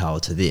 all power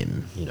to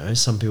them. You know,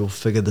 some people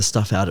figure the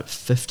stuff out at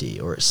 50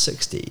 or at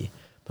 60.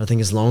 But I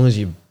think as long as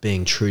you're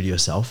being true to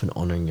yourself and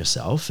honoring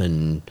yourself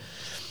and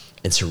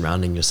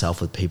surrounding yourself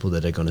with people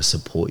that are going to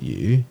support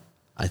you,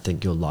 I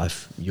think your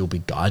life, you'll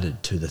be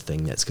guided to the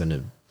thing that's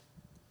going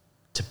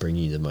to bring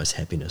you the most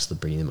happiness, to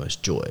bring you the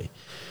most joy.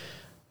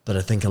 But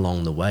I think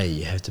along the way,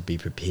 you have to be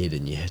prepared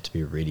and you have to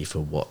be ready for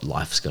what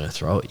life's going to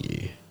throw at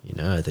you. You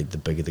know, I think the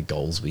bigger the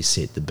goals we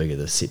set, the bigger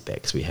the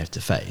setbacks we have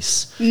to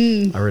face.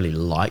 I really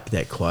like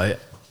that quote.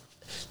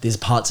 There's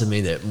parts of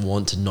me that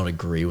want to not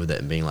agree with it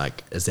and being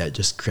like, is that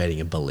just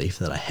creating a belief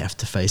that I have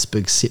to face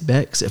big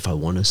setbacks if I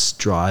want to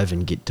strive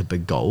and get to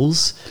big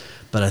goals?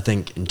 But I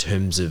think in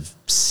terms of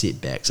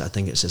setbacks, I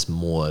think it's just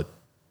more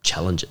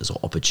challenges or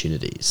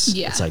opportunities.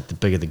 Yeah. It's like the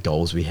bigger the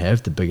goals we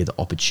have, the bigger the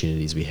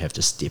opportunities we have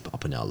to step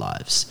up in our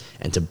lives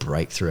and to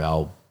break through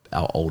our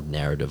old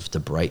narrative, to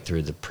break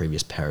through the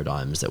previous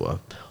paradigms that were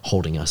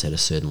holding us at a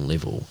certain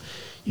level.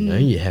 You know,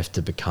 you have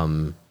to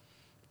become,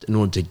 in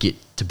order to get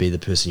to be the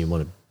person you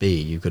want to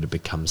be, you've got to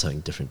become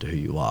something different to who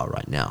you are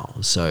right now.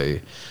 So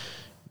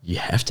you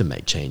have to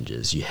make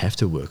changes. You have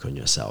to work on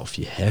yourself.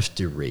 You have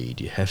to read.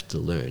 You have to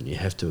learn. You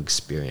have to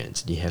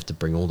experience. And you have to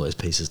bring all those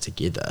pieces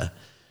together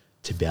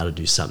to be able to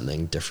do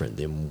something different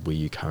than where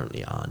you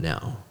currently are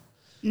now.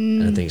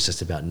 And I think it's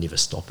just about never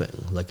stopping.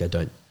 Like I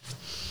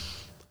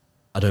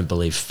don't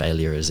believe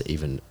failure is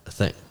even a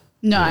thing.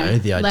 No, you know,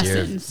 the idea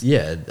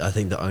lessons. I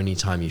think the only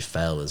time you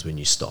fail is when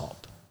you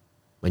stop.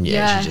 When you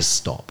actually just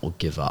stop or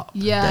give up.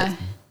 Yeah.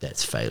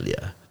 That's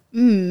failure.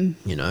 You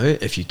know,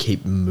 if you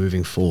keep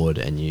moving forward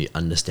and you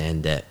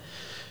understand that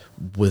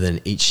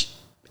within each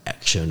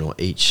action or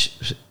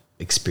each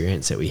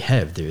experience that we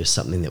have, there is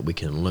something that we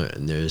can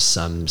learn. There is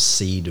some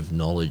seed of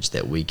knowledge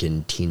that we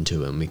can tend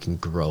to and we can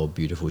grow a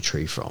beautiful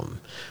tree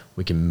from.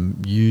 We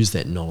can use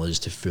that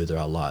knowledge to further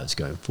our lives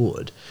going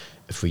forward.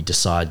 If we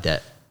decide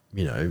that,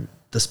 you know,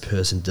 this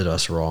person did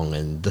us wrong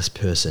and this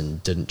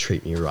person didn't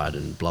treat me right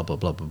and blah, blah,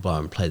 blah, blah, blah,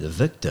 and play the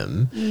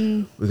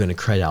victim, we're going to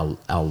create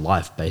our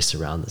life based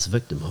around this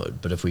victimhood.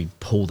 But if we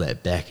pull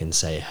that back and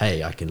say,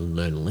 hey, I can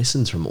learn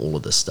lessons from all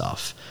of this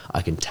stuff,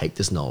 I can take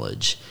this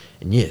knowledge,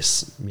 and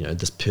yes, you know,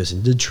 this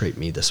person did treat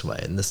me this way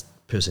and this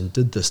person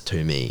did this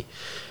to me,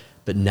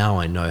 but now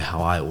I know how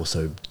I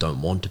also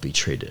don't want to be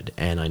treated,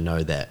 and I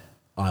know that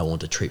I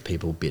want to treat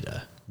people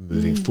better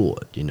moving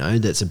forward. You know,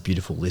 that's a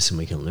beautiful lesson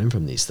we can learn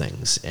from these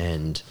things.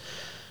 And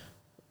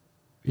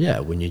yeah,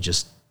 when you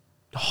just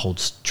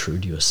hold true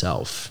to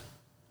yourself,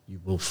 you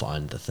will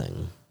find the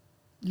thing.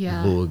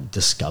 Yeah. You will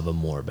discover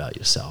more about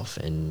yourself,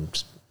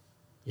 and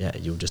yeah,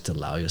 you'll just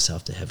allow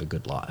yourself to have a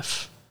good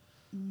life.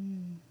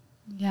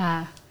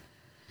 Yeah.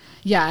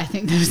 Yeah, I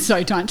think there's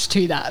so much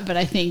to that. But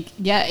I think,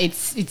 yeah,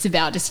 it's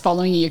about just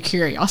following your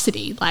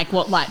curiosity, like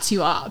what lights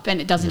you up. And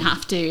it doesn't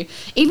have to,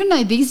 even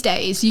though these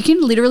days you can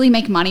literally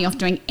make money off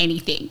doing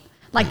anything.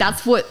 Like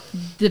that's what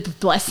the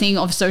blessing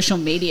of social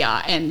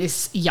media and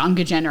this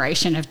younger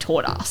generation have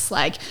taught us.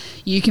 Like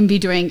you can be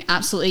doing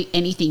absolutely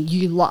anything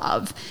you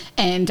love.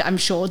 And I'm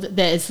sure that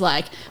there's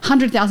like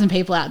 100,000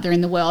 people out there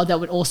in the world that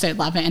would also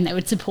love it and they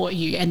would support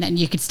you. And then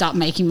you could start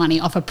making money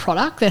off a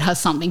product that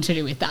has something to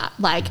do with that.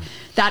 Like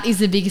that is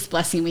the biggest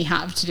blessing we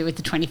have to do with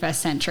the 21st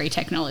century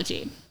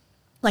technology.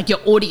 Like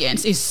your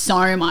audience is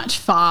so much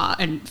far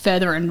and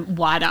further and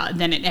wider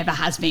than it ever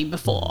has been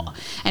before.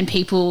 And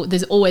people,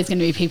 there's always going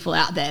to be people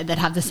out there that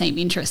have the same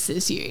interests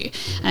as you.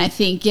 And I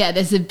think, yeah,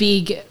 there's a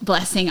big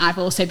blessing. I've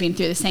also been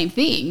through the same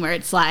thing where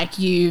it's like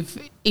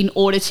in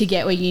order to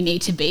get where you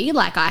need to be,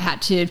 like I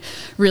had to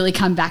really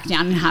come back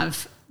down and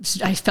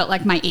I felt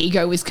like my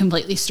ego was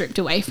completely stripped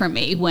away from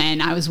me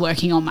when I was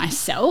working on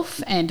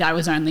myself and I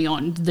was only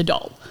on the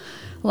doll.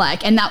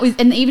 Like, and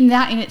even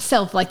that in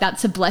itself, like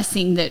that's a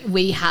blessing that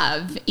we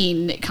have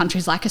in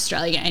countries like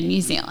Australia and New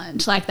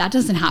Zealand. Like that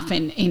doesn't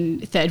happen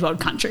in third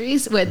world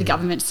countries where the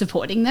government's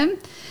supporting them,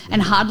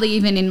 and hardly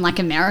even in like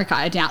America.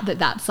 I doubt that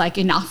that's like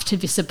enough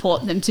to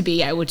support them to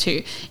be able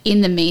to,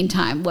 in the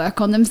meantime,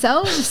 work on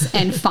themselves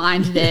and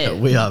find their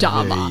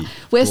dharma.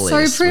 We're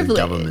so privileged.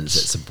 Governments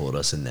that support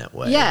us in that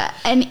way. Yeah,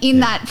 and in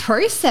that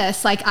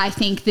process, like I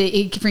think that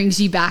it brings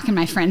you back, and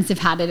my friends have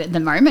had it at the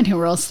moment who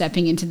are all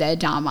stepping into their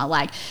dharma.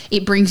 Like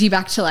it brings you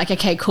back to like,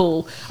 okay,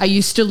 cool. I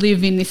used to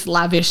live in this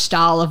lavish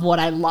style of what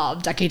I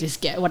loved. I could just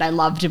get what I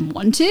loved and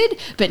wanted,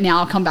 but now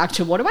I'll come back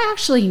to what do I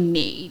actually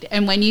need?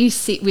 And when you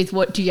sit with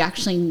what do you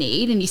actually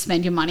need and you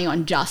spend your money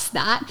on just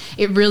that,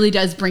 it really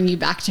does bring you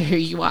back to who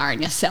you are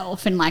and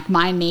yourself. And like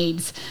my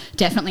needs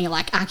definitely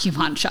like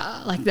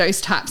acupuncture, like those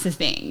types of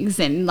things.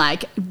 And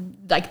like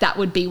that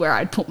would be where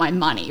I'd put my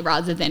money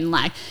rather than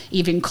like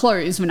even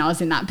clothes when I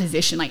was in that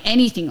position, like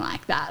anything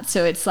like that.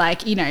 So it's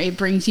like, you know, it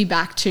brings you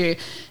back to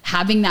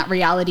having that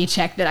reality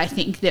check that I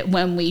think that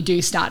when we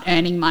do start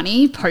earning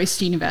money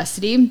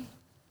post-university,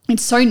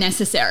 it's so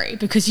necessary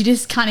because you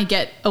just kind of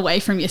get away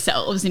from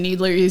yourselves and you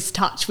lose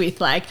touch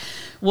with like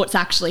what's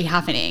actually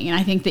happening. And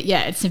I think that,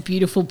 yeah, it's a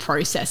beautiful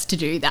process to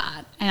do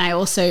that. And I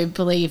also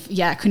believe,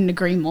 yeah, I couldn't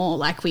agree more.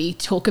 Like we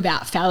talk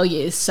about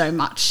failures so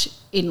much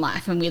in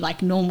life and we like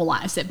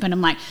normalize it. But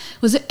I'm like,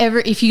 was it ever,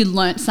 if you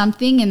learnt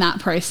something in that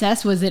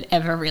process, was it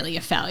ever really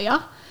a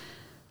failure?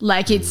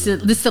 Like this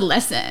is a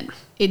lesson.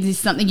 It is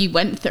something you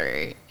went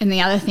through. And the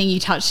other thing you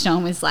touched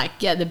on was like,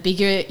 yeah, the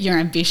bigger your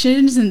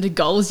ambitions and the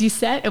goals you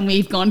set. And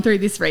we've gone through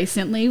this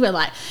recently. We're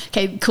like,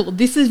 okay, cool.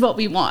 This is what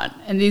we want.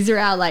 And these are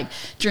our like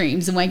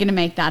dreams and we're going to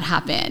make that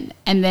happen.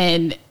 And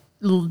then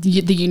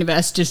the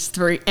universe just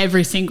threw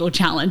every single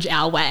challenge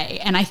our way.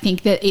 And I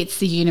think that it's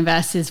the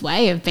universe's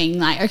way of being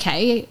like,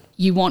 okay,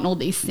 you want all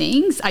these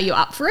things. Are you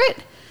up for it?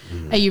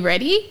 Are you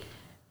ready?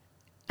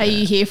 Are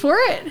you here for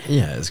it?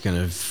 Yeah, it's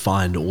going to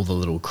find all the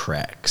little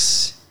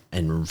cracks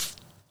and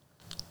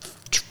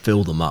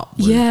fill them up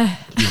with, Yeah.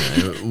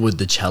 with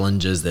the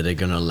challenges that are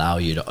going to allow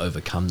you to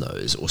overcome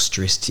those or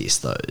stress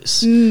test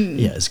those.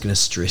 Yeah, it's going to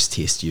stress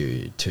test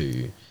you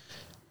to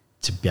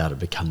be able to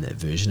become that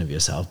version of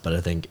yourself. But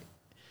I think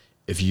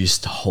if you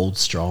hold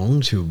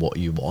strong to what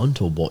you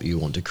want or what you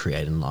want to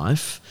create in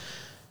life,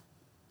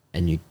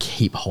 and you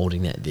keep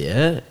holding that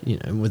there,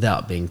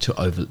 without being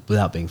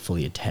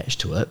fully attached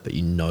to it, but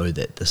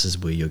that this is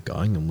where you're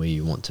going and where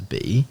you want to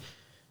be,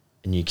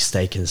 and you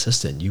stay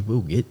consistent, you will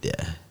get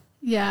there.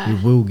 Yeah.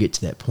 You will get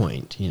to that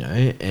point,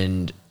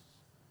 and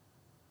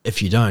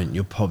if you don't,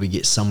 you'll probably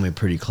get somewhere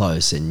pretty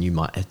close and you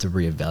might have to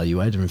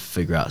reevaluate and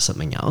figure out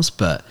something else.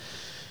 But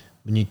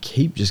when you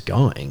keep just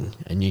going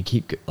and you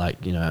keep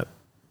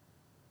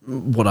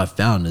what I've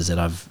found is that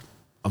I've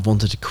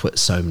wanted to quit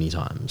so many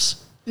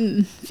times.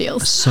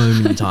 Feels. So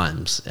many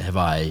times have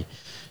I,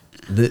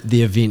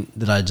 the event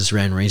that I just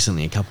ran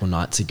recently a couple of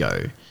nights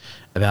ago,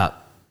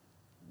 about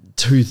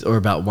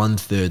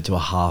 1/3 to a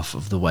half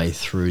of the way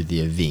through the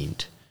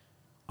event,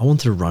 I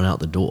wanted to run out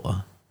the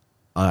door.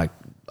 I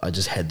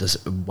just had this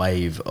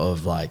wave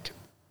of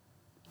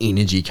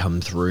energy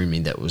come through me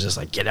that was just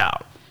like, get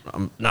out.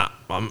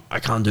 I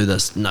can't do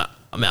this. Nah,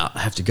 I'm out. I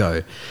have to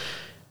go.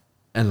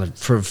 And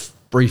for a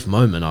brief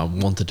moment, I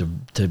wanted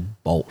to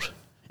bolt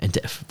and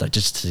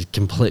to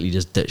completely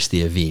just ditch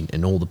the event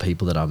and all the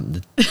people that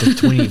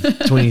the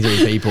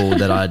 23 people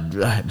that I'd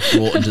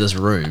brought into this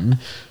room,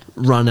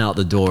 run out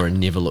the door and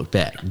never look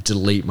back,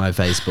 delete my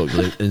Facebook,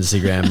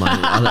 Instagram.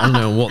 I don't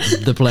know what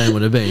the plan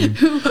would have been.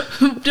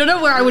 Don't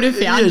know where I would have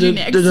found you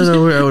next. Don't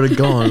know where I would have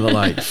gone,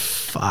 but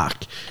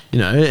fuck,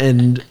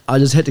 and I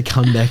just had to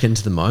come back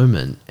into the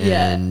moment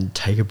and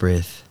take a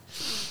breath,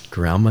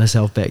 ground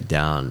myself back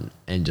down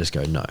and just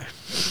go, no,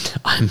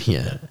 I'm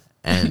here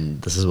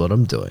and this is what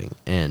I'm doing,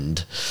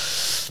 and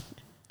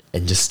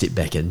just step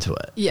back into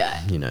it.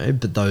 Yeah.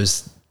 But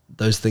those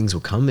things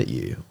will come at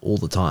you all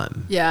the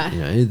time. Yeah.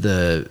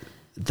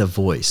 The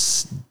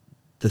voice,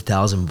 the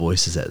 1,000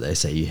 voices that they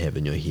say you have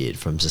in your head,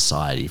 from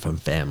society, from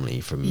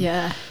family, from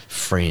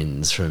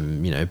friends,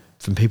 from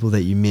people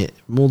that you met,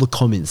 all the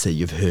comments that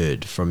you've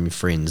heard from your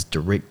friends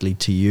directly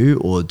to you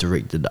or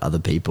directed to other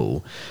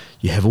people.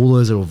 You have all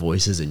those little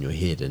voices in your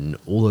head, and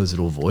all those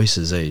little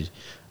voices are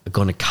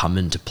going to come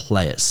into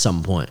play at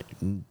some point.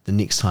 The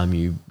next time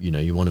you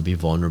want to be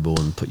vulnerable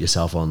and put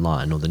yourself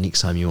online, or the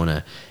next time you want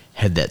to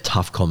have that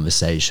tough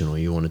conversation, or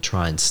you want to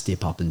try and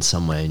step up in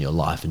some way in your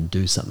life and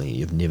do something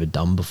you've never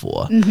done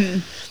before.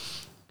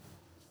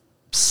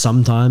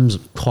 Sometimes,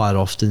 quite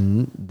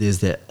often,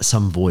 there's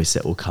some voice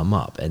that will come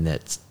up, and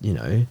that's,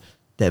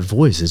 that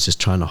voice is just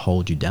trying to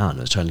hold you down.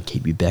 It's trying to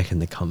keep you back in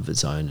the comfort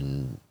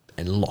zone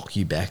and lock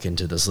you back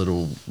into this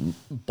little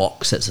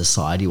box that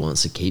society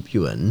wants to keep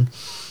you in,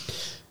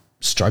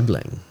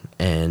 struggling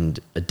and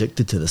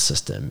addicted to the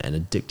system and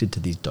addicted to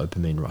these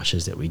dopamine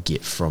rushes that we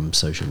get from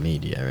social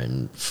media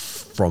and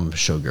from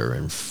sugar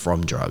and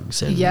from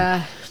drugs,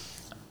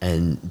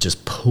 and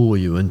just pull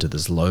you into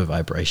this low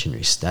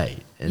vibrationary state.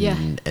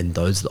 And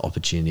those are the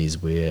opportunities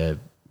where,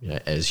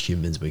 as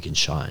humans, we can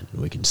shine.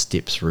 We can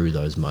step through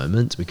those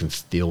moments. We can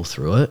feel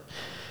through it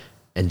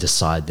and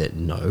decide that,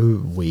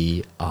 no,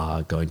 we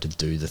are going to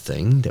do the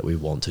thing that we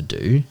want to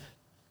do,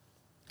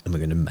 and we're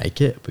going to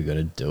make it. We're going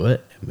to do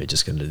it, and we're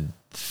just going to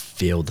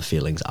feel the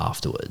feelings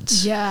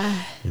afterwards.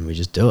 Yeah. And we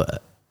just do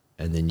it.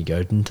 And then you go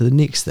into the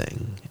next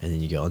thing, and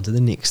then you go on to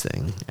the next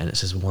thing, and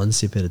it's just one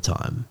step at a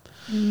time.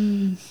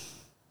 And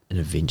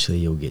eventually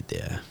you'll get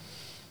there.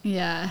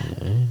 Yeah.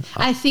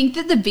 I think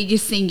that the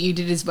biggest thing you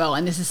did as well,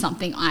 and this is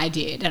something I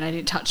did, and I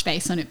did touch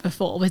base on it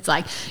before, was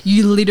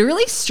you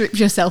literally stripped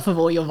yourself of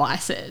all your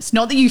vices.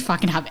 Not that you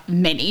fucking have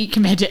many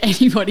compared to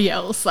anybody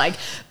else,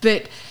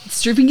 but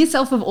stripping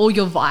yourself of all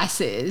your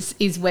vices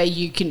is where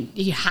you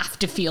have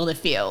to feel the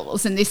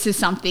feels. And this is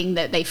something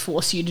that they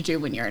force you to do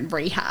when you're in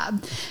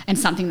rehab, and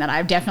something that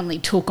I definitely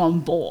took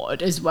on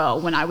board as well.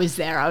 When I was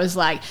there, I was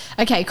like,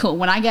 okay, cool.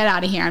 When I get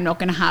out of here, I'm not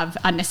going to have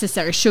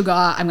unnecessary sugar.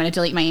 I'm going to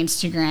delete my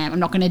Instagram. I'm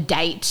not going to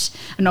date.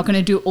 I'm not going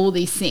to do all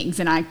these things.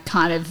 And I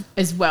kind of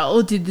as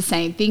well did the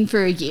same thing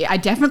for a year. I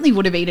definitely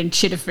would have eaten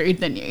shitter food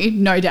than you,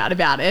 no doubt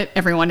about it.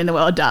 Everyone in the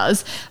world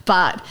does.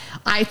 But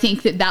I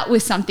think that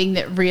was something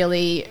that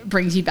really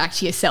brings you back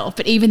to yourself.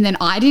 But even then,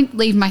 I didn't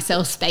leave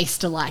myself space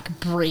to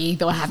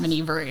breathe or have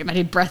any room. I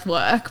did breath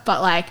work,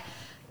 but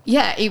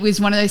it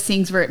was one of those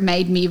things where it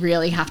made me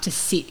really have to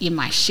sit in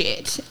my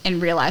shit and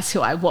realize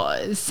who I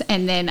was.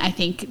 And then I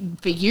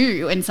think for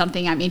you, and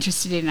something I'm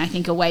interested in, I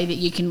think a way that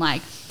you can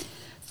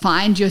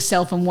find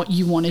yourself and what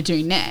you want to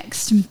do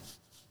next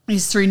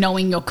is through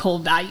knowing your core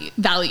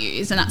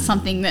values. And that's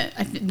something that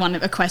I think one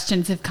of the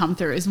questions have come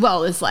through as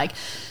well, is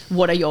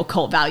what are your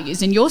core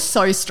values? And you're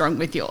so strong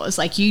with yours.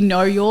 You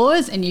know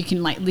yours, and you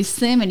can list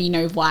them, and you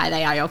know why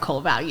they are your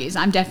core values.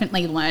 I'm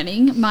definitely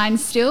learning mine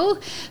still.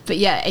 But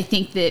yeah, I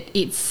think that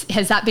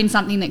has that been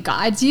something that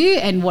guides you,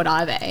 and what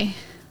are they?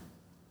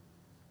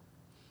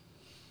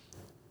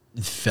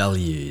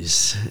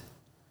 Values.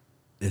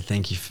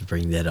 Thank you for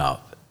bringing that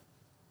up.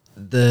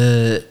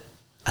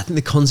 I think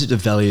the concept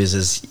of values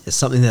is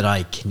something that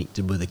I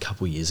connected with a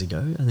couple of years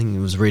ago. I think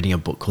I was reading a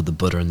book called The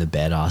Buddha and the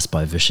Badass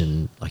by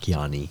Vishen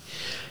Lakhiani,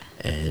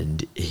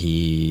 and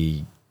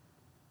he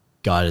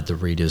guided the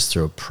readers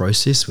through a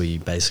process where you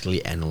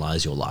basically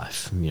analyze your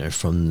life,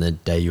 from the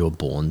day you were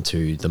born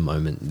to the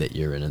moment that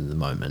you're in the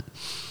moment,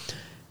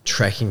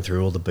 tracking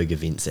through all the big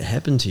events that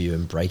happened to you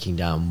and breaking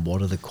down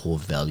what are the core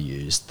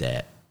values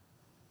that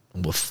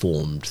were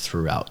formed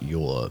throughout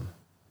your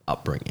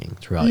upbringing,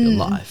 throughout your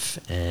life.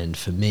 And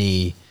for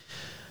me,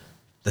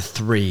 the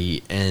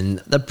three, and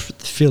they're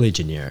fairly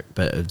generic,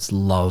 but it's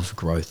love,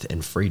 growth,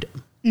 and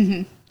freedom.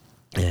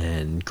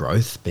 And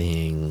growth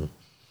being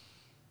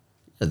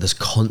this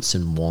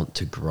constant want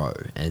to grow,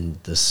 and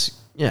this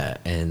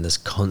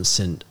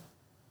constant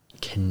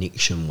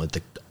connection with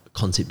the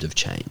concept of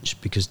change,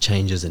 because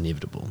change is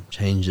inevitable.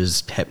 Change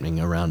is happening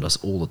around us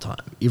all the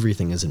time.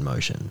 Everything is in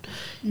motion.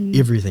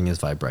 Everything is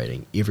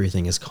vibrating.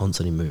 Everything is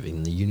constantly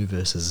moving. The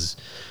universe is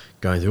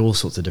going through all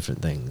sorts of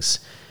different things.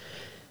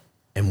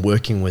 And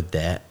working with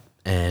that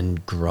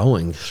and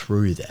growing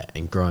through that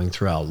and growing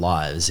through our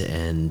lives.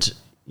 And,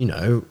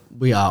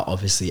 we are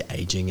obviously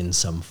aging in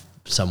some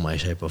way,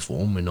 shape or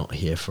form. We're not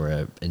here for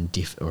an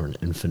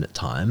infinite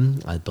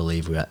time. I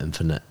believe we are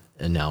infinite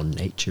in our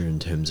nature in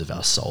terms of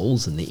our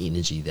souls and the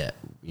energy that,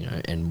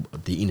 and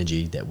the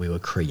energy that we were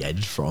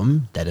created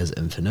from, that is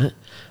infinite.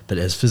 But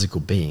as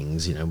physical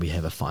beings, we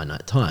have a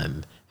finite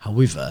time.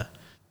 However,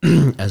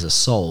 as a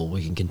soul,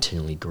 we can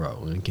continually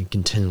grow and we can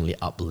continually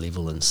up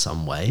level in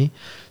some way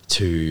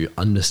to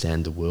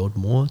understand the world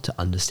more, to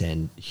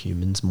understand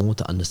humans more,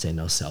 to understand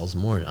ourselves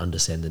more, and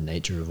understand the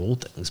nature of all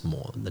things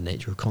more, the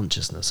nature of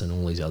consciousness and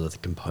all these other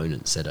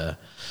components that are,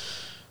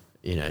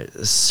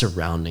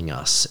 surrounding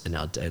us in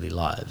our daily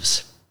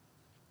lives.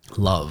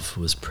 Love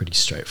was pretty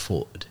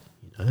straightforward.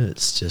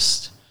 It's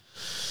just,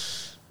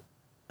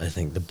 I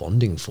think the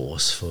bonding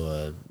force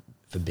for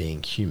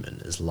being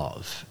human is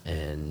love,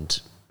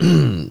 and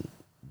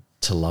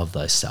to love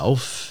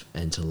thyself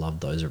and to love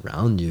those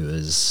around you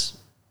is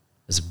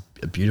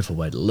a beautiful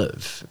way to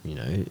live.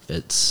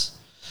 It's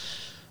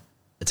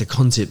a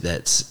concept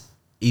that's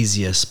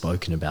easier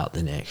spoken about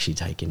than actually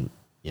taken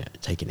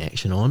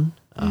action on.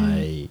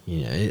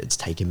 It's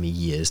taken me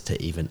years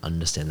to even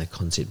understand the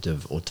concept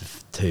of, or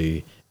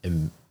to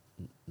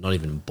not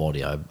even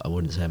embody. I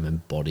wouldn't say I'm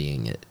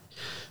embodying it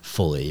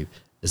fully,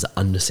 is to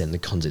understand the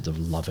concept of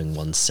loving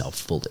oneself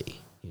fully.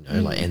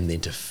 And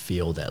then to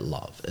feel that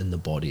love in the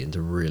body and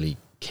to really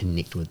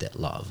connect with that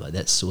love.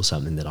 That's still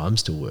something that I'm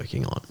still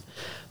working on.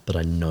 But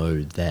I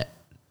know that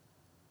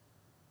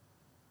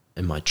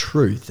in my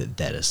truth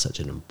that is such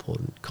an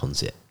important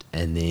concept.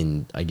 And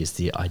then I guess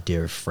the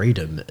idea of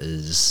freedom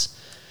is,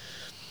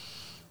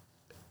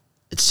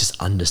 it's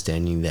just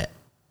understanding that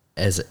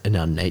as in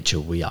our nature,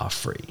 we are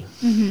free.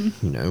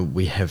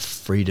 We have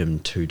freedom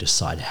to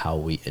decide how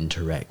we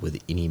interact with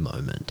any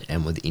moment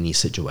and with any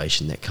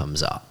situation that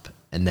comes up.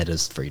 And that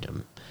is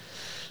freedom.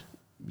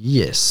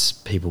 Yes,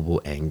 people will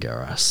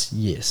anger us.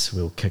 Yes,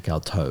 we'll kick our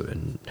toe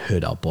and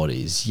hurt our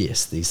bodies.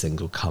 Yes, these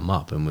things will come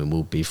up and we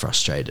will be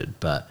frustrated.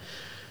 But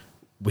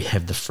we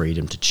have the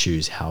freedom to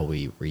choose how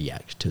we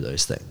react to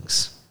those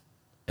things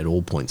at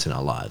all points in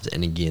our lives.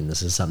 And again,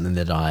 this is something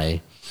that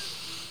I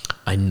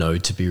know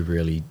to be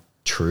really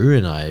true,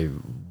 and I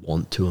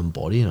want to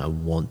embody, and I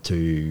want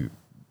to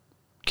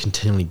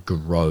continually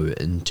grow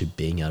into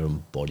being able to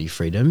embody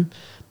freedom.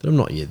 But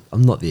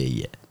I'm not there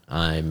yet.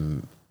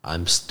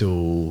 I'm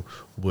still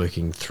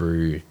working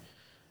through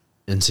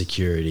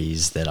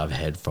insecurities that I've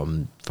had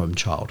from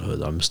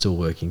childhood. I'm still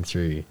working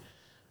through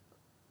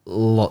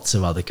lots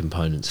of other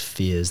components,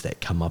 fears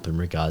that come up in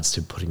regards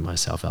to putting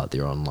myself out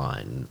there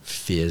online,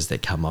 fears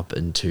that come up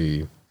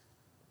into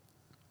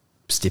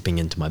stepping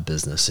into my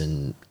business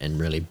and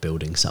really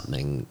building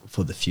something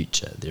for the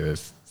future. There are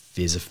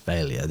fears of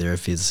failure, there are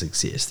fears of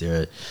success,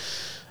 there are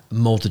a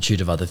multitude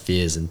of other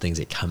fears and things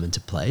that come into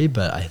play.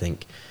 But I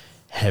think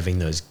having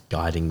those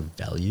guiding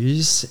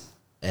values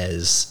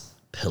as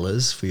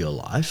pillars for your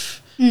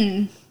life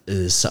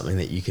is something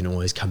that you can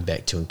always come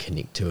back to and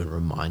connect to and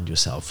remind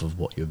yourself of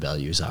what your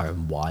values are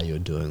and why you're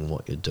doing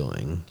what you're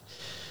doing.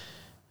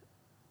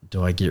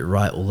 Do I get it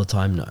right all the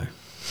time? No.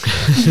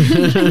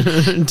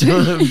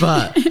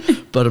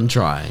 but I'm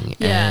trying.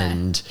 Yeah.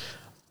 And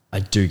I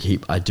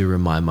do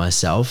remind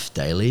myself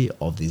daily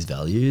of these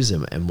values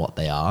and what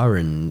they are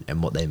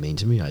and what they mean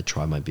to me. I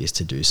try my best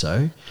to do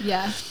so.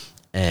 Yeah.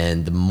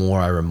 And the more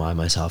I remind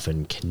myself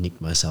and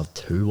connect myself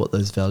to what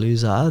those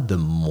values are, the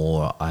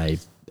more I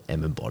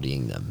am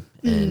embodying them.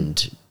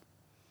 And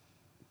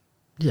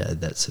yeah,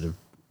 that's sort of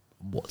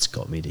what's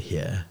got me to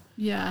here.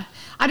 Yeah.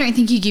 I don't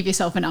think you give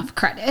yourself enough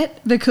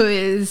credit,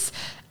 because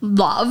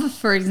love,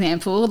 for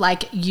example,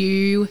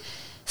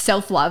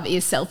 self-love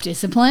is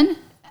self-discipline.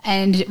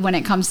 And when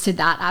it comes to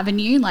that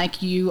avenue,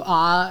 you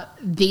are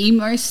the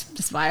most,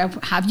 that's why I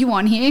have you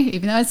on here,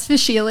 even though it's for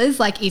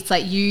Sheila's, it's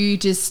you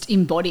just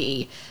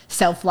embody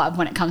self-love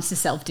when it comes to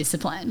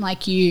self-discipline.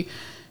 You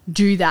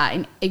do that,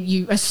 and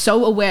you are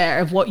so aware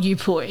of what you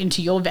put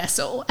into your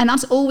vessel, and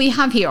that's all we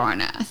have here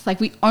on earth. Like,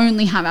 we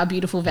only have our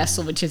beautiful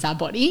vessel, which is our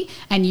body,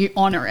 and you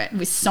honor it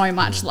with so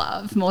much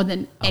love, more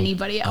than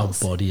anybody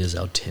else. Our body is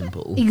our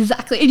temple.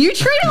 Exactly. And you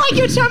treat it like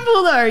your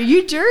temple, though.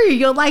 You do.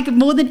 You're like,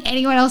 more than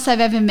anyone else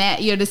I've ever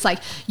met, you're just like,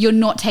 you're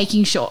not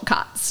taking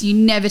shortcuts. You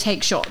never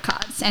take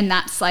shortcuts, and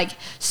that's like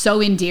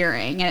so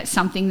endearing, and it's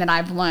something that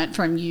I've learned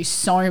from you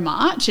so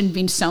much and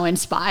been so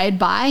inspired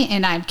by,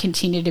 and I've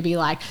continued to be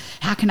like,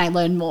 how can I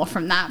learn more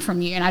from that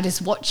from you? And I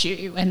just watch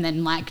you and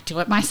then like do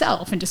it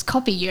myself and just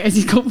copy you. As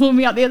you called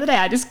me up the other day,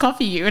 I just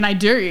copy you, and I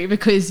do,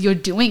 because you're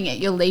doing it,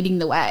 you're leading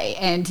the way,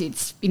 and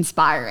it's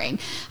inspiring.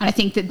 And I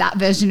think that that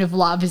version of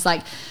love is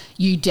like,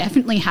 you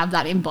definitely have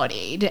that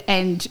embodied.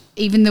 And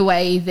even the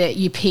way that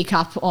you pick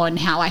up on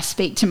how I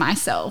speak to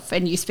myself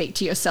and you speak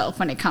to yourself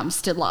when it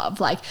comes to love,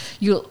 like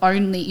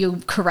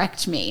you'll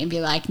correct me and be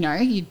like, no,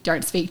 you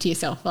don't speak to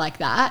yourself like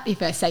that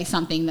if I say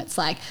something that's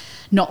like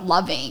not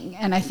loving.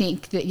 And I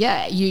think that,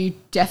 yeah, you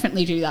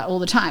definitely do that all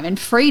the time. And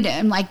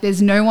freedom, like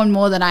there's no one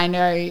more that I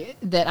know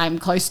that I'm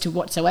close to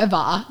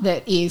whatsoever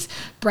that is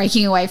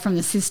breaking away from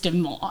the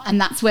system more. And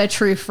that's where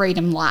true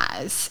freedom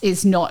lies,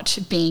 is not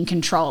being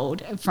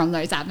controlled from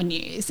those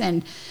avenues.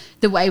 And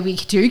the way we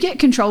do get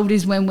controlled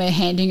is when we're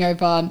handing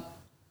over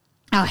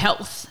our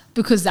health,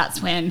 because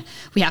that's when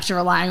we have to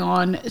rely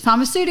on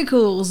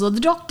pharmaceuticals or the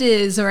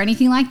doctors or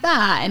anything like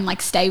that, and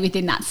like stay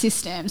within that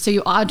system. So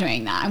you are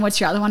doing that. And what's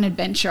your other one?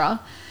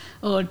 Adventurer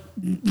or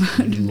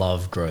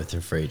love, growth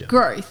and freedom.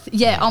 Growth.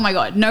 Yeah. Oh my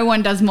God. No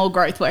one does more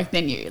growth work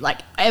than you.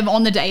 Like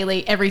on the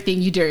daily,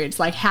 everything you do,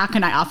 it's like, how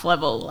can I up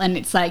level? And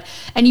it's like,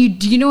 and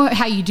you know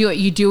how you do it?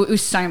 You do it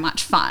with so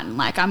much fun.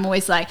 Like I'm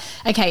always like,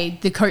 okay,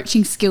 the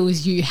coaching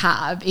skills you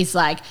have is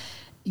like,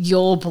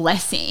 your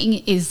blessing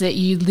is that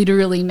you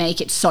literally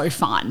make it so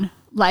fun.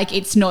 Like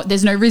it's not,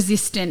 there's no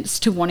resistance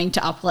to wanting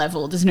to up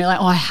level. There's no like,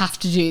 oh, I have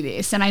to do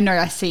this. And I know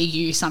I see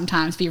you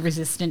sometimes be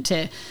resistant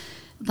to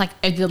like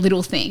the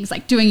little things,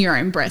 like doing your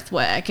own breath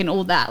work and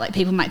all that. Like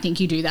people might think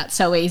you do that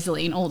so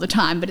easily and all the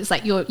time, but it's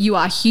like you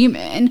are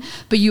human,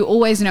 but you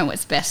always know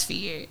what's best for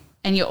you.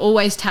 And you're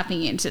always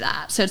tapping into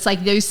that. So it's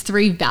like those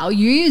three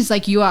values,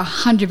 like you are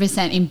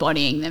 100%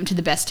 embodying them to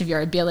the best of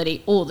your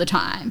ability all the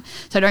time.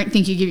 So I don't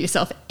think you give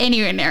yourself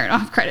anywhere near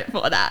enough credit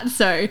for that.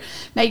 So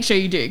make sure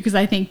you do, because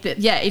I think that,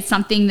 yeah, it's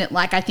something that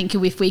like I think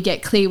if we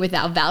get clear with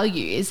our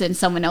values, and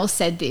someone else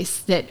said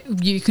this,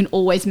 that you can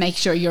always make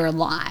sure you're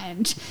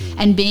aligned.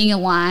 And being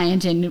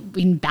aligned and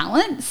in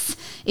balance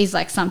is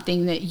like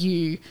something that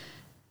you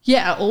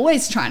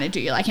always trying to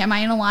do. You're like, am I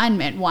in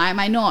alignment? Why am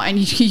I not? And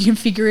you can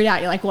figure it out.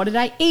 You're like, what did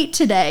I eat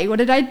today? What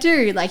did I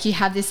do? Like you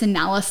have this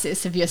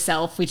analysis of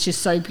yourself, which is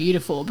so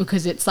beautiful,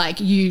 because it's like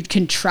you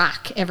can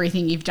track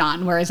everything you've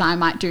done. Whereas I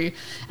might do,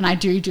 and I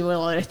do a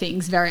lot of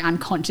things very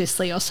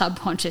unconsciously or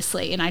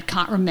subconsciously, and I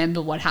can't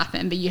remember what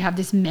happened, but you have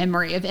this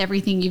memory of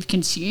everything you've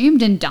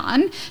consumed and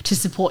done to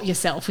support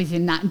yourself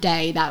within that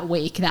day, that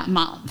week, that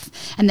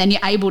month. And then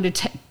you're able to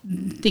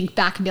think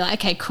back and be like,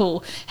 okay,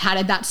 cool. How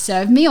did that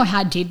serve me, or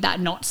how did that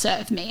not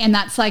serve me? And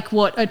that's like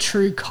what a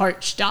true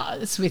coach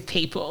does with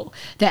people.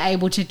 They're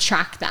able to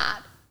track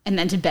that and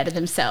then to better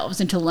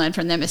themselves and to learn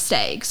from their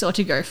mistakes, or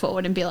to go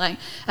forward and be like,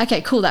 okay,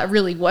 cool, that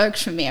really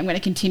worked for me. I'm going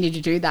to continue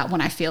to do that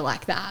when I feel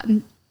like that.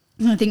 And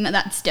I think that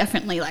that's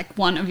definitely like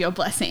one of your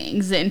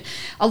blessings. And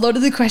a lot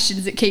of the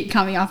questions that keep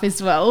coming up as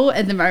well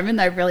at the moment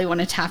that I really want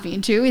to tap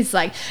into is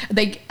like,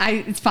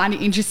 I find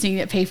it interesting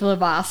that people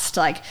have asked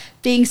like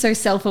being so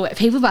self-aware.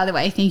 People, by the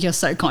way, think you're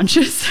so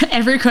conscious.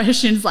 Every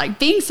question's like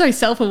being so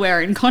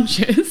self-aware and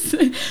conscious.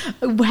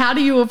 How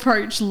do you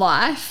approach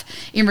life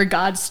in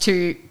regards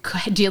to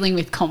dealing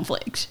with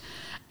conflict?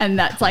 And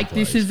that's like,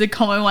 this is the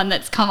common one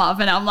that's come up.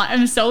 And I'm like,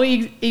 I'm so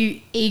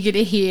eager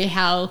to hear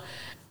how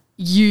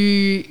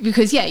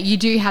because you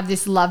do have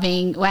this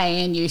loving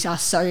way, and you are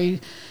so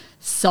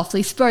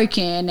softly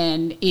spoken,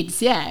 and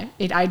it's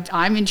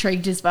I'm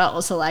intrigued as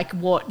well. So like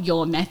what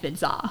your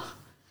methods are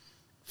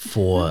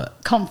for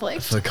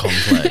conflict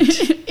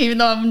even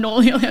though I'm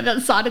normally on the other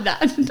side of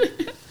that.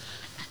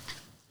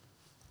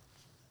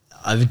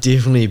 I've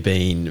definitely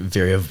been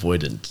very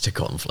avoidant to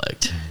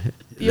conflict.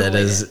 That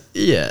is,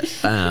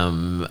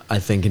 I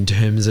think in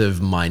terms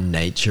of my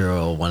nature,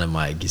 or one of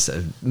my, I guess,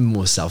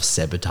 more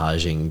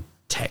self-sabotaging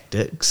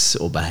tactics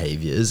or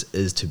behaviors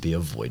is to be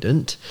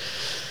avoidant.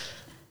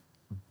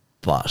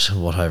 But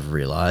what I've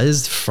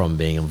realized from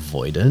being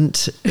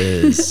avoidant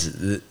is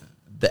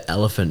the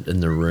elephant in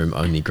the room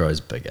only grows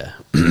bigger,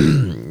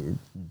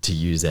 to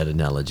use that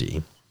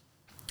analogy.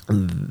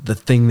 The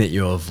thing that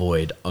you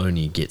avoid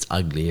only gets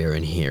uglier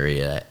and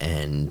hairier,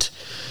 and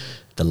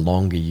the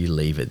longer you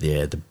leave it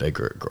there, the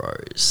bigger it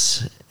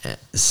grows.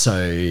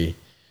 So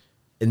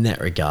in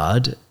that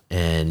regard,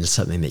 and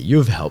something that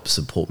you've helped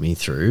support me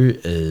through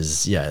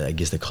is, I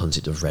guess the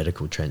concept of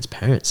radical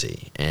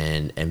transparency,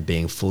 and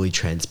being fully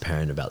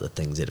transparent about the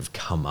things that have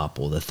come up,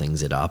 or the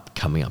things that are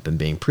coming up, and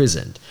being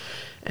present.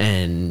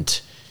 And,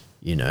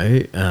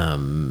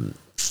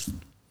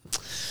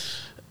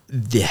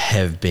 there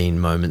have been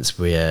moments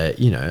where,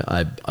 you know,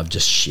 I've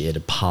just shared a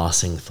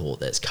passing thought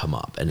that's come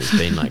up and it's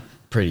been like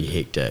pretty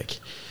hectic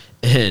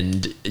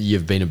and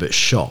you've been a bit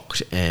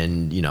shocked.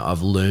 And, you know,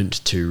 I've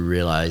learned to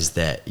realize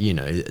that, you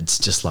know, it's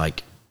just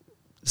like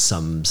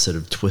some sort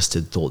of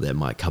twisted thought that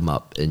might come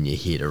up in your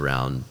head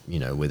around, you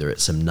know, whether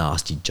it's some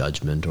nasty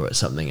judgment or it's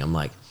something. I'm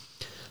like,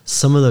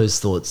 some of those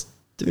thoughts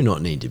do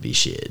not need to be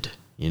shared.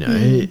 You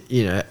know,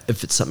 you know,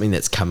 if it's something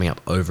that's coming up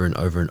over and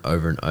over and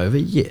over and over,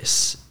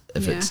 yes.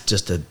 If it's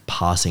just a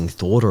passing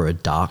thought or a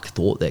dark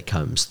thought that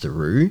comes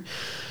through,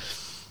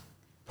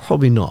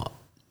 probably not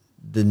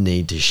the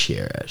need to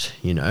share it,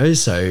 you know?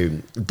 So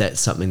that's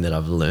something that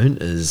I've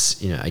learned is,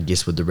 you know, I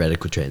guess with the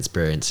radical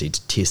transparency,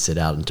 to test it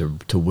out and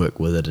to work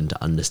with it and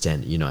to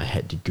understand, you know, I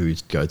had to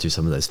go through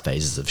some of those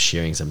phases of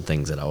sharing some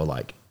things that I was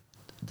like,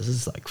 this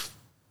is like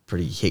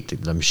pretty hectic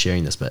that I'm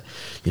sharing this, but,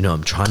 you know,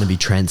 I'm trying to be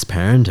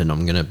transparent and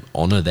I'm going to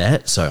honor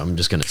that. So I'm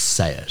just going to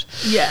say it.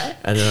 Yeah.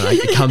 And then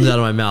like, it comes out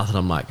of my mouth and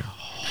I'm like,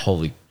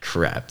 holy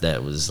crap,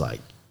 that was like,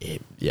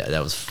 yeah,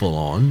 that was full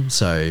on.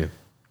 So,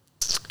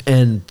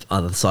 and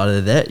on the side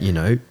of that, you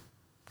know,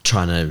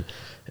 trying to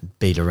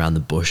beat around the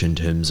bush in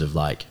terms of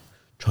like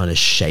trying to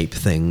shape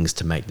things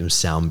to make them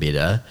sound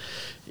better.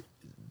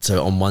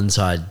 So on one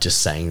side,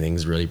 just saying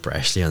things really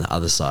brashly, on the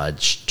other side,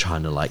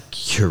 trying to like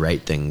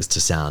curate things to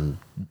sound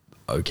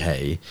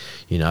okay.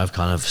 You know, I've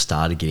kind of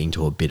started getting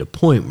to a better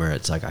point where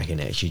it's like I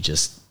can actually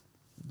just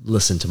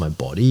listen to my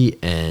body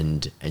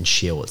and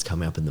share what's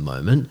coming up in the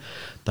moment.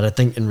 But I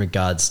think in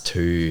regards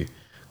to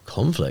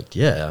conflict,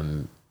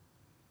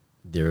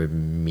 there are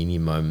many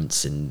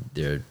moments and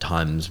there are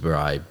times where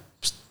I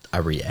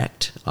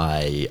react.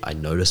 I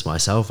notice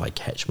myself, I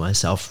catch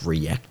myself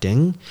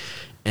reacting,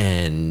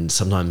 and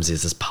sometimes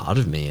there's this part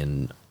of me,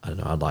 and I don't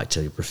know, I'd like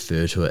to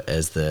refer to it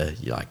as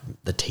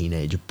the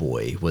teenage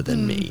boy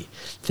within me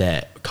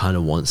that kind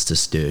of wants to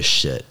stir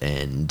shit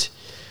and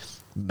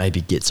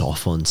maybe gets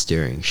off on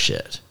stirring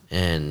shit,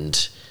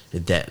 and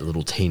that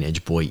little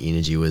teenage boy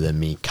energy within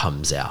me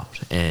comes out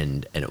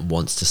and it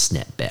wants to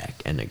snap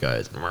back and it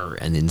goes,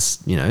 and then,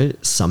 you know,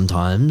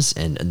 sometimes,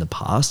 and in the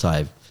past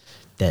that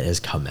has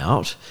come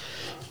out,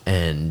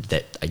 and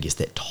that, I guess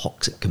that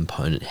toxic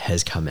component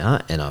has come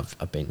out, and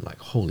I've been like,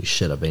 holy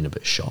shit, I've been a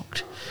bit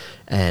shocked.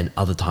 And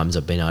other times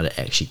I've been able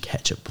to actually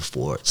catch it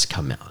before it's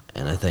come out.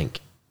 And I think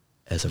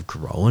as I've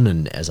grown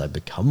and as I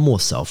become more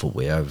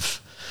self-aware,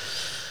 I've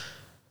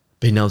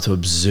been able to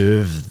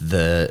observe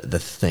the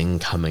thing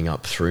coming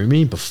up through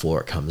me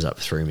before it comes up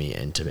through me,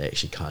 and to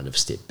actually kind of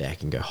step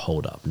back and go,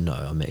 hold up, no,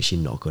 I'm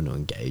actually not going to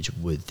engage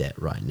with that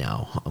right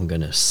now. I'm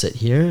going to sit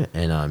here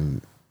and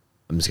I'm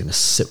just going to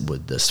sit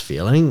with this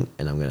feeling,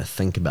 and I'm going to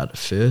think about it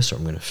first, or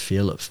I'm going to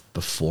feel it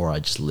before I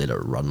just let it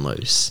run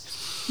loose.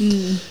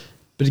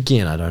 But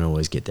again, I don't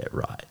always get that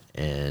right.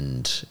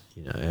 And,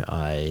 you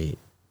know,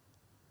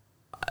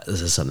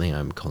 this is something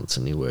I'm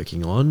constantly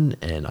working on,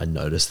 and I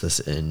notice this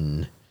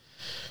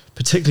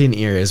particularly in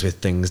areas where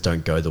things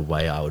don't go the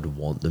way I would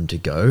want them to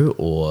go,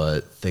 or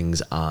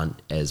things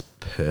aren't as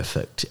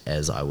perfect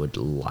as I would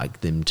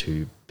like them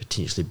to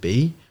potentially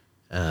be.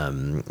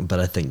 But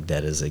I think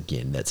that is,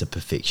 again, that's a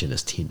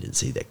perfectionist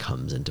tendency that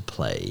comes into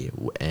play.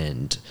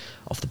 And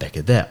off the back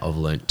of that, I've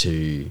learned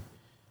to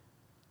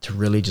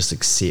really just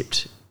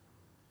accept,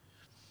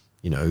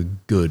 you know,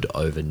 good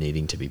over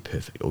needing to be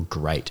perfect, or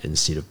great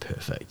instead of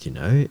perfect, you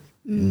know,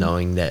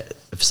 knowing that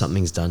if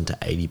something's done to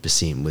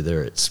 80%,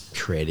 whether it's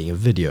creating a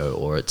video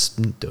or it's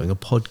doing a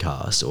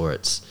podcast or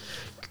it's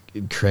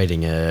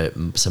creating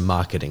some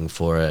marketing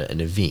for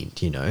an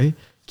event, you know,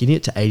 getting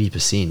it to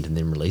 80% and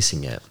then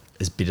releasing it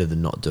is better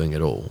than not doing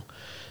it all.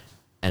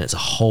 And it's a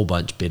whole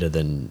bunch better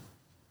than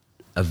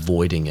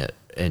avoiding it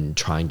and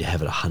trying to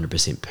have it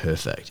 100%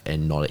 perfect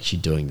and not actually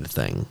doing the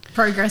thing.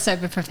 Progress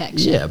over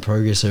perfection. Yeah,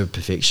 progress over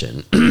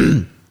perfection.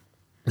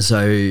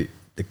 So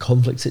the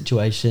conflict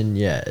situation,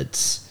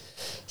 it's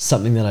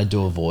something that I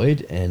do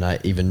avoid. And I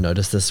even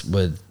noticed this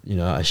with, you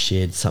know, I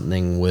shared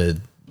something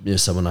with, you know,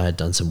 someone I had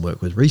done some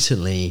work with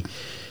recently.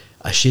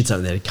 I shared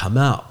something that had come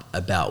out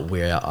about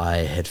where I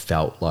had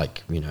felt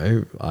like, you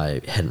know,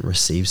 I hadn't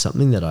received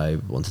something that I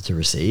wanted to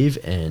receive.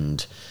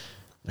 And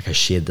like I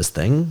shared this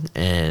thing,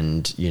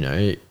 and, you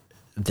know,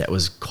 I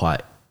was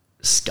quite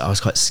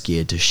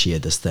scared to share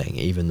this thing,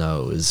 even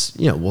though it was,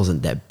 you know, it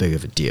wasn't that big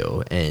of a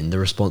deal. And the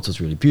response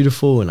was really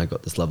beautiful, and I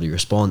got this lovely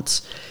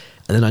response.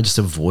 And then I just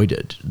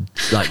avoided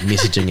like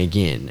messaging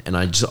again. And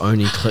I just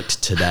only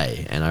clicked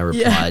today, and I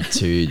replied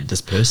to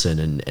this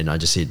person, and I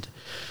just said,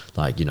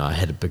 like, you know, I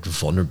had a big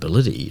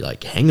vulnerability,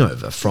 like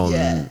hangover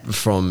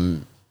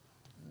from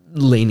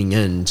leaning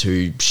in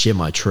to share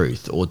my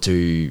truth or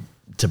to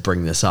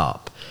bring this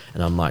up.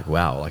 And I'm like,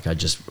 wow, like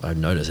I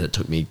noticed it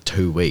took me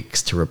 2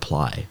 weeks to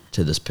reply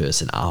to this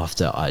person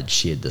after I'd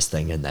shared this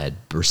thing and they'd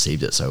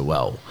received it so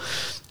well.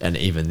 And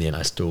even then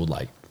I still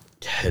like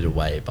hid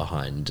away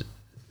behind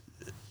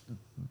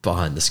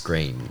the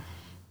screen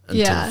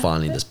until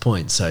finally this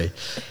point. So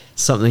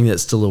something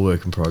that's still a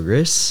work in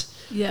progress.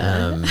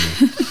 Yeah.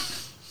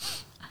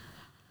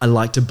 I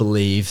like to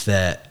believe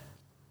that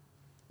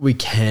we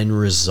can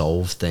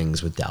resolve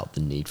things without the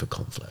need for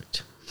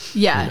conflict.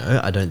 Yeah. You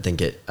know,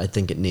 I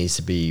think it needs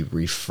to be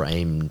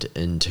reframed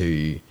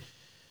into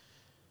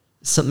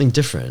something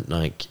different.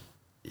 Like,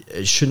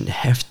 there shouldn't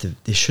have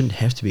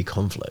to be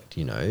conflict,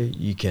 you know.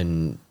 You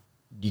can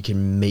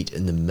meet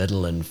in the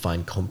middle and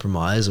find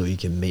compromise, or you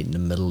can meet in the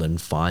middle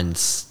and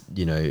find,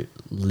 you know,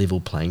 level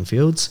playing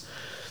fields,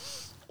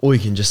 or you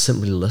can just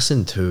simply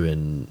listen to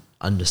and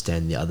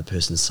understand the other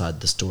person's side of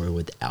the story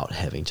without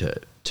having to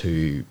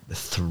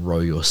throw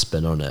your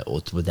spin on it,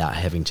 or without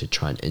having to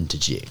try and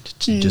interject,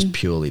 to just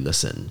purely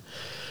listen.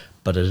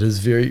 But it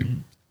is it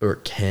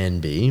can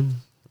be,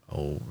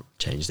 I'll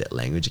change that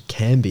language, it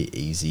can be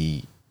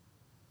easy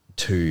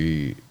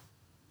to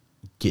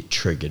get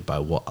triggered by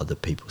what other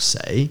people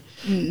say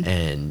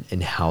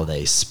and how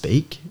they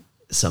speak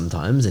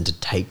sometimes, and to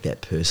take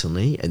that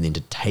personally, and then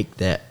to take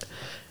that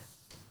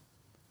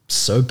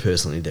so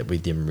personally that we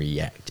then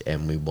react,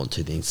 and we want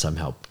to then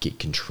somehow get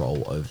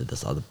control over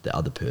the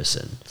other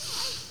person.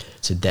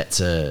 So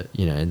that's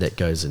and that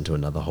goes into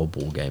another whole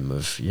ball game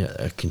of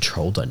a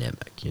control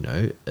dynamic. You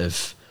know,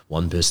 if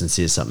one person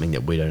says something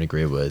that we don't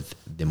agree with,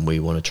 then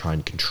we want to try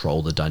and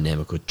control the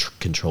dynamic, or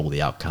control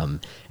the outcome,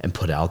 and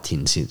put our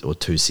 10 cents or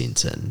 2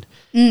 cents in,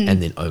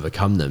 and then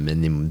overcome them.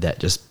 And then that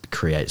just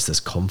creates this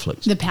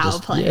conflict. The power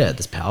play. Yeah,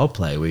 this power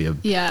play where you're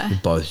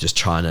both just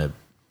trying to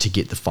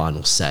get the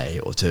final say,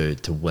 or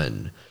to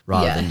win,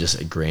 rather than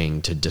just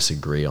agreeing to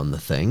disagree on the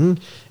thing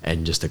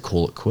and just to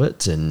call it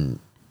quits and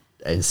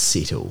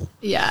settle.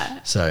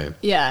 Yeah. So.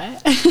 Yeah.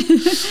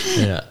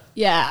 Yeah.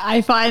 Yeah,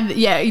 I find,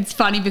 it's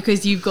funny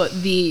because you've got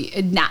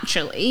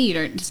naturally,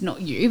 it's not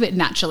you, but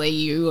naturally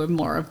you are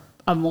more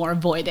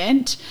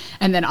avoidant,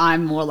 and then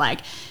I'm more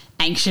like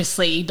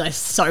anxiously, like,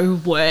 so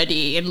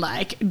wordy and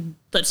like,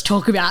 let's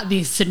talk about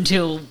this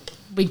until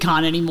we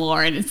can't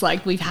anymore. And it's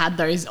like we've had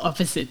those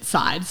opposite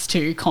sides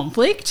to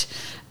conflict.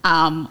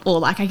 Or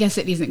like, I guess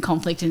it isn't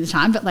conflict in the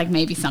time, but like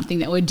maybe something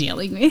that we're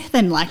dealing with.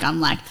 And like, I'm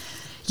like,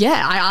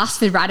 I asked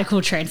for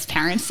radical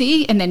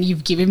transparency, and then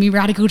you've given me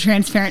radical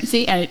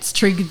transparency, and it's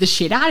triggered the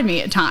shit out of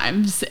me at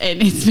times,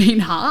 and it's been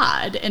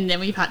hard. And then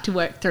we've had to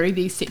work through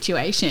these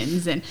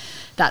situations, and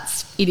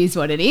it is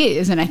what it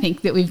is. And I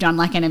think that we've done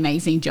like an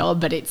amazing job,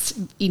 but it's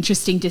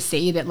interesting to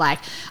see that, like,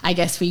 I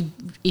guess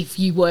if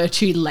you were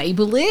to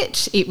label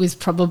it, it was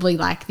probably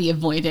like the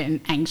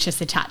avoidant,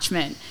 anxious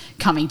attachment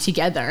coming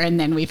together. And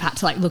then we've had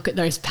to like look at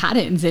those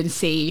patterns and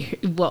see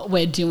what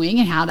we're doing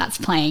and how that's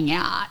playing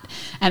out.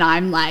 And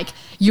I'm like,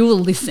 you will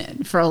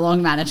listen for a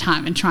long amount of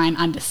time and try and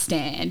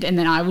understand. And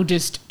then I will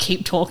just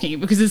keep talking,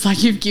 because it's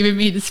like you've given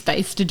me the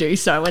space to do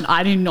so. And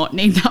I do not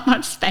need that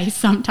much space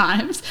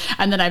sometimes.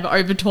 And then I've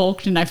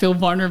overtalked and I feel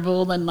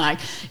vulnerable, and like,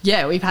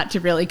 we've had to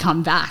really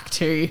come back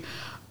to,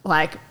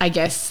 like, I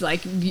guess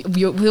like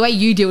the way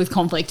you deal with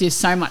conflict is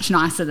so much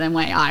nicer than the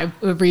way I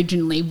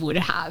originally would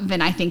have.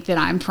 And I think that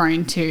I'm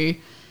prone to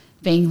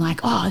being like,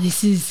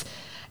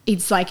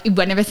 it's like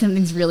whenever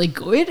something's really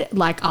good,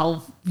 like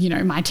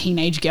my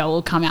teenage girl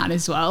will come out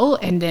as well,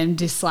 and then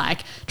just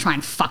like try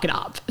and fuck it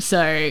up.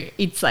 So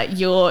it's like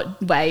your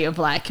way of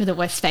like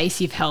the space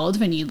you've held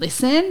when you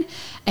listen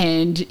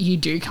and you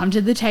do come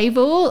to the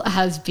table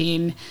has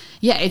been,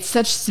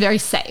 it's very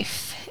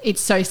safe.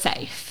 It's so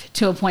safe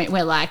to a point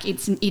where like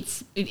it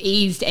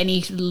eased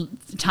any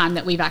time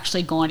that we've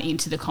actually gone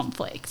into the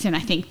conflict. And I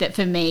think that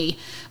for me,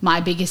 my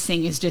biggest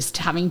thing is just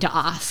having to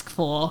ask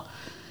for,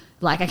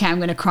 like, okay, I'm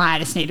going to cry, I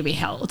just need to be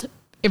held,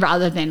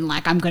 rather than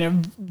like I'm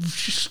going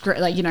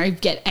to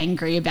get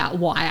angry about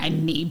why I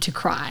need to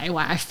cry,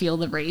 why I feel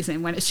the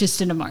reason, when it's just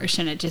an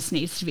emotion, it just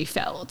needs to be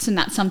felt. And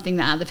that's something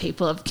that other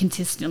people have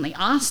consistently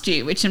asked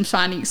you, which I'm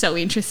finding so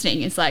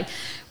interesting. It's like,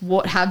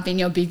 what have been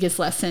your biggest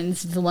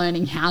lessons to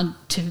learning how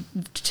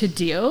to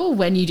deal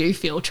when you do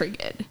feel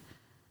triggered?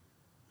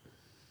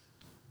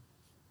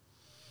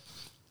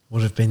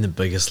 What have been the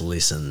biggest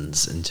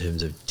lessons in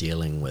terms of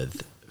dealing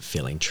with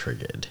feeling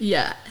triggered?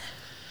 Yeah.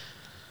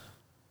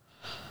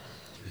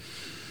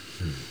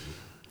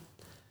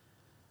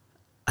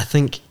 I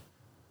think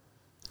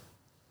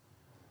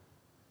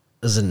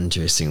this is an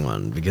interesting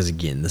one, because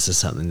again, this is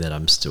something that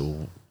I'm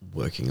still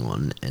working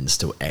on and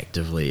still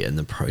actively in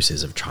the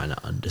process of trying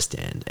to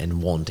understand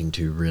and wanting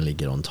to really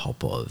get on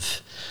top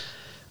of.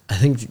 I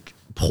think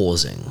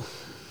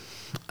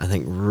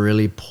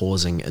really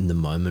pausing in the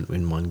moment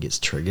when one gets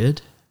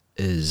triggered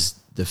is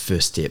the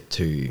first step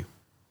to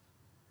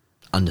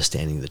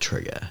understanding the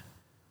trigger.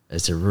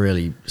 Is to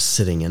really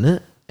sitting in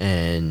it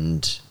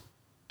and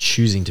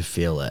choosing to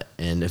feel it.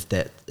 And if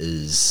that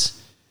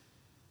is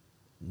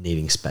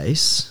needing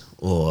space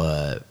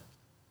or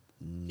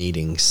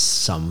needing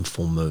some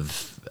form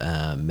of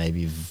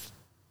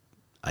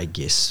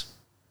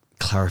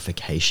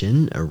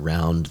clarification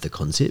around the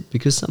concept,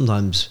 because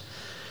sometimes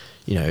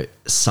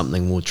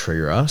something will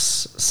trigger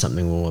us,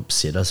 something will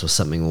upset us, or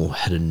something will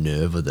hit a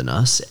nerve within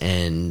us,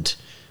 and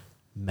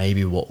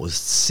maybe what was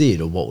said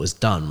or what was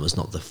done was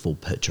not the full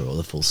picture or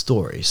the full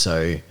story.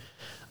 So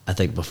I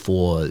think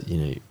before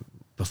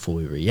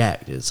we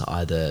react, it's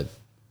either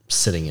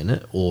sitting in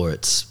it or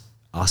it's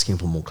asking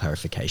for more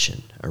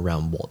clarification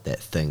around what that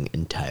thing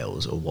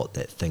entails or what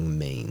that thing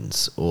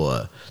means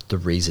or the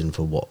reason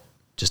for what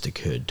just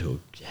occurred to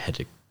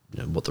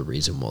what the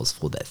reason was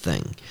for that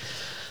thing.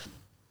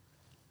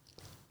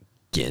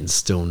 Again,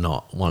 still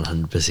not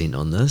 100%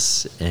 on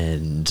this,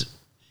 and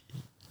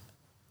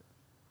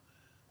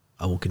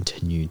I will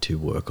continue to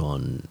work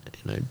on,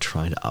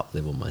 trying to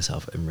up-level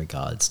myself in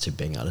regards to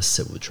being able to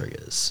sit with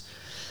triggers.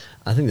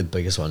 I think the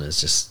biggest one is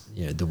just,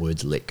 the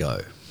words let go.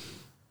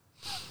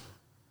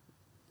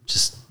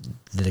 Just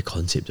the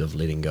concept of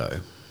letting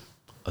go,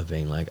 of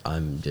being like,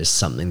 I'm just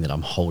something that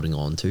I'm holding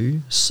on to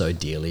so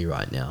dearly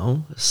right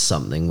now,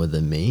 something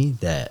within me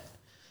that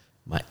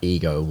my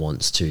ego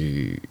wants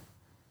to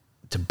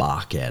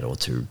bark at or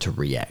to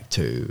react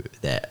to,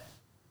 that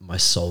my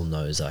soul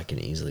knows I can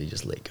easily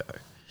just let go.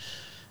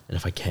 And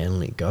if I can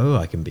let go,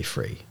 I can be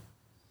free.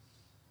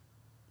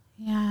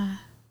 Yeah.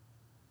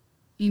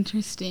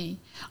 Interesting.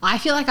 I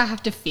feel like I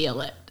have to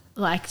feel it,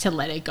 like, to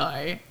let it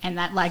go, and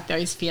that, like,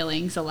 those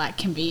feelings are like,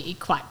 can be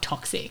quite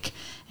toxic,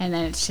 and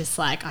then it's just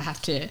like I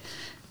have to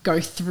go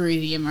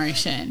through the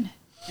emotion.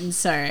 And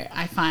so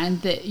I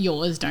find that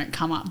yours don't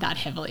come up that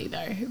heavily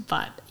though.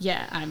 But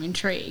yeah, I'm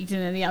intrigued.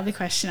 And then the other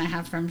question I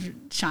have from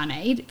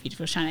Sinead,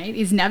 beautiful Sinead,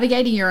 is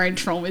navigating your own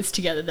traumas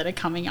together that are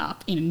coming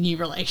up in a new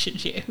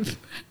relationship.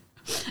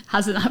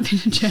 Hasn't that been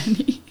a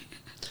journey?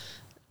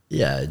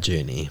 Yeah, a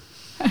journey.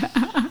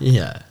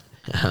 Yeah.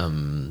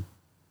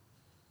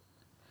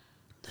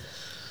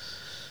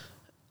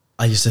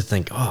 I used to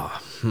think, I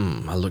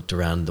looked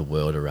around the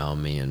world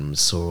around me and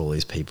saw all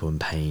these people in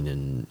pain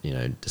and,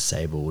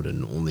 disabled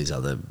and all these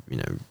other,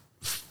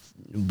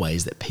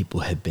 ways that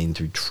people had been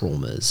through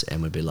traumas,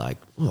 and would be like,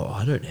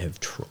 I don't have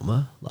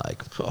trauma.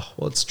 Like,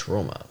 what's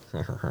trauma?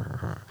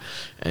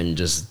 and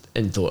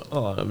thought,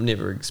 I've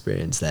never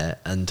experienced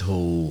that,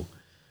 until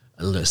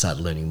I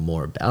started learning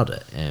more about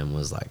it and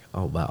was like,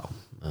 oh, wow.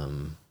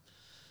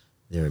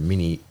 There are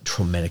many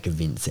traumatic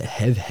events that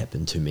have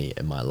happened to me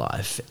in my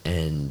life,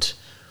 and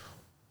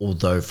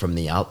although from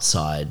the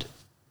outside,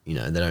 they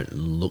don't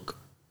look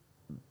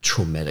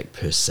traumatic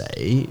per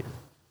se,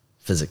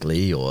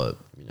 physically or,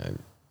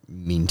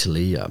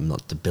 mentally, I'm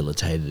not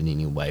debilitated in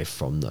any way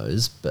from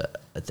those,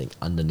 but I think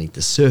underneath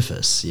the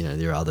surface,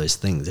 there are those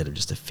things that have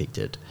just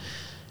affected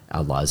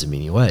our lives in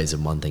many ways.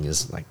 And one thing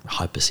is like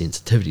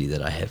hypersensitivity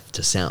that I have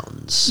to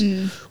sounds,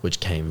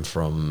 which came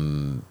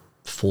from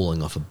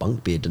falling off a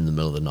bunk bed in the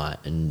middle of the night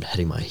and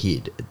hitting my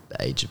head at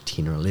the age of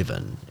 10 or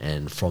 11.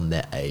 And from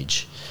that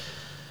age,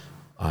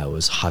 I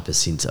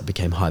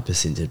became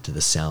hypersensitive to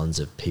the sounds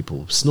of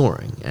people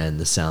snoring and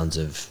the sounds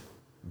of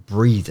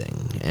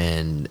breathing,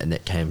 and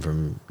that came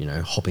from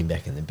hopping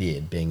back in the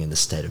bed, being in the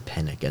state of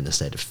panic and the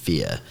state of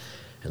fear,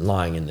 and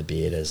lying in the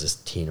bed as this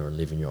 10 or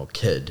 11-year-old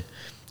kid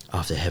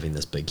after having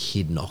this big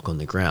head knock on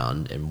the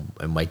ground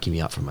and waking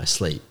me up from my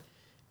sleep,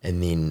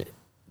 and then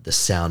the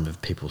sound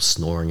of people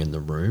snoring in the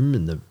room,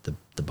 in the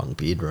bunk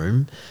bed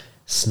room,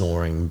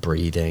 snoring,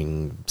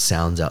 breathing,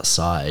 sounds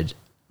outside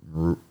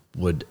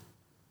would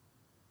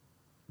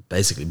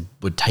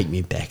take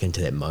me back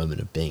into that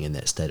moment of being in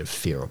that state of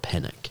fear or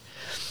panic.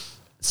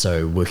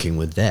 So working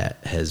with that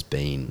has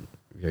been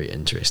very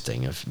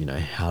interesting, of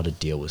how to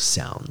deal with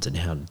sounds and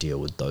how to deal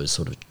with those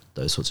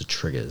sorts of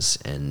triggers.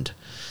 And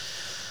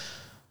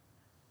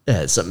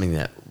yeah, it's something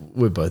that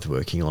we're both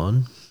working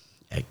on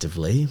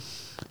actively,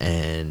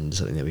 and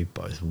something that we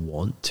both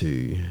want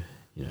to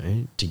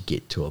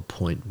get to a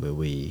point where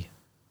we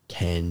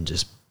can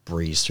just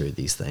breeze through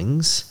these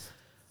things.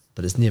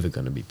 But it's never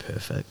going to be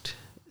perfect.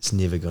 It's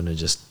never going to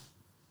just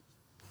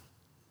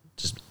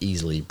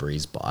easily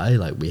breeze by.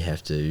 Like, we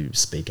have to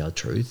speak our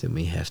truth, and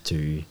we have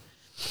to,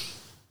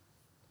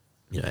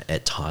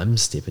 at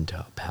times step into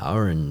our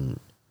power and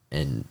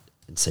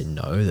say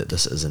no, that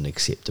this isn't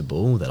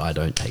acceptable, that I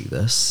don't take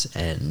this,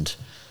 and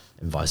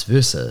vice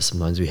versa.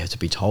 Sometimes we have to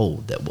be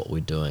told that what we're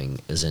doing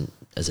isn't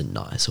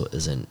nice or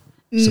isn't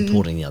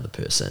supporting the other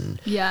person.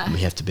 Yeah. And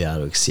we have to be able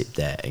to accept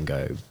that and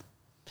go,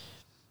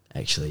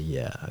 actually,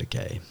 yeah,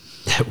 okay,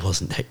 that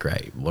wasn't that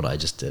great, what I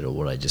just did or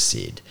what I just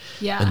said.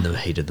 Yeah. In the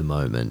heat of the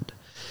moment,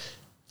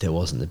 that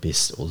wasn't the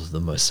best or the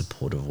most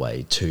supportive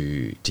way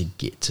to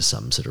get to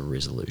some sort of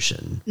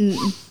resolution.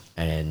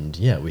 And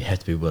yeah, we have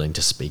to be willing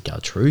to speak our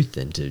truth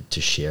and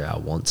to share our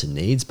wants and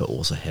needs, but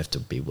also have to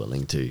be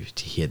willing to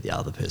hear the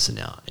other person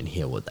out and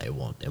hear what they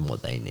want and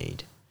what they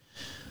need.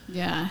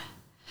 Yeah.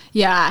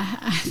 Yeah,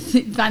 I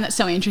find that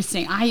so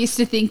interesting. I used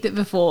to think that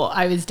before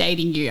I was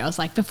dating you, I was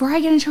like, before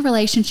I get into a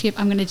relationship,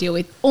 I'm going to deal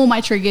with all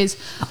my triggers,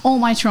 all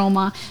my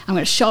trauma. I'm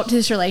going to show up to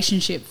this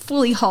relationship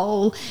fully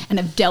whole and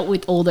have dealt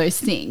with all those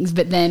things.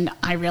 But then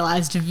I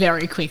realized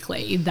very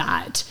quickly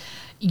that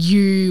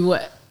you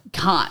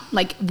can't,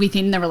 like,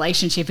 within the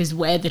relationship is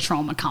where the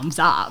trauma comes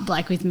up.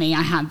 Like with me,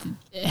 I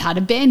had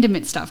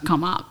abandonment stuff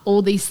come up,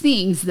 all these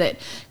things that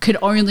could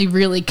only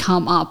really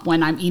come up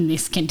when I'm in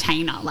this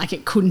container. Like,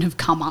 it couldn't have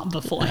come up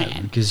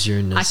beforehand. Because you're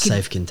in a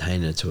safe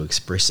container to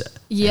express it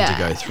and to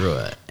go through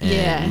it.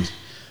 And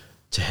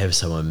to have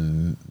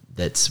someone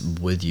that's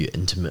with you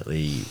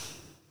intimately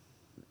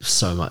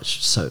so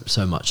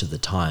much of the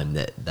time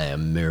that they are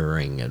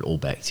mirroring it all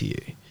back to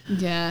you.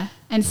 Yeah.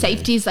 And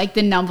safety is like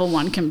the number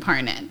one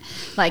component.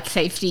 Like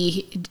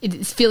safety,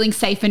 it's feeling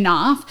safe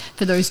enough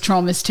for those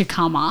traumas to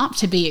come up,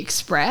 to be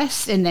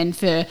expressed, and then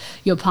for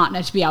your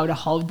partner to be able to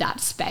hold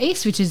that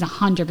space, which is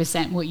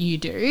 100% what you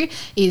do,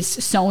 is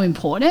so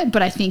important.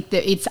 But I think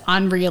that it's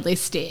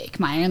unrealistic.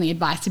 My only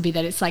advice would be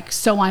that it's like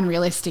so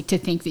unrealistic to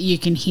think that you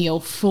can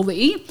heal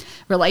fully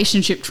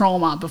relationship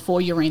trauma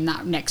before you're in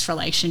that next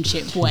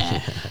relationship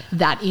where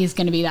that is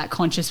going to be that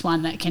conscious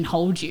one that can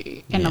hold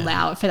you and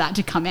allow for that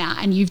to come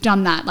out. And you've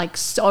done that like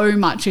so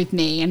much with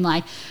me, and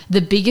like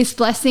the biggest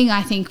blessing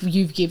I think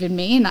you've given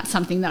me, and that's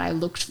something that I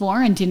looked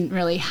for and didn't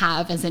really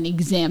have as an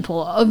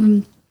example of,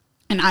 and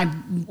I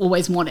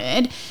always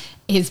wanted,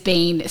 has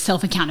been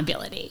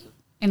self-accountability.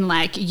 And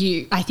like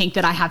I think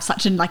that I have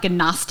such a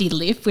nasty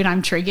lip when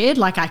I'm triggered.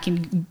 Like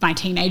my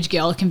teenage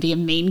girl can be a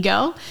mean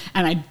girl,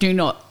 and I do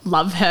not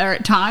love her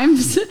at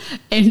times.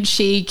 And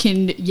she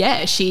can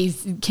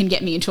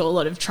get me into a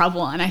lot of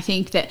trouble. And I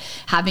think that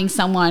having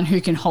someone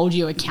who can hold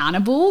you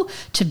accountable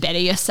to better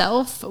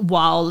yourself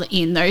while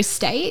in those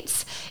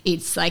states,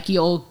 it's like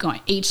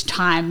each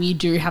time you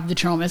do have the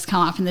traumas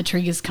come up and the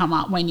triggers come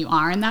up when you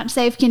are in that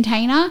safe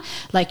container,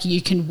 like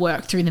you can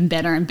work through them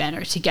better and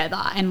better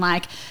together. And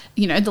like,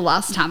 you know, the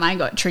last time I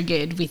got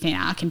triggered within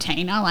our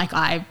container,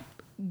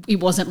 it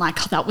wasn't like,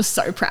 oh, that was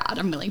so proud,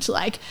 I'm willing to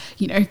like,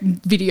 you know,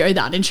 video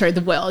that and show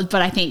the world.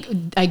 But I think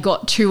I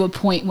got to a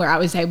point where I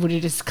was able to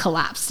just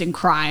collapse and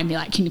cry and be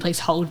like, can you please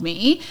hold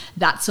me?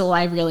 That's all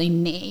I really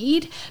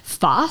need.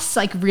 Fast,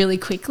 like really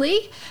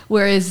quickly.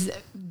 Whereas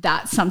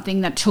that's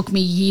something that took me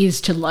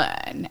years to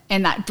learn.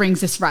 And that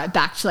brings us right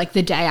back to like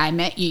the day I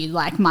met you.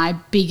 Like my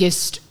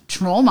biggest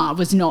trauma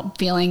was not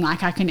feeling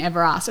like I can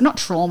ever ask, not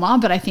trauma,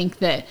 but I think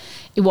that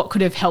what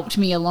could have helped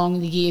me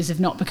along the years of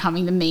not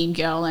becoming the mean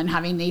girl and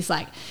having these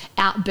like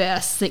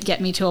outbursts that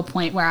get me to a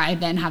point where I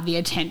then have the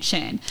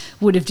attention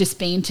would have just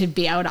been to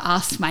be able to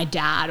ask my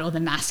dad or the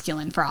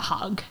masculine for a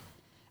hug.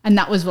 And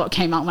that was what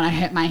came up when I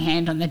hurt my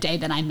hand on the day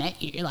that I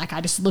met you. Like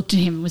I just looked at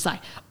him and was like,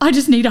 I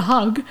just need a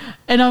hug.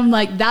 And I'm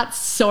like, that's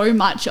so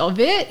much of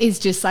it is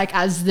just like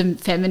as the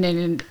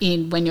feminine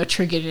in when you're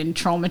triggered and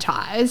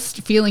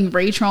traumatized, feeling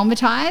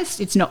re-traumatized,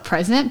 it's not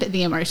present, but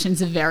the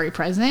emotions are very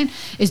present,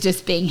 is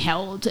just being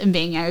held and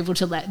being able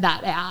to let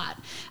that out.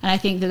 And I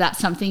think that that's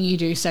something you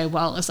do so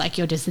well. It's like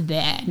you're just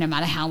there no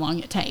matter how long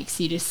it takes.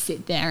 You just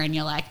sit there and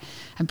you're like,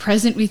 I'm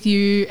present with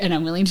you and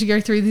I'm willing to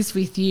go through this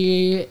with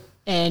you.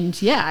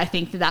 And yeah, I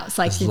think that's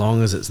like as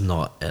long as it's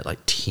not at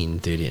like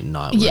 10:30 at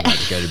night when we're about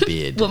to go to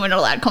bed. When we're not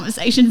allowed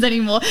conversations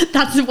anymore.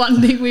 That's the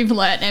one thing we've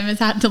learned. Emma's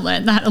had to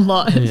learn that a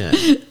lot. Yeah.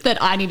 That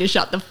I need to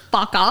shut the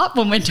fuck up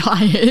when we're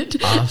tired.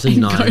 After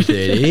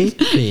 9:30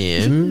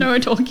 p.m. No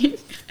talking.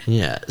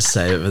 Yeah,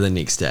 save it for the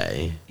next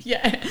day.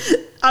 Yeah.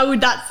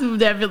 That's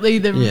definitely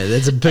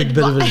that's a big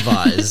bit of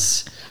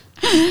advice.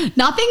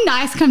 Nothing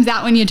nice comes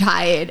out when you're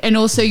tired, and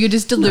also you're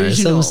just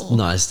delusional. No, some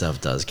nice stuff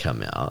does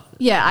come out.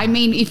 Yeah, I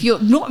mean, if you're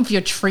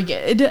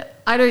triggered,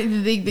 I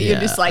don't think that you're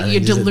just like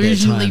you're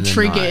delusionally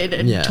triggered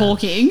and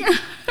talking.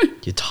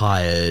 You're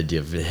tired.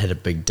 You've had a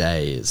big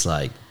day. It's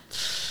like,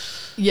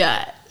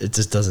 it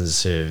just doesn't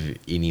serve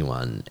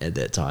anyone at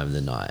that time of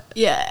the night.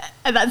 Yeah,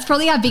 and that's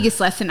probably our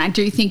biggest lesson. I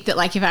do think that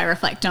like if I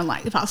reflect on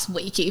like the past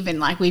week, even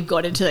like we've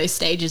got into those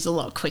stages a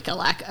lot quicker.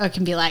 Like I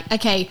can be like,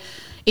 okay,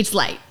 it's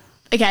late.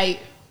 Okay.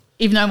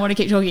 Even though I want to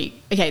keep talking,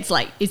 okay, it's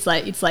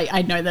like,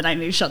 I know that I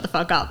need to shut the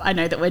fuck up. I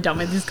know that we're done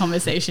with this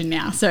conversation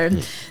now. So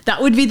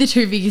that would be the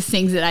two biggest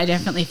things that I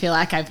definitely feel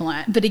like I've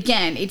learned. But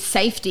again, it's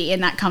safety,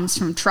 and that comes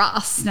from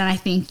trust. And I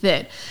think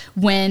that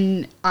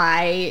when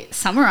I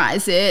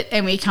summarize it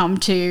and we come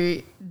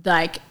to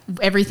like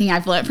everything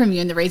I've learned from you,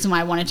 and the reason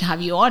why I wanted to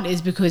have you on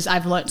is because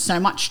I've learned so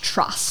much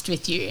trust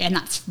with you, and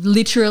that's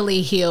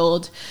literally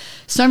healed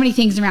so many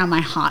things around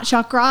my heart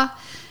chakra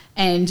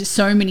and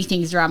so many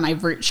things around my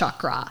root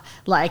chakra.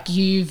 Like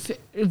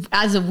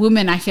as a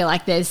woman, I feel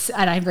like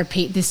and I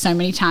repeat this so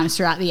many times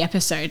throughout the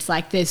episodes,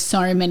 like there's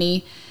so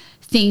many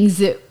things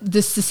that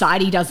the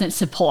society doesn't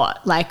support.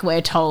 Like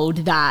we're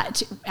told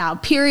that our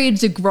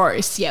periods are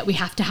gross, yet we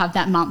have to have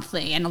that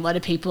monthly. And a lot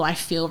of people I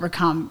feel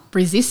become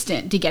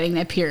resistant to getting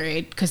their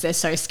period because they're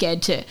so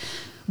scared to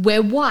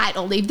wear white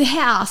or leave the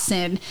house,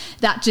 and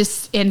that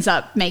just ends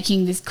up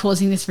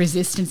causing this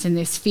resistance and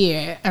this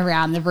fear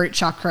around the root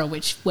chakra,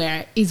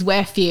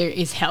 where fear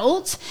is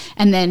held.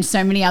 And then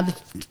so many other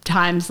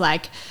times,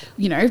 like,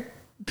 you know,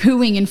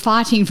 pooing and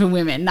fighting for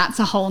women, that's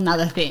a whole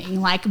nother thing.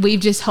 Like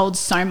we've just held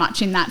so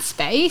much in that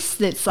space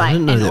that's like, I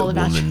didn't know and that all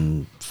about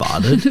woman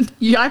farted.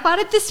 I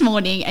farted this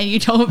morning, and you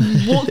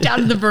walked out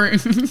of the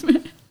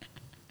room.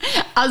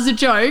 As a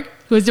joke,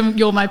 because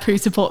you're my poo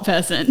support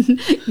person,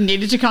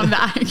 needed to come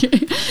back.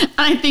 And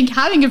I think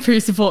having a poo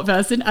support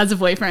person as a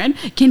boyfriend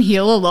can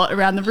heal a lot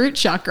around the root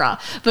chakra.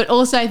 But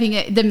also I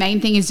think the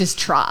main thing is just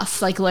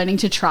trust. Like learning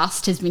to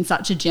trust has been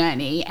such a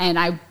journey, and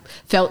I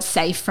felt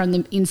safe from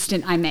the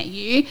instant I met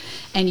you,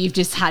 and you've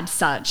just had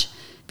such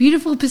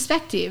beautiful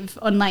perspective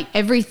on like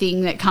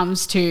everything that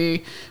comes to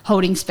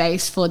holding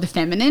space for the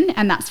feminine.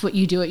 And that's what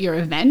you do at your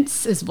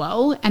events as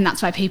well. And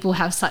that's why people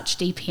have such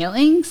deep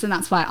healings. And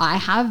that's why I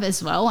have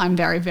as well. I'm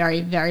very, very,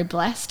 very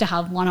blessed to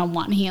have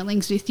one-on-one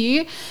healings with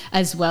you,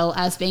 as well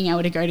as being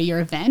able to go to your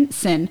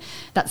events. And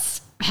that's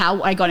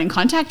how I got in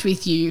contact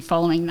with you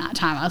following that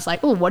time. I was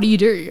like, oh, what do you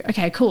do?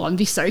 Okay, cool. I'd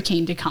be so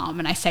keen to come.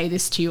 And I say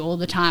this to you all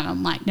the time.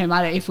 I'm like, no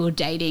matter if we're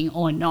dating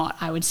or not,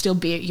 I would still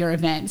be at your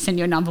events and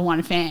your number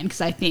one fan, because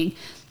I think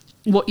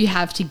what you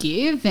have to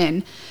give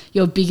and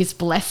your biggest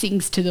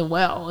blessings to the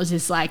world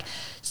is like,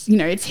 you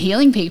know, it's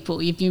healing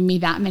people. You've given me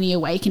that many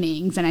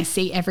awakenings, and I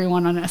see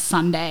everyone on a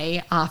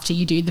Sunday after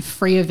you do the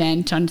free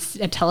event on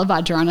a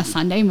Televajra on a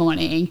Sunday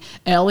morning,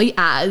 early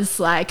as,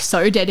 like,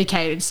 so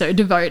dedicated, so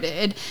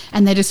devoted,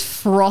 and they're just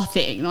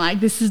frothing like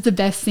this is the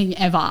best thing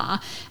ever,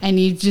 and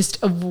you've just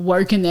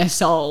awoken their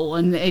soul,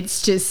 and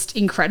it's just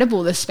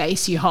incredible the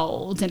space you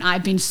hold. And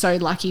I've been so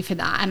lucky for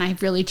that, and I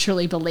really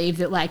truly believe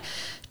that, like,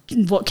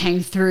 what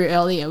came through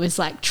earlier was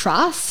like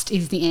trust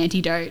is the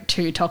antidote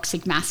to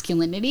toxic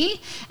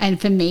masculinity.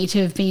 And for me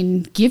to have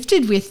been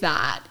gifted with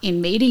that in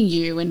meeting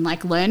you and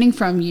like learning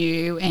from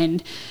you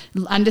and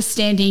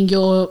understanding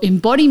your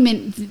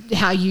embodiment,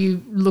 how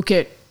you look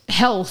at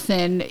health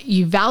and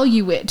you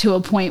value it to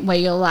a point where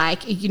you're like,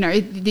 you know,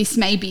 this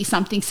may be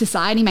something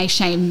society may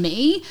shame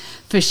me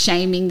for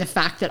shaming the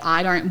fact that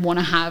I don't want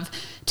to have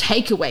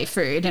takeaway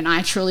food. And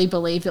I truly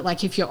believe that,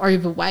 like, if you're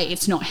overweight,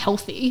 it's not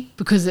healthy,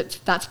 because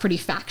that's pretty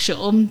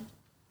factual. I'm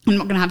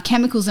not going to have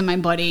chemicals in my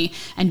body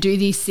and do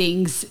these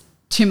things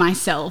to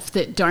myself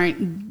that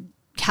don't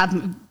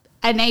have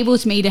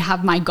enables me to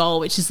have my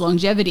goal, which is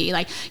longevity.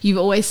 Like, you've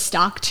always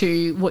stuck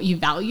to what you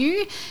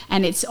value,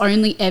 and it's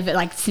only ever,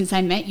 like, since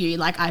I met you,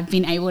 like, I've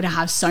been able to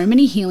have so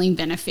many healing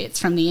benefits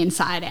from the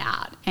inside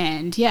out.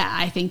 And yeah,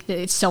 I think that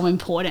it's so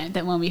important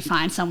that when we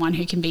find someone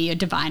who can be your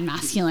divine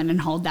masculine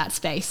and hold that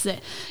space, that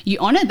you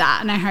honor that.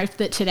 And I hope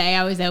that today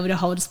I was able to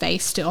hold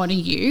space to honor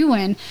you,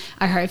 and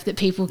I hope that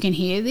people can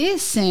hear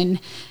this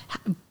and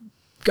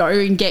go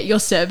and get your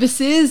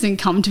services and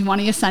come to one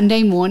of your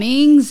Sunday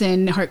mornings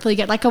and hopefully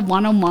get like a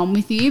one-on-one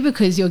with you,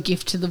 because your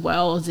gift to the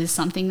world is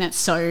something that's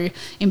so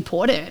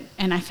important.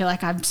 And I feel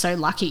like I'm so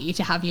lucky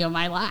to have you in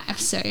my life.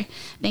 So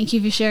thank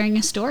you for sharing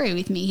your story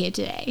with me here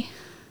today.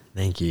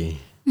 Thank you.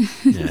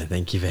 Yeah,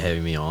 thank you for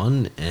having me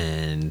on,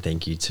 and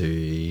thank you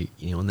to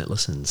anyone that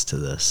listens to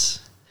this.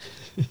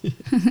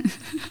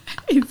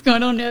 It's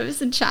gone all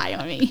nervous and shy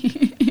on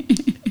me.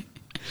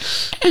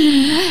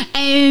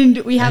 And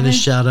we have a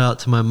shout out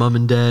to my mum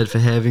and dad for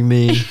having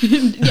me.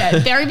 Yeah,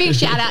 very big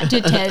shout out to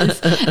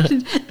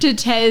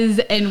Tez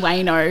and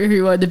Wayno,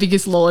 who are the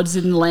biggest lords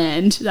in the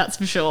land, that's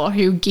for sure,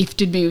 who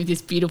gifted me with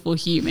this beautiful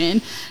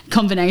human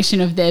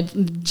combination of their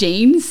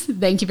genes.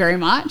 Thank you very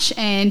much.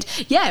 And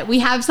yeah, we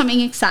have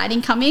something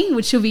exciting coming,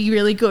 which will be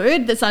really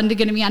good. That's going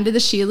to be under the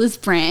Sheila's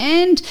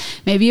brand,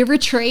 maybe a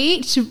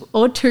retreat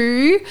or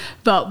two,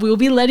 but we'll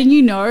be letting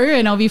you know,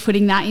 and I'll be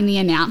putting that in the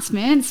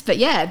announcements. But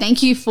yeah,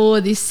 thank you for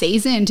this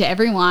season to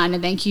everyone,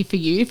 and thank you for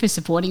you for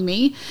supporting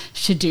me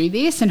to do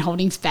this and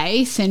holding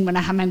space. And when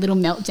I have my little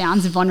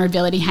meltdowns of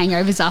vulnerability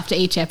hangovers after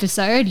each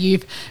episode,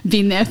 you've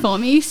been there for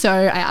me. So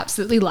I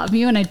absolutely love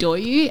you and adore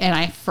you, and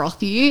I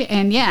froth you.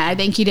 And yeah,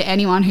 thank you to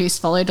anyone who's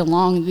followed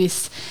along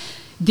this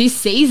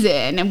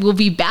season, and we'll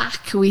be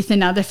back with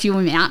another few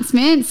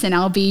announcements, and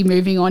I'll be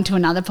moving on to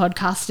another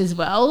podcast as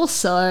well.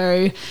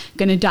 So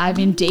going to dive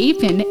in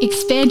deep and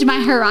expand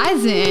my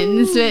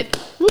horizons. But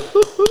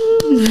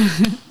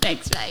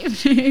thanks,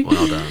 babe.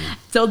 Well done.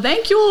 So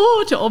thank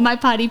you to all my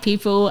party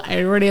people. I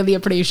really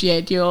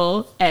appreciate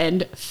you,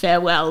 and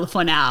farewell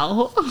for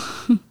now.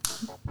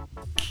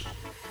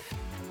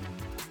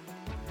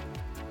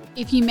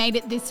 If you made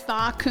it this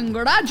far,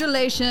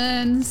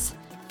 congratulations.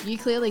 You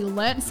clearly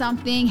learnt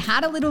something,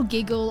 had a little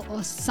giggle,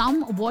 or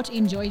somewhat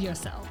enjoyed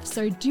yourself.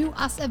 So do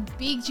us a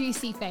big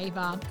juicy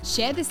favor.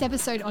 Share this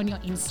episode on your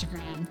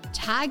Instagram.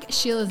 Tag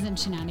Sheila's and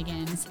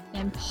Shenanigans.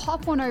 Then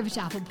pop on over to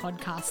Apple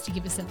Podcasts to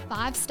give us a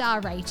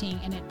 5-star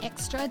rating and an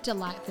extra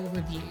delightful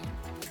review.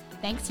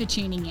 Thanks for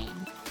tuning in.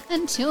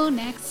 Until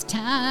next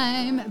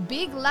time,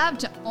 big love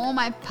to all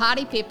my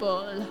party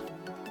people.